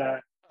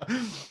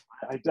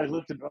 I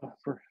lived it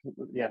for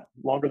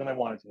longer than I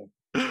wanted to.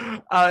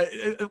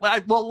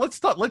 Well,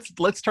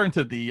 let's turn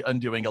to The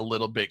Undoing a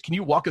little bit. Can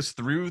you walk us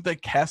through the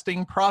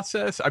casting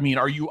process? I mean,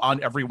 are you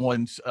on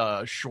everyone's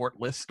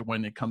short list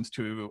when it comes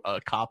to a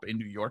cop in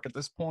New York at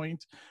this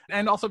point?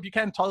 And also, if you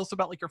can, tell us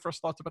about like your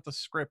first thoughts about the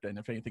script and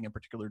if anything in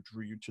particular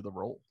drew you to the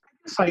role.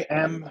 Yes, I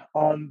am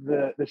on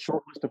the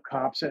short list of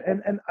cops,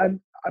 and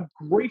I'm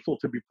grateful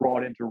to be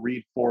brought in to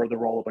read for the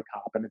role of a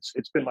cop, and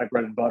it's been my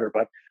bread and butter,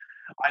 but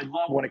I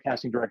love when a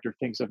casting director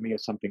thinks of me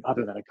as something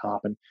other than a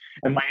cop, and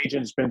my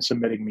agent's been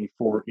submitting me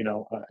for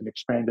an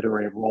expanded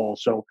array of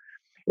roles. So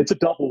it's a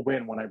double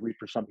win when I read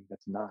for something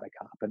that's not a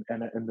cop,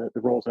 and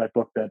the roles that I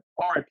booked that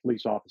are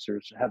police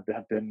officers have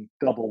been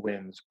double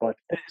wins. But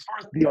as far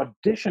as the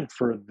audition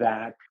for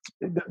that,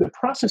 the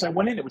process I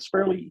went in, it was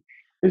fairly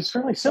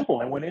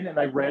simple. I went in and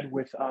I read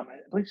with I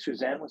believe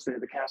Suzanne was the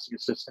casting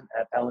assistant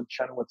at Ellen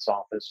Chenoweth's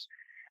office,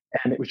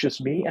 and it was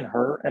just me and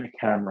her and a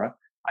camera.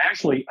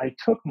 I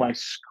took my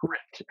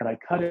script and I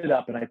cut it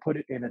up and I put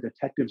it in a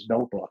detective's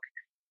notebook,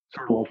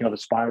 sort of like, the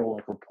spiral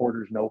like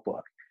reporter's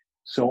notebook.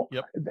 So,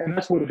 yep. And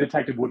that's what a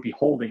detective would be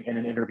holding in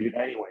an interview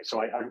anyway.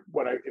 So if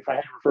I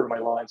had to refer to my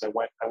lines, I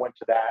went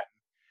to that.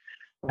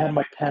 I had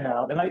my pen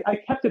out and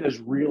I kept it as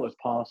real as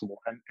possible.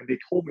 And they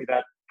told me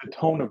that the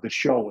tone of the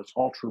show was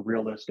ultra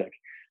realistic.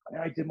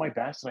 I did my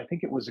best and I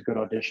think it was a good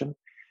audition.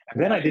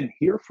 And then I didn't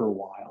hear for a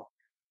while.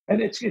 And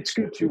it's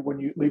good to,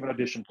 when you leave an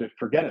audition, to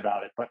forget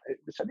about it. But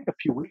I think a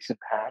few weeks had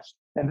passed,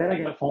 and then I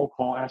got a phone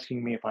call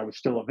asking me if I was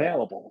still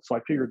available. So I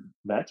figured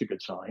that's a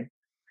good sign.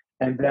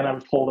 And then I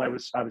was told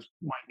my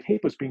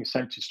tape was being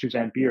sent to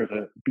Suzanne Bier,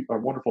 our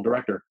wonderful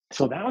director.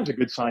 So that was a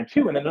good sign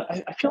too. And then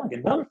I feel like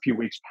another few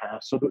weeks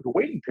passed. So the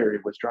waiting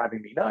period was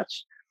driving me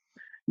nuts.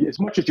 As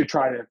much as you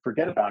try to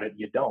forget about it,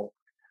 you don't.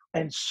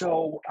 And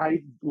so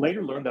I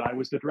later learned that I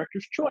was the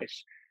director's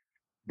choice.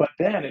 But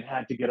then it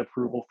had to get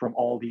approval from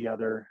all the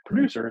other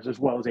producers as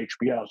well as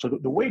HBO. So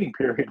the waiting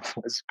period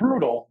was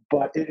brutal,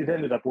 but it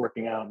ended up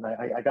working out. And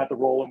I got the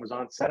role and was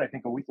on set, I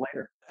think, a week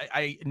later.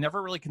 I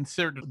never really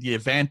considered the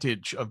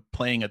advantage of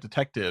playing a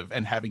detective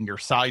and having your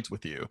sides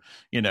with you,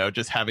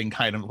 just having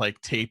kind of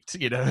like taped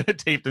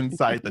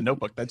inside the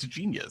notebook. That's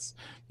genius.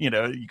 You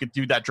could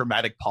do that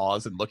dramatic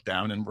pause and look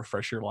down and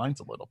refresh your lines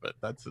a little bit.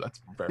 That's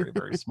very,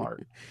 very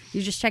smart.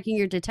 You're just checking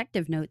your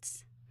detective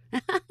notes.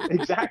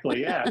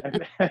 Exactly, yeah,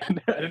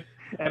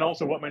 and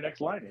also what my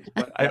next line is.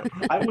 But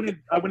I went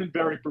in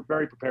very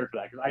prepared for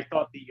that, because I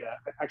thought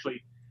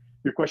actually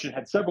your question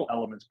had several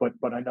elements, but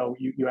I know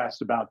you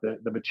asked about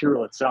the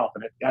material itself,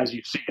 and as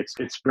you see,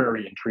 it's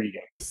very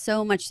intriguing.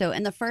 So much so.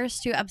 In the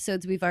first two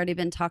episodes, we've already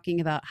been talking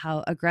about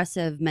how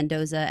aggressive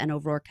Mendoza and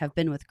O'Rourke have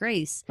been with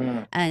Grace,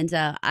 and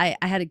I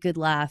had a good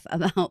laugh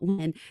about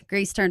when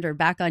Grace turned her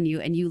back on you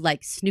and you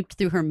like snooped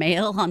through her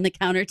mail on the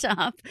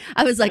countertop.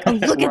 I was like, oh,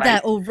 look at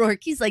that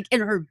O'Rourke. He's like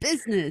in her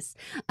business.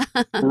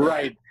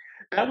 Right.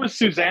 That was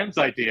Suzanne's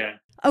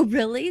idea. Oh,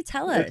 really?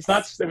 Tell us.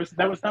 That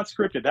was not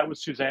scripted. That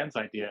was Suzanne's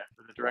idea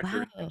for the director.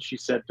 Wow. And she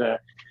said,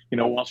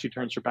 while she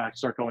turns her back,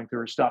 start going through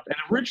her stuff. And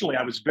originally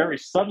I was very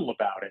subtle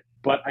about it,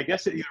 but I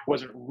guess it either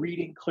wasn't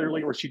reading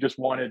clearly or she just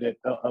wanted it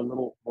a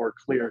little more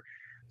clear.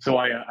 So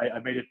I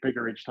made it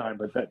bigger each time,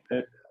 but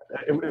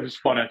it was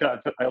fun.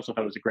 I also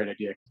thought it was a great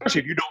idea,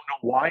 especially if you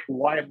don't know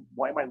why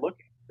am I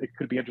looking? It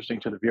could be interesting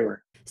to the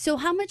viewer. So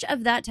how much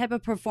of that type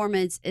of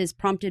performance is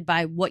prompted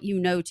by what you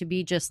know to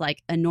be just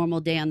like a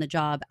normal day on the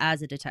job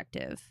as a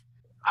detective?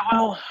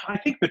 Well, I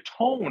think the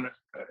tone,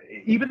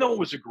 even though it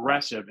was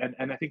aggressive,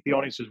 and I think the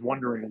audience is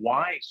wondering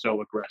why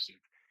so aggressive,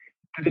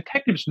 the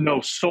detectives know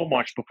so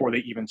much before they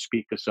even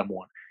speak to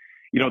someone.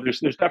 There's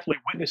definitely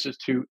witnesses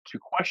to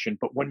question,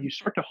 but when you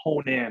start to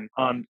hone in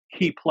on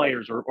key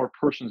players or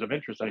persons of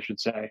interest, I should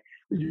say,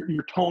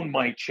 your tone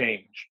might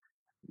change.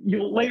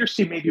 You'll later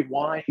see maybe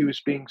why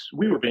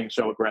we were being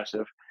so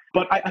aggressive.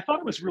 But I thought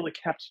it was really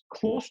kept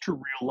close to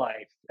real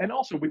life. And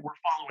also we were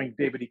following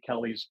David E.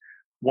 Kelley's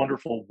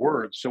wonderful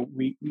words. So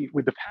the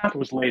path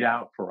was laid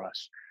out for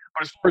us.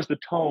 But as far as the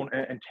tone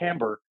and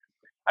timbre,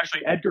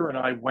 actually Edgar and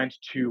I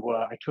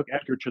I took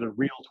Edgar to the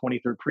real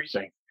 23rd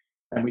Precinct,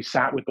 and we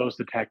sat with those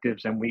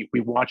detectives and we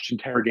watched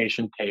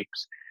interrogation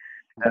tapes.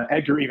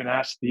 Edgar even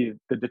asked the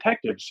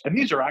detectives, and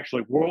these are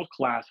actually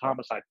world-class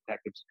homicide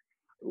detectives.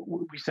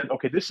 We said,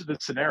 okay, this is the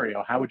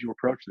scenario. How would you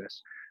approach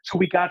this? So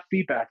we got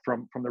feedback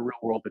from the real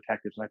world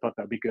detectives, and I thought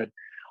that would be good.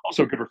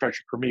 Also a good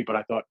reflection for me, but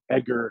I thought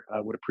Edgar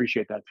would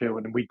appreciate that too,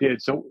 and we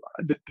did. So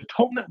the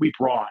tone that we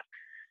brought,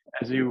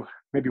 as you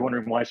may be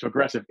wondering why so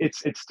aggressive,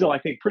 it's still, I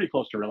think, pretty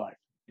close to real life.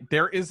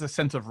 There is a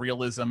sense of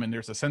realism and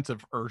there's a sense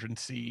of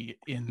urgency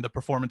in the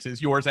performances,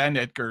 yours and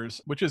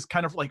Edgar's, which is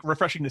kind of like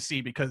refreshing to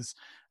see, because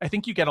I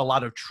think you get a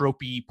lot of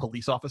tropey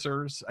police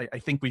officers. I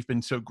think we've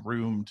been so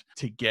groomed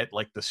to get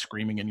like the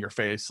screaming in your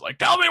face, like,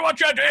 tell me what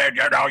you did,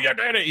 you know, you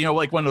did it, you know,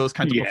 like one of those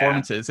kinds of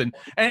performances.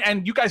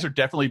 And you guys are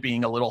definitely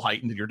being a little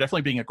heightened. You're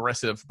definitely being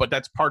aggressive, but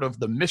that's part of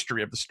the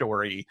mystery of the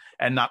story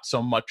and not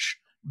so much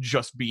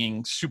just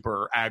being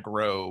super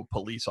aggro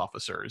police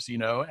officers, you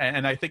know.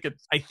 And I think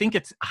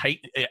it's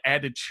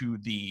added to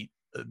the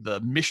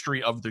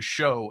mystery of the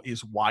show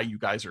is why you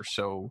guys are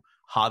so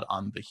hot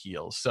on the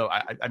heels. So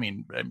I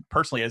mean,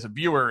 personally, as a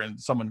viewer and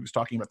someone who's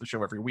talking about the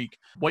show every week,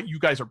 what you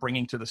guys are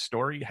bringing to the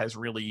story has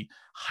really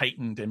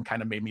heightened and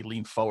kind of made me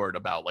lean forward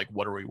about like,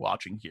 what are we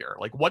watching here?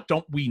 Like, what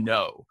don't we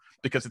know?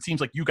 Because it seems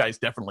like you guys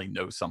definitely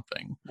know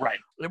something, right?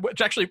 Which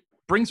actually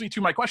brings me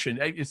to my question.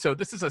 So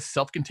this is a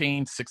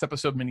self-contained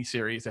 6-episode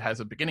miniseries. It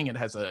has a beginning, it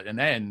has an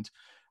end.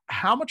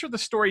 How much of the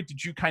story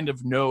did you kind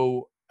of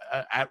know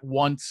at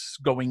once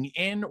going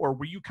in, or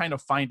were you kind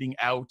of finding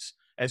out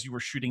as you were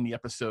shooting the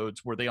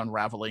episodes? Were they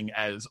unraveling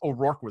as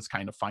O'Rourke was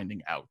kind of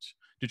finding out?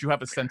 Did you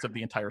have a sense of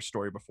the entire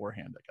story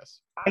beforehand, I guess?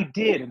 I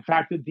did. In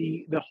fact,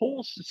 the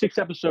whole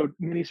 6-episode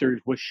miniseries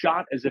was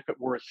shot as if it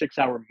were a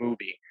 6-hour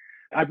movie.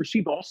 I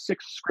received all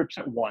 6 scripts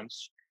at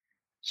once.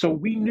 So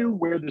we knew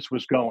where this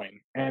was going,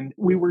 and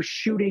we were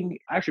shooting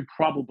actually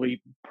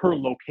probably per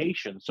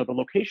location. So the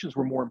locations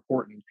were more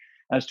important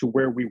as to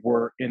where we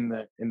were in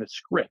the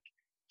script.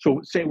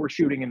 So say we're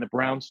shooting in the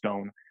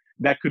brownstone,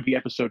 that could be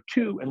episode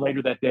 2, and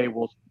later that day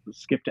we'll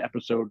skip to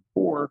episode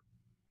 4.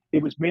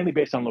 It was mainly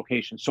based on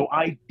location. So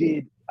I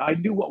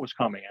knew what was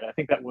coming, and I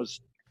think that was.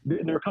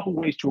 There are a couple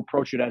ways to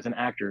approach it as an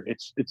actor.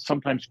 It's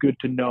sometimes good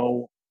to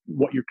know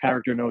what your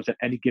character knows at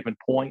any given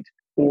point,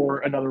 or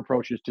another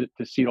approach is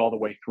to see it all the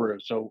way through.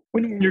 So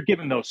when you're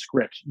given those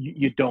scripts,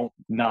 you don't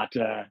not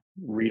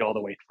read all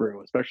the way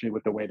through, especially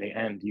with the way they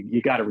end.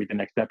 You got to read the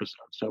next episode.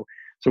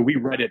 So we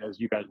read it as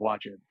you guys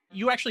watch it.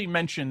 You actually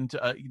mentioned,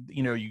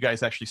 you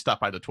guys actually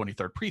stopped by the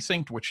 23rd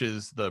Precinct, which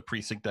is the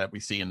precinct that we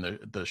see in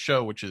the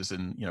show, which is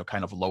in,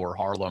 kind of lower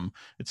Harlem.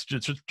 It's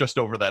just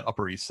over that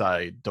Upper East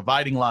Side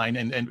dividing line.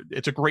 And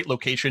it's a great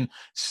location.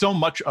 So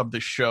much of the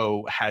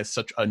show has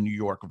such a New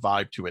York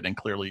vibe to it. And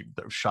clearly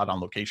shot on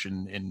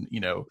location in,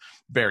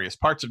 various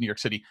parts of New York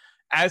City.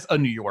 As a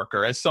New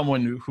Yorker, as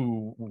someone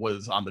who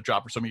was on the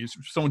job for some years,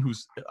 someone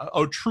who's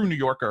a true New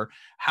Yorker,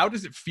 how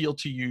does it feel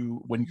to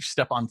you when you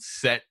step on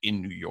set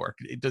in New York?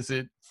 Does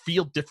it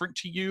feel different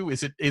to you?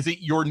 Is it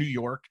your New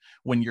York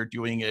when you're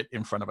doing it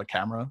in front of a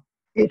camera?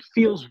 It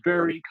feels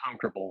very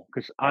comfortable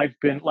because I've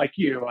been like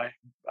you. I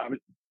was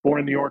born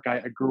in New York.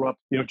 I grew up,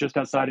 just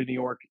outside of New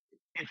York.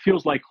 It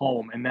feels like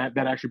home, and that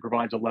actually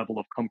provides a level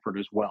of comfort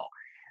as well.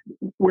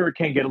 Where it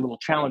can get a little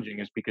challenging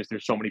is because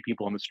there's so many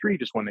people on the street.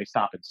 Just when they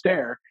stop and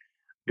stare.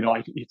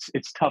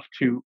 It's tough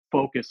to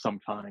focus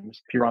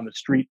sometimes. If you're on the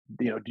street,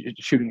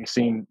 shooting a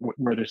scene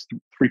where there's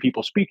 3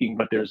 people speaking,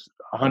 but there's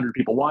 100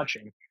 people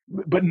watching.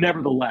 But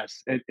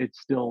nevertheless, it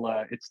still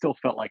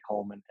felt like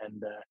home,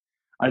 and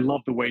I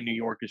love the way New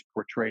York is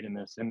portrayed in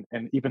this.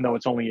 And even though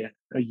it's only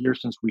a year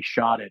since we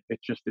shot it, it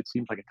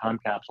seems like a time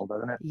capsule,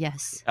 doesn't it?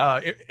 Yes.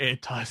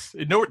 It does.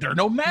 No, there are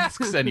no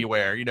masks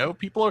anywhere.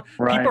 People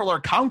are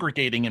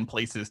congregating in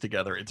places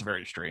together. It's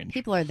very strange.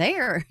 People are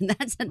there.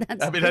 That's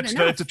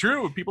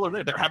true. People are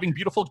there. They're having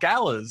beautiful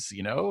galas,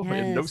 Yes.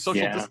 no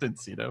social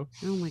distance, Oh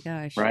my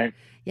gosh. Right.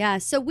 Yeah.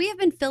 So we have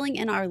been filling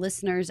in our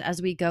listeners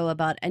as we go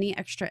about any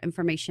extra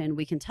information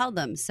we can tell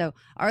them. So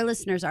our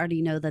listeners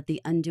already know that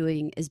The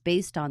Undoing is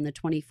based on the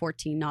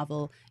 2014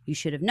 novel You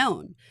Should Have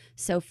Known.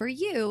 So for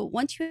you,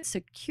 once you had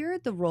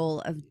secured the role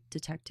of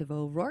Detective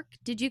O'Rourke,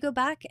 did you go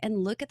back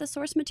and look at the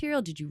source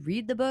material? Did you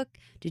read the book?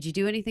 Did you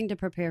do anything to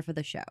prepare for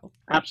the show?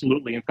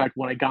 Absolutely. In fact,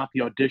 when I got the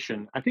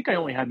audition, I think I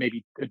only had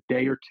maybe a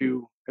day or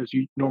two, as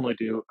you normally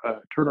do,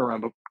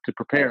 turnaround to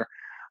prepare.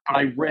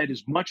 I read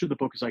as much of the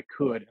book as I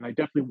could, and I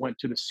definitely went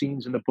to the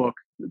scenes in the book,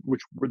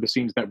 which were the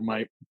scenes that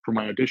were for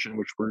my audition,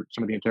 which were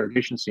some of the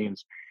interrogation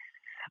scenes.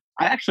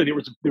 There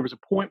was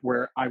a point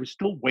where I was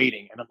still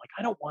waiting, and I'm like,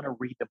 I don't want to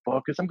read the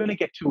book because I'm going to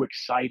get too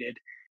excited.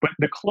 But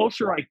the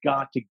closer I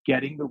got to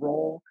getting the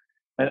role,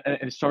 and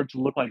it started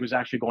to look like it was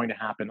actually going to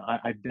happen,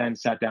 I then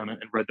sat down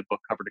and read the book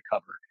cover to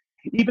cover.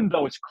 Even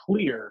though it's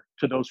clear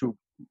to those who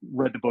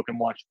read the book and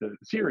watched the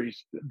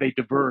series, they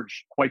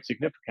diverge quite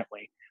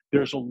significantly.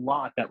 There's a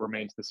lot that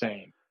remains the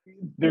same.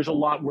 There's a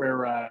lot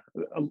where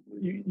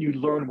you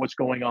learn what's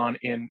going on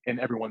in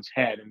everyone's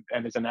head,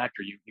 and as an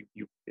actor,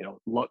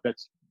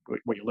 that's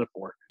what you live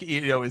for.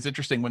 It's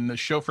interesting when the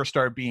show first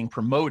started being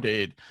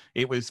promoted,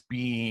 it was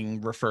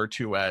being referred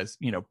to as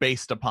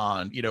based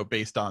on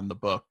the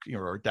book,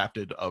 or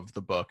adapted of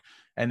the book.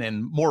 and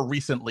then more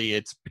recently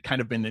it's kind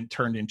of been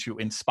turned into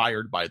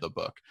inspired by the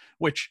book,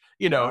 which,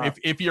 you know,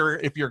 if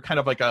you're kind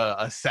of like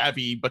a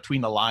savvy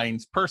between the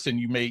lines person,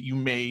 you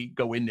may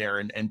go in there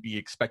and be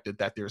expected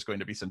that there's going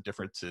to be some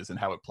differences in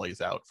how it plays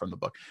out from the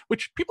book,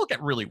 which people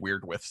get really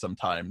weird with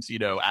sometimes, you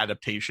know,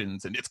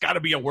 adaptations, and it's got to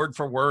be a word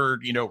for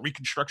word, you know,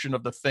 reconstruction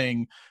of the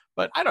thing.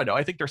 But I don't know.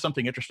 I think there's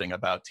something interesting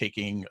about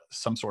taking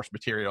some source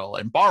material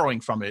and borrowing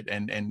from it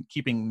and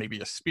keeping maybe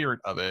a spirit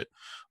of it,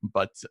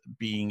 but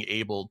being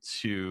able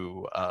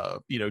to,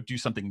 you know, do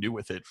something new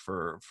with it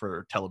for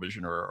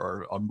television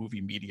or a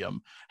movie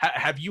medium.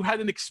 Have you had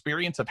an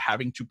experience of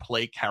having to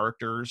play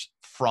characters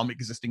from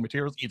existing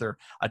materials, either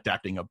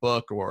adapting a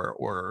book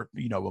or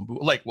you know,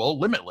 like, well,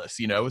 Limitless,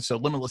 you know, so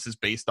Limitless is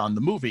based on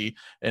the movie,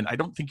 and I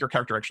don't think your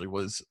character actually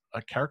was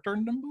a character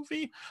in the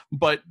movie,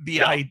 but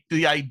the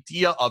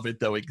idea of it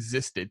though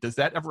existed. Does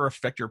that ever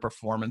affect your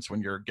performance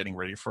when you're getting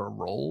ready for a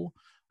role?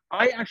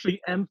 I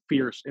actually am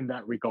fierce in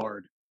that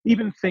regard.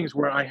 Even things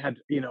where I had,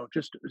 you know,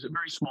 just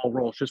very small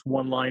roles, just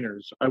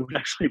one-liners, I would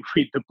actually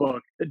read the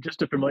book just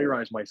to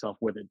familiarize myself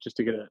with it, just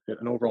to get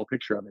an overall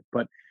picture of it.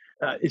 But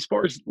as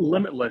far as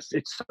Limitless,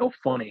 it's so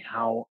funny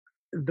how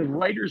the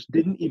writers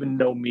didn't even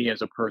know me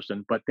as a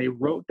person, but they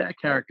wrote that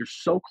character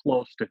so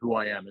close to who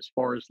I am, as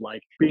far as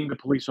like being the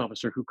police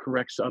officer who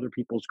corrects other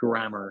people's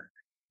grammar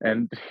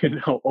and, you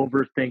know,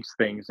 overthinks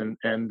things and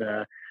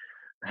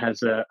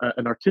has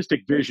an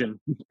artistic vision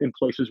in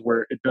places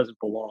where it doesn't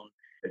belong.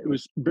 It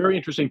was very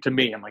interesting to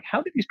me. I'm like,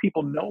 how did these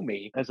people know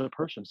me as a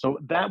person? So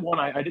that one,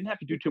 I didn't have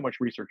to do too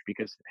much research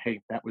because, hey,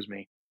 that was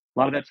me. A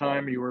lot of that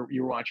time you were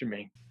watching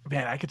me.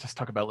 Man, I could just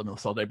talk about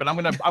Limitless all day, but I'm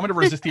gonna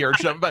resist the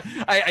urge. But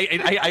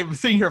I'm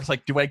sitting here, it's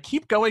like, do I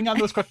keep going on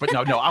those questions?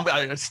 But no, I'm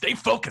gonna stay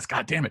focused.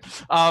 God damn it.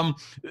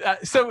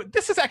 So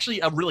this is actually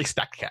a really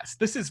stacked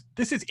cast. This is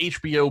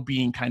HBO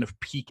being kind of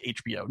peak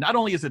HBO. Not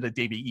only is it a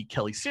David E.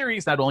 Kelley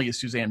series, not only is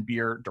Suzanne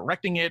Bier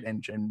directing it,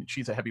 and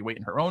she's a heavyweight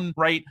in her own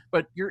right,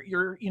 but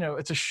you're you know,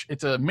 it's a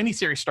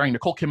miniseries starring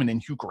Nicole Kidman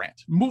and Hugh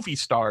Grant, movie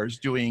stars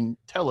doing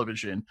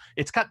television.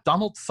 It's got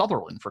Donald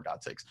Sutherland, for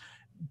God's sakes.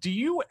 Do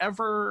you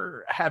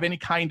ever have any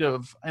kind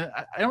of,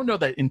 I don't know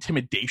that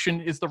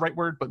intimidation is the right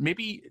word, but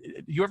maybe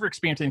you ever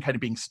experience any kind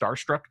of being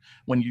starstruck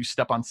when you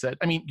step on set?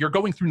 I mean, you're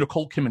going through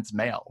Nicole Kidman's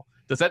mail.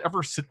 Does that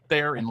ever sit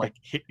there and like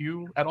hit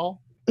you at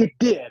all? It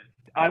did.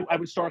 I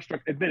was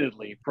starstruck,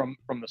 admittedly, from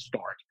the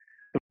start.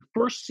 The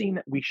first scene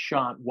that we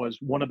shot was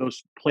one of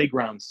those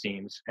playground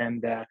scenes,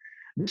 and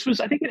this was,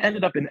 I think it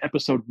ended up in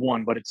episode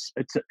 1, but it's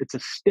a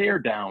stare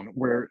down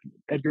where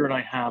Edgar and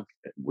I have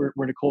where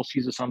Nicole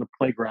sees us on the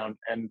playground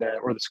and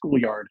or the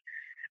schoolyard,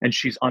 and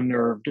she's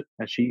unnerved,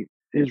 as she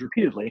is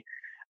repeatedly,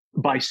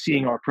 by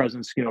seeing our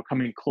presence, you know,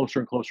 coming closer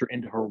and closer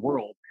into her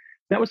world.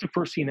 That was the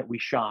first scene that we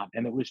shot,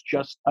 and it was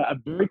just a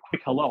very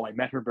quick hello. I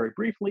met her very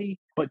briefly,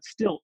 but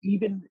still,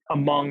 even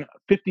among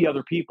 50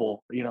 other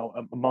people, you know,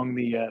 among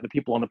the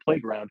people on the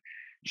playground,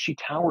 she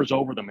towers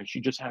over them, and she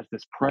just has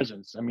this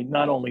presence. I mean,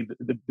 not only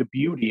the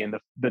beauty and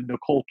the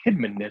Nicole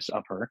Kidman-ness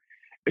of her,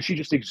 but she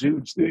just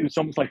exudes. It's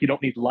almost like you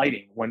don't need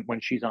lighting when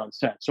she's on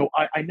set. So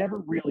I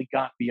never really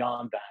got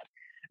beyond that.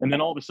 And then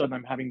all of a sudden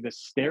I'm having this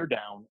stare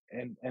down,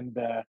 and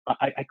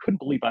I couldn't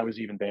believe I was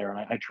even there. And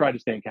I tried to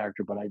stay in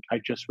character, but I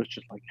just was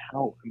just like,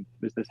 how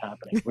is this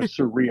happening? It was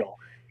surreal.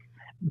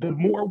 The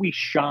more we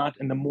shot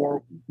and the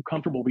more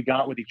comfortable we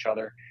got with each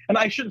other, and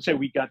I shouldn't say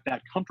we got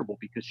that comfortable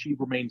because she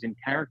remains in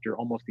character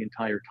almost the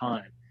entire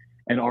time.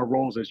 And our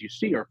roles, as you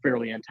see, are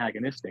fairly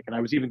antagonistic. And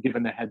I was even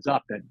given the heads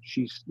up that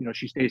she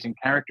stays in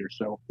character.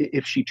 So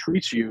if she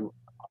treats you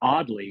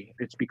oddly,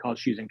 it's because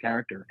she's in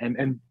character.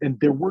 And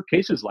there were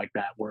cases like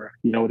that where,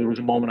 you know, there was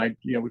a moment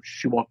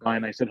she walked by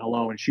and I said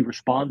hello, and she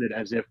responded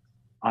as if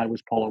I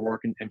was Paul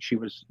O'Rourke and she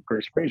was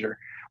Grace Fraser,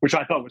 which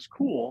I thought was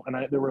cool. And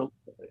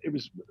it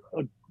was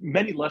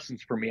many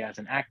lessons for me as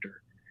an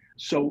actor.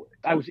 So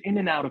I was in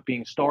and out of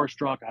being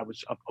starstruck. I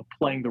was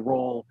playing the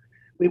role.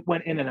 It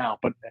went in and out,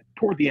 but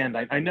toward the end,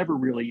 I never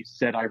really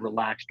said I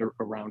relaxed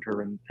around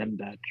her and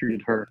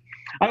treated her.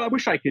 I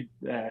wish I could,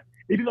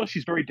 even though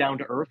she's very down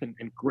to earth and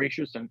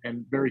gracious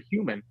and very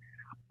human,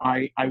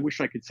 I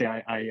wish I could say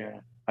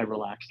I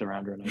relaxed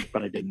around her,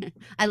 but I didn't.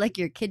 I like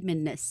your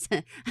Kidman-ness.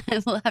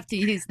 We'll have to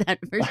use that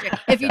for sure.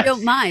 If you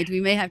don't mind, we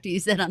may have to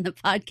use that on the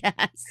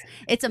podcast.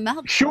 It's a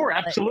mouthful. Sure,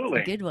 absolutely.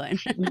 It's a good one.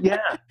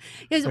 Yeah.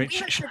 I mean,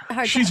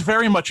 she's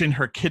very much in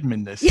her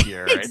Kidman-ness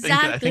here.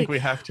 Exactly. I think we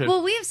have to.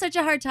 Well, we have such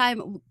a hard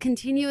time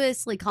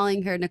continuously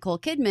calling her Nicole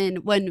Kidman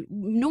when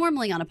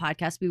normally on a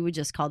podcast we would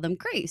just call them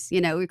Grace.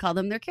 You know, we call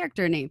them their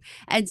character name.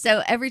 And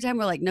so every time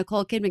we're like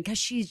Nicole Kidman, because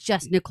she's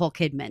just Nicole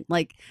Kidman.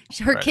 Like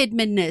her right.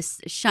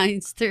 Kidman-ness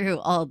shines through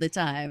all the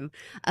time.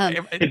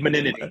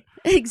 Kidmaninity.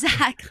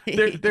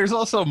 Exactly. There's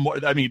also more.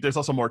 I mean, there's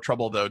also more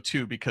trouble though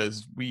too,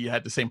 because we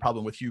had the same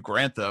problem with Hugh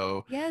Grant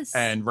though. Yes.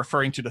 And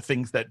referring to the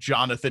things that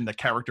Jonathan, the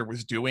character,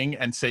 was doing,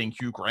 and saying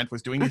Hugh Grant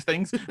was doing these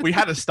things, we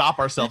had to stop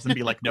ourselves and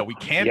be like, no, we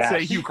can't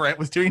say Hugh Grant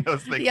was doing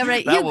those things. Yeah,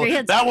 right. That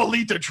will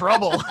lead to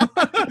trouble.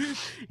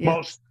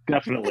 Most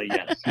Definitely,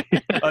 yes.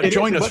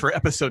 Join us for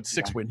episode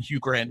 6 when Hugh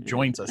Grant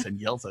joins us and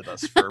yells at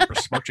us for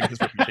besmirching his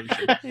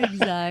reputation.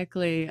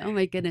 Exactly. Oh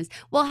my goodness.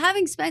 Well,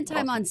 having spent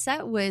time on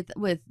set with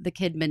the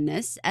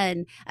Kidman-ness,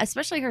 and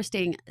especially her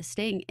staying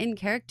in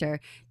character,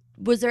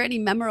 was there any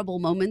memorable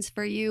moments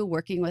for you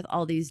working with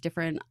all these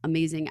different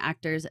amazing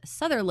actors?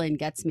 Sutherland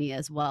gets me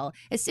as well.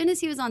 As soon as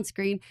he was on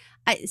screen,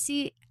 I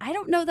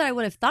don't know that I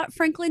would have thought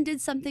Franklin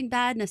did something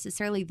bad,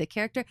 necessarily the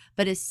character,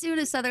 but as soon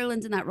as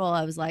Sutherland's in that role,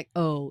 I was like,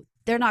 oh,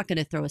 they're not going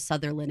to throw a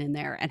Sutherland in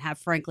there and have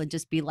Franklin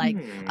just be like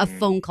a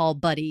phone call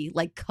buddy.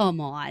 Like, come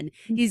on.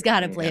 He's got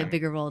to play a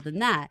bigger role than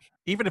that.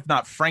 Even if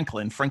not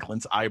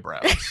Franklin's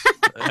eyebrows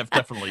have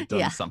definitely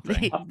done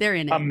something. They're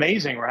in it.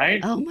 Amazing, right?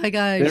 Oh my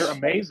gosh. They're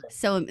amazing.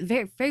 So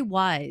very, very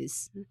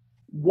wise.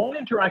 One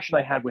interaction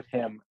I had with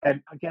him,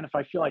 and again, if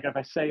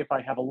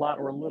I have a lot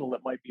or a little,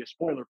 it might be a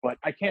spoiler, but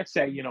I can't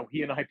say,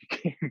 he and I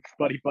became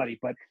buddy,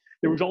 but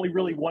there was only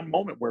really one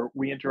moment where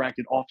we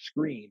interacted off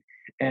screen,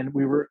 and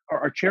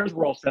our chairs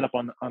were all set up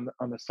on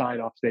the side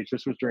off stage.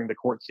 This was during the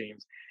court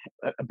scenes.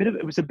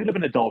 It was a bit of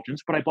an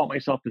indulgence, but I bought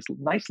myself this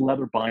nice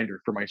leather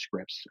binder for my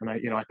scripts, and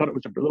I thought it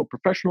was a little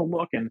professional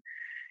look, and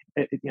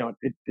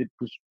it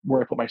was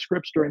where I put my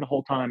scripts during the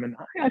whole time, and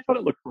I thought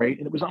it looked great,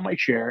 and it was on my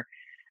chair,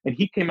 and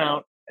he came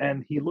out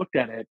and he looked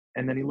at it,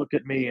 and then he looked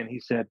at me and he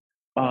said,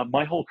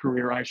 my whole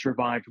career I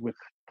survived with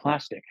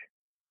plastic.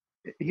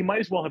 He might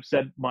as well have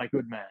said, my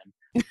good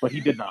man, but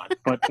he did not.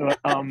 But the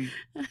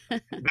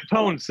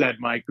tone said,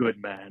 my good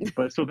man.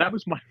 But so that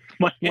was my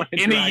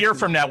in a year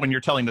from now, when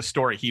you're telling the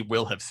story, he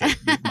will have said,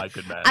 my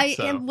good man.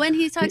 And when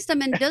he talks to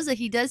Mendoza,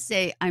 he does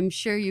say, I'm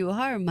sure you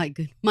are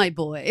my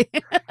boy.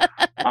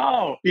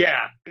 Oh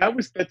yeah,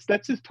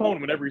 that's his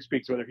tone whenever he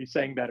speaks, whether he's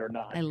saying that or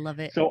not. I love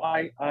it. So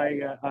I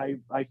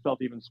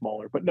felt even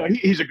smaller, but no,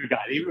 he's a good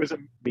guy. He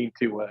wasn't mean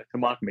to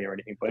mock me or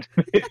anything, but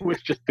it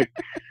was just a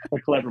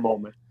clever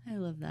moment. I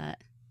love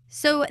that.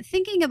 So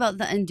thinking about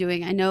The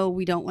Undoing, I know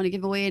we don't want to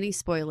give away any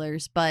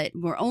spoilers, but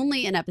we're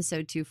only in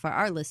episode 2 for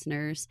our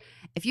listeners.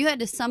 If you had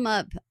to sum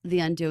up The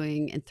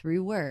Undoing in 3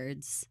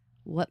 words,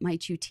 what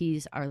might you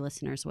tease our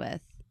listeners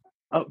with?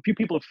 A few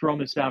people have thrown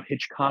this out,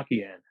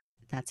 Hitchcockian.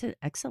 That's an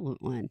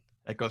excellent one.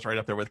 That goes right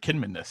up there with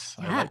Kidman-ness.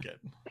 Yeah. I like it.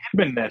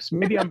 Kidman-ness.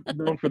 Maybe I'm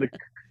known for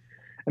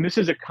and this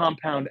is a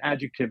compound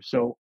adjective,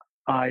 so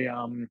I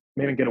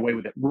maybe get away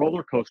with it.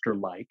 Roller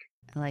coaster-like.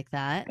 I like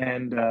that.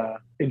 And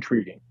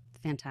intriguing.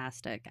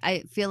 Fantastic.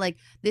 I feel like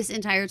this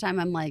entire time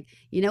I'm like,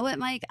 you know what,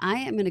 Mike? I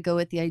am going to go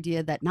with the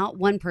idea that not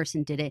one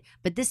person did it,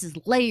 but this is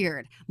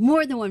layered.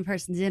 More than one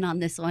person's in on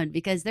this one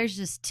because there's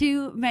just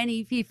too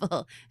many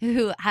people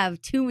who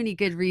have too many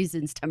good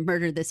reasons to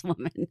murder this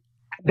woman.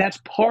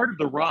 That's part of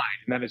the ride,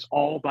 and that is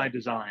all by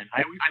design.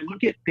 I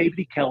look at David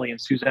E. Kelley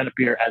and Susanna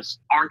Bier as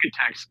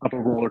architects of a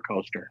roller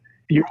coaster.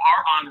 You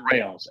are on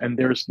rails, and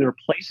there are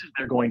places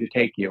they're going to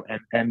take you,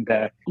 and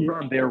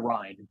you're on their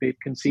ride. They've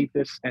conceived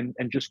this, and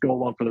just go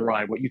along for the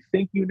ride. What you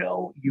think you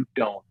know, you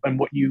don't, and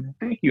what you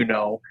think you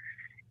know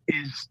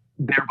is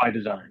there by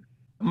design.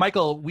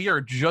 Michael, we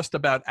are just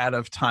about out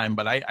of time,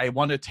 but I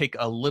want to take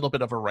a little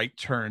bit of a right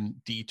turn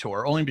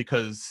detour, only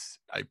because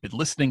I've been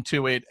listening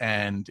to it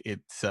and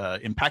it's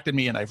impacted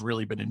me and I've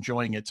really been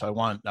enjoying it. So I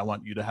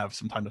want you to have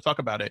some time to talk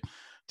about it.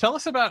 Tell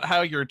us about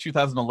how your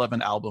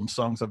 2011 album,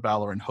 Songs of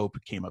Valor and Hope,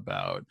 came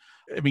about.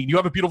 I mean, you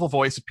have a beautiful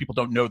voice. If people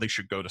don't know, they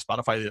should go to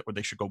Spotify or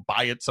they should go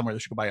buy it somewhere. They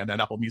should go buy it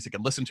on Apple Music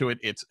and listen to it.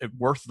 It's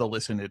worth the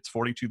listen. It's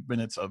 42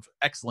 minutes of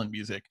excellent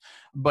music.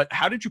 But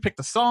how did you pick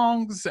the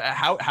songs?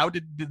 How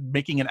did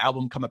making an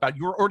album come about?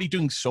 You were already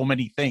doing so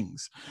many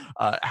things.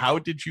 How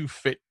did you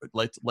fit,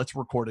 let's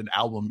record an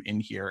album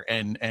in here?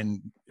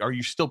 And are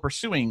you still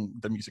pursuing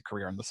the music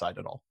career on the side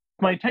at all?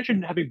 My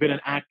intention, having been an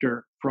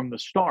actor from the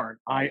start,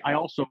 I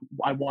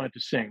wanted to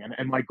sing.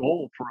 And my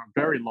goal for a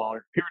very long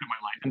period of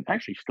my life, and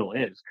actually still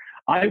is,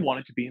 I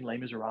wanted to be in Les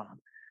Miserables.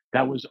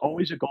 That was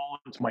always a goal.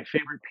 It's my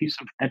favorite piece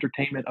of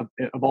entertainment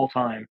of all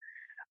time.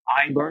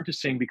 I learned to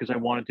sing because I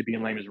wanted to be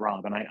in Les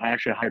Miserables. And I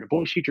actually hired a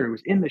voice teacher who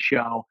was in the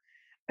show.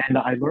 And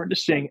I learned to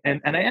sing. And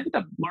I ended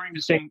up learning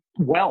to sing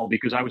well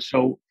because I was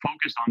so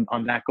focused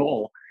on that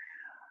goal.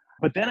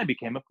 But then I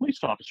became a police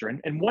officer,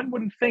 and one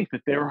wouldn't think that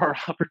there are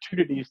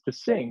opportunities to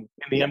sing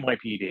in the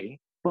NYPD,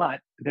 but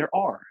there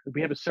are.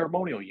 We have a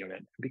ceremonial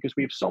unit because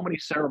we have so many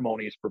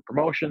ceremonies for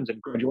promotions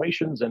and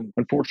graduations and,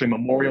 unfortunately,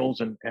 memorials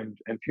and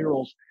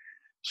funerals.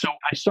 So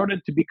I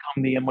started to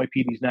become the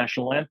NYPD's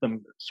national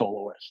anthem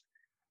soloist.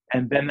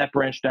 And then that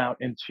branched out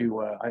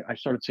into, I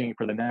started singing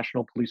for the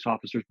National Police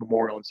Officers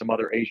Memorial and some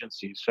other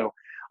agencies. So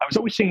I was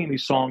always singing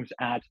these songs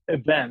at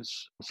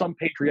events, some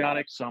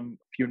patriotic, some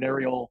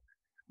funereal,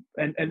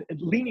 and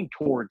leaning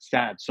towards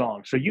sad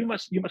songs. So you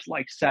must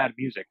like sad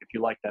music if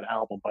you like that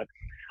album. But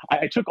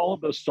I took all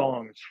of those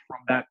songs from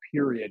that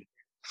period,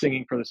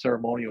 singing for the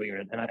ceremonial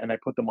unit, and I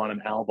put them on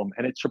an album.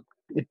 And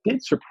it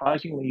did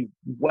surprisingly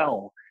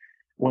well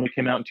when it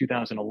came out in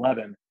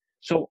 2011.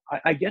 So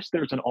I guess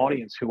there's an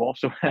audience who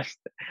also has,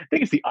 I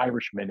think it's the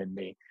Irishman in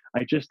me.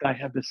 I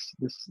have this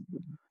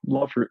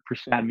love for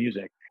sad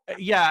music.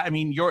 Yeah, I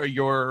mean,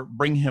 your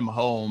Bring Him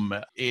Home,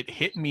 it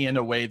hit me in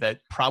a way that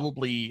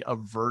probably a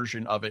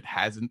version of it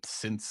hasn't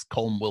since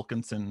Colm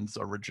Wilkinson's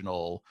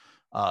original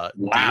did.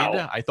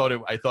 Wow. I thought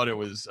it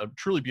was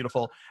truly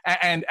beautiful.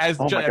 And as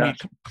Oh my I mean, gosh.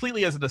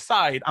 completely as an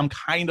aside, I'm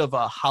kind of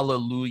a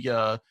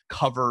Hallelujah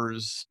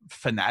covers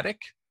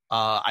fanatic.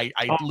 I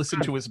Oh,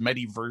 listen to as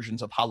many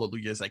versions of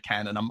Hallelujah as I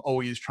can, and I'm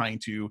always trying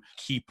to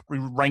keep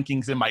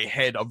rankings in my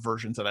head of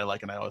versions that I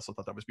like, and I also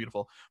thought that was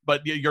beautiful.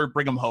 But your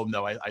Bring 'Em Home,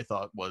 though, I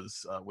thought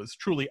was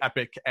truly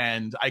epic,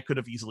 and I could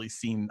have easily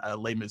seen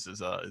Les Mis as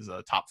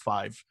a top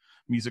 5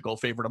 musical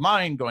favorite of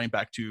mine, going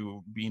back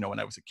to when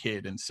I was a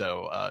kid, and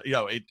so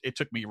it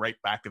took me right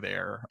back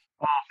there.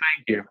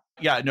 thank you.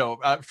 Yeah, no,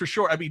 for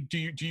sure. I mean, do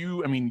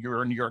you? I mean,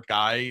 you're a New York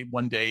guy.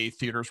 One day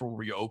theaters will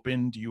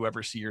reopen. Do you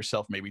ever see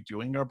yourself maybe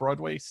doing a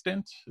Broadway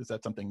stint? Is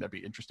that something that'd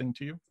be interesting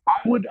to you?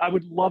 I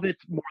would love it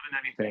more than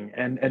anything.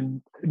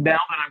 And now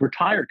that I'm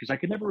retired, because I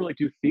could never really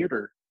do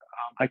theater.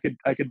 I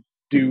could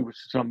do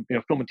some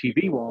film and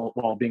TV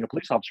while being a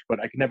police officer, but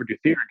I could never do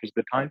theater because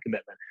of the time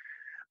commitment.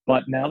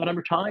 But now that I'm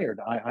retired,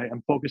 I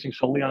am focusing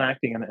solely on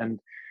acting, and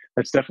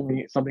that's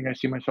definitely something I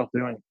see myself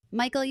doing.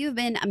 Michael, you've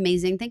been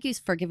amazing. Thank you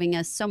for giving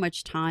us so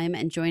much time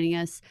and joining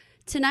us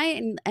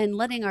tonight and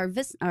letting our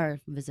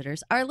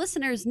visitors, our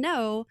listeners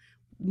know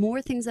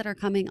more things that are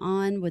coming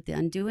on with The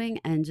Undoing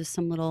and just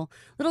some little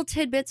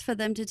tidbits for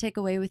them to take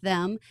away with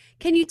them.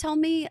 Can you tell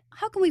me,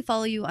 how can we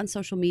follow you on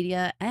social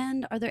media?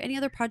 And are there any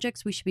other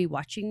projects we should be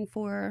watching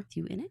for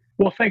you in it?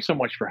 Well, thanks so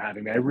much for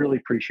having me. I really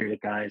appreciate it,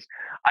 guys.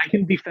 I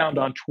can be found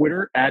on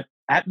Twitter at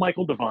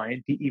Michael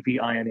Devine,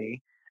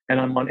 Devine, and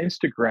I'm on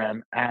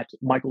Instagram at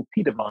Michael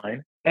P.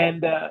 Devine.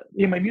 And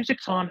my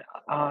music's on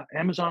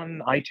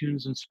Amazon,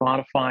 iTunes, and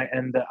Spotify.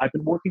 And I've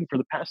been working for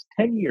the past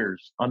 10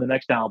 years on the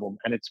next album,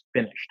 and it's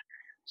finished.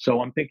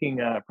 So I'm thinking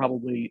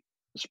probably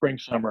spring,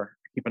 summer.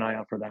 Keep an eye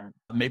out for that.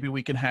 Maybe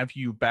we can have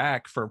you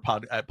back for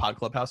at Pod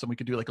Clubhouse, and we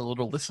could do like a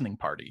little listening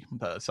party,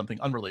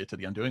 something unrelated to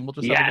The Undoing. We'll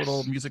just have a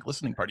little music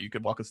listening party. You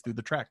could walk us through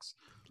the tracks.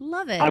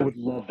 Love it. I would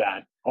love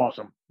that.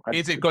 Awesome.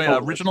 Is it going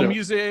original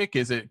music?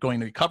 Is it going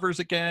to be covers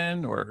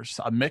again, or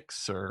a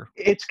mix? Or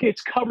it's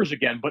covers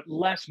again, but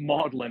less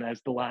maudlin as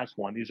the last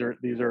one. These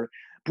are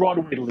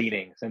Broadway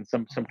leanings and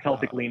some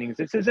Celtic leanings.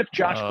 It's as if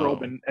Josh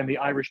Groban and the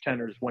Irish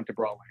Tenors went to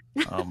Broadway.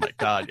 Oh my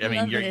God! I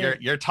mean,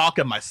 you're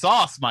talking my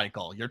sauce,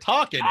 Michael. You're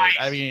talking it.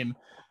 I mean,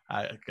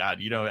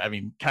 God, I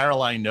mean,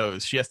 Caroline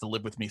knows she has to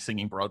live with me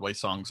singing Broadway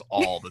songs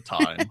all the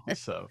time.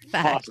 So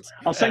awesome.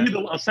 I'll send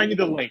you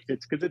the link.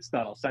 It's because it's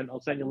done. I'll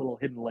send you a little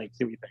hidden link.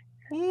 See what you think.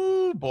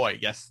 Ooh, boy.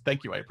 Yes.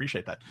 Thank you. I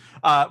appreciate that.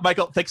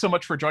 Michael, thanks so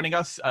much for joining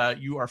us.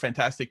 You are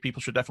fantastic.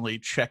 People should definitely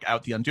check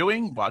out The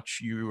Undoing. Watch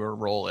your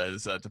role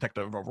as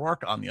Detective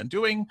O'Rourke on The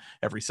Undoing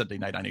every Sunday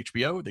night on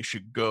HBO. They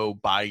should go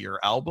buy your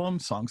album,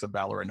 Songs of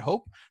Valor and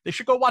Hope. They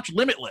should go watch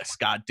Limitless.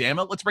 God damn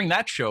it. Let's bring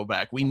that show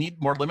back. We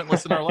need more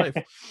Limitless in our life.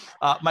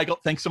 Michael,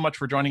 thanks so much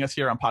for joining us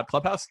here on Pod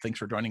Clubhouse. Thanks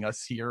for joining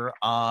us here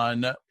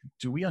on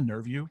Do We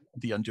Unnerve You,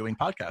 The Undoing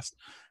podcast.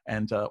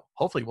 And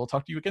hopefully we'll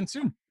talk to you again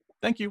soon.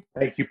 Thank you.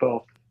 Thank you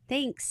both.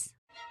 Thanks.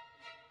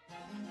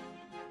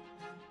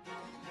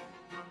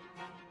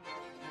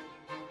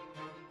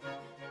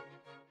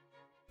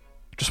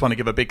 Just want to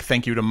give a big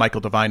thank you to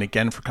Michael Devine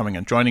again for coming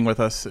and joining with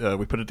us.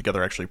 We put it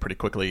together actually pretty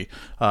quickly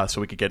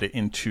so we could get it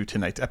into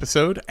tonight's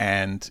episode,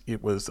 and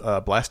it was a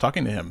blast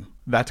talking to him.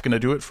 That's going to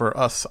do it for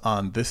us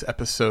on this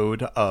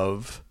episode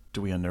of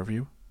Do We Unnerve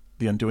You?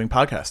 The Undoing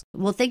podcast.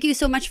 Well, thank you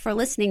so much for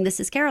listening. This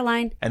is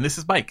Caroline. And this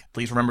is Mike.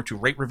 Please remember to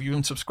rate, review,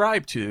 and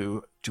subscribe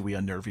to Do We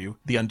Unnerve You?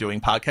 The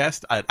Undoing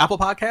podcast at Apple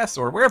Podcasts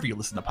or wherever you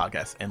listen to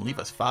podcasts, and leave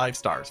us 5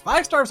 stars.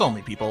 5 stars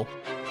only, people.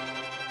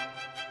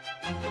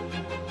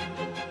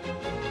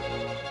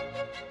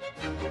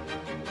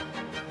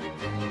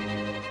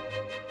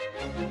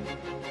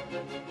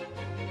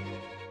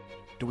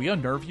 Do We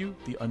Unnerve You?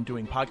 The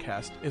Undoing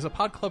podcast is a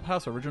Pod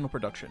Clubhouse original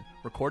production,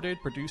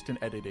 recorded, produced, and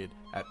edited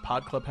at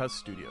Pod Clubhouse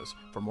Studios.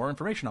 For more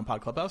information on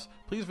Pod Clubhouse,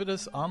 please visit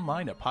us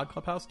online at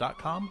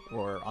podclubhouse.com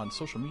or on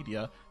social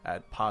media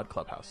at Pod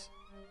Clubhouse.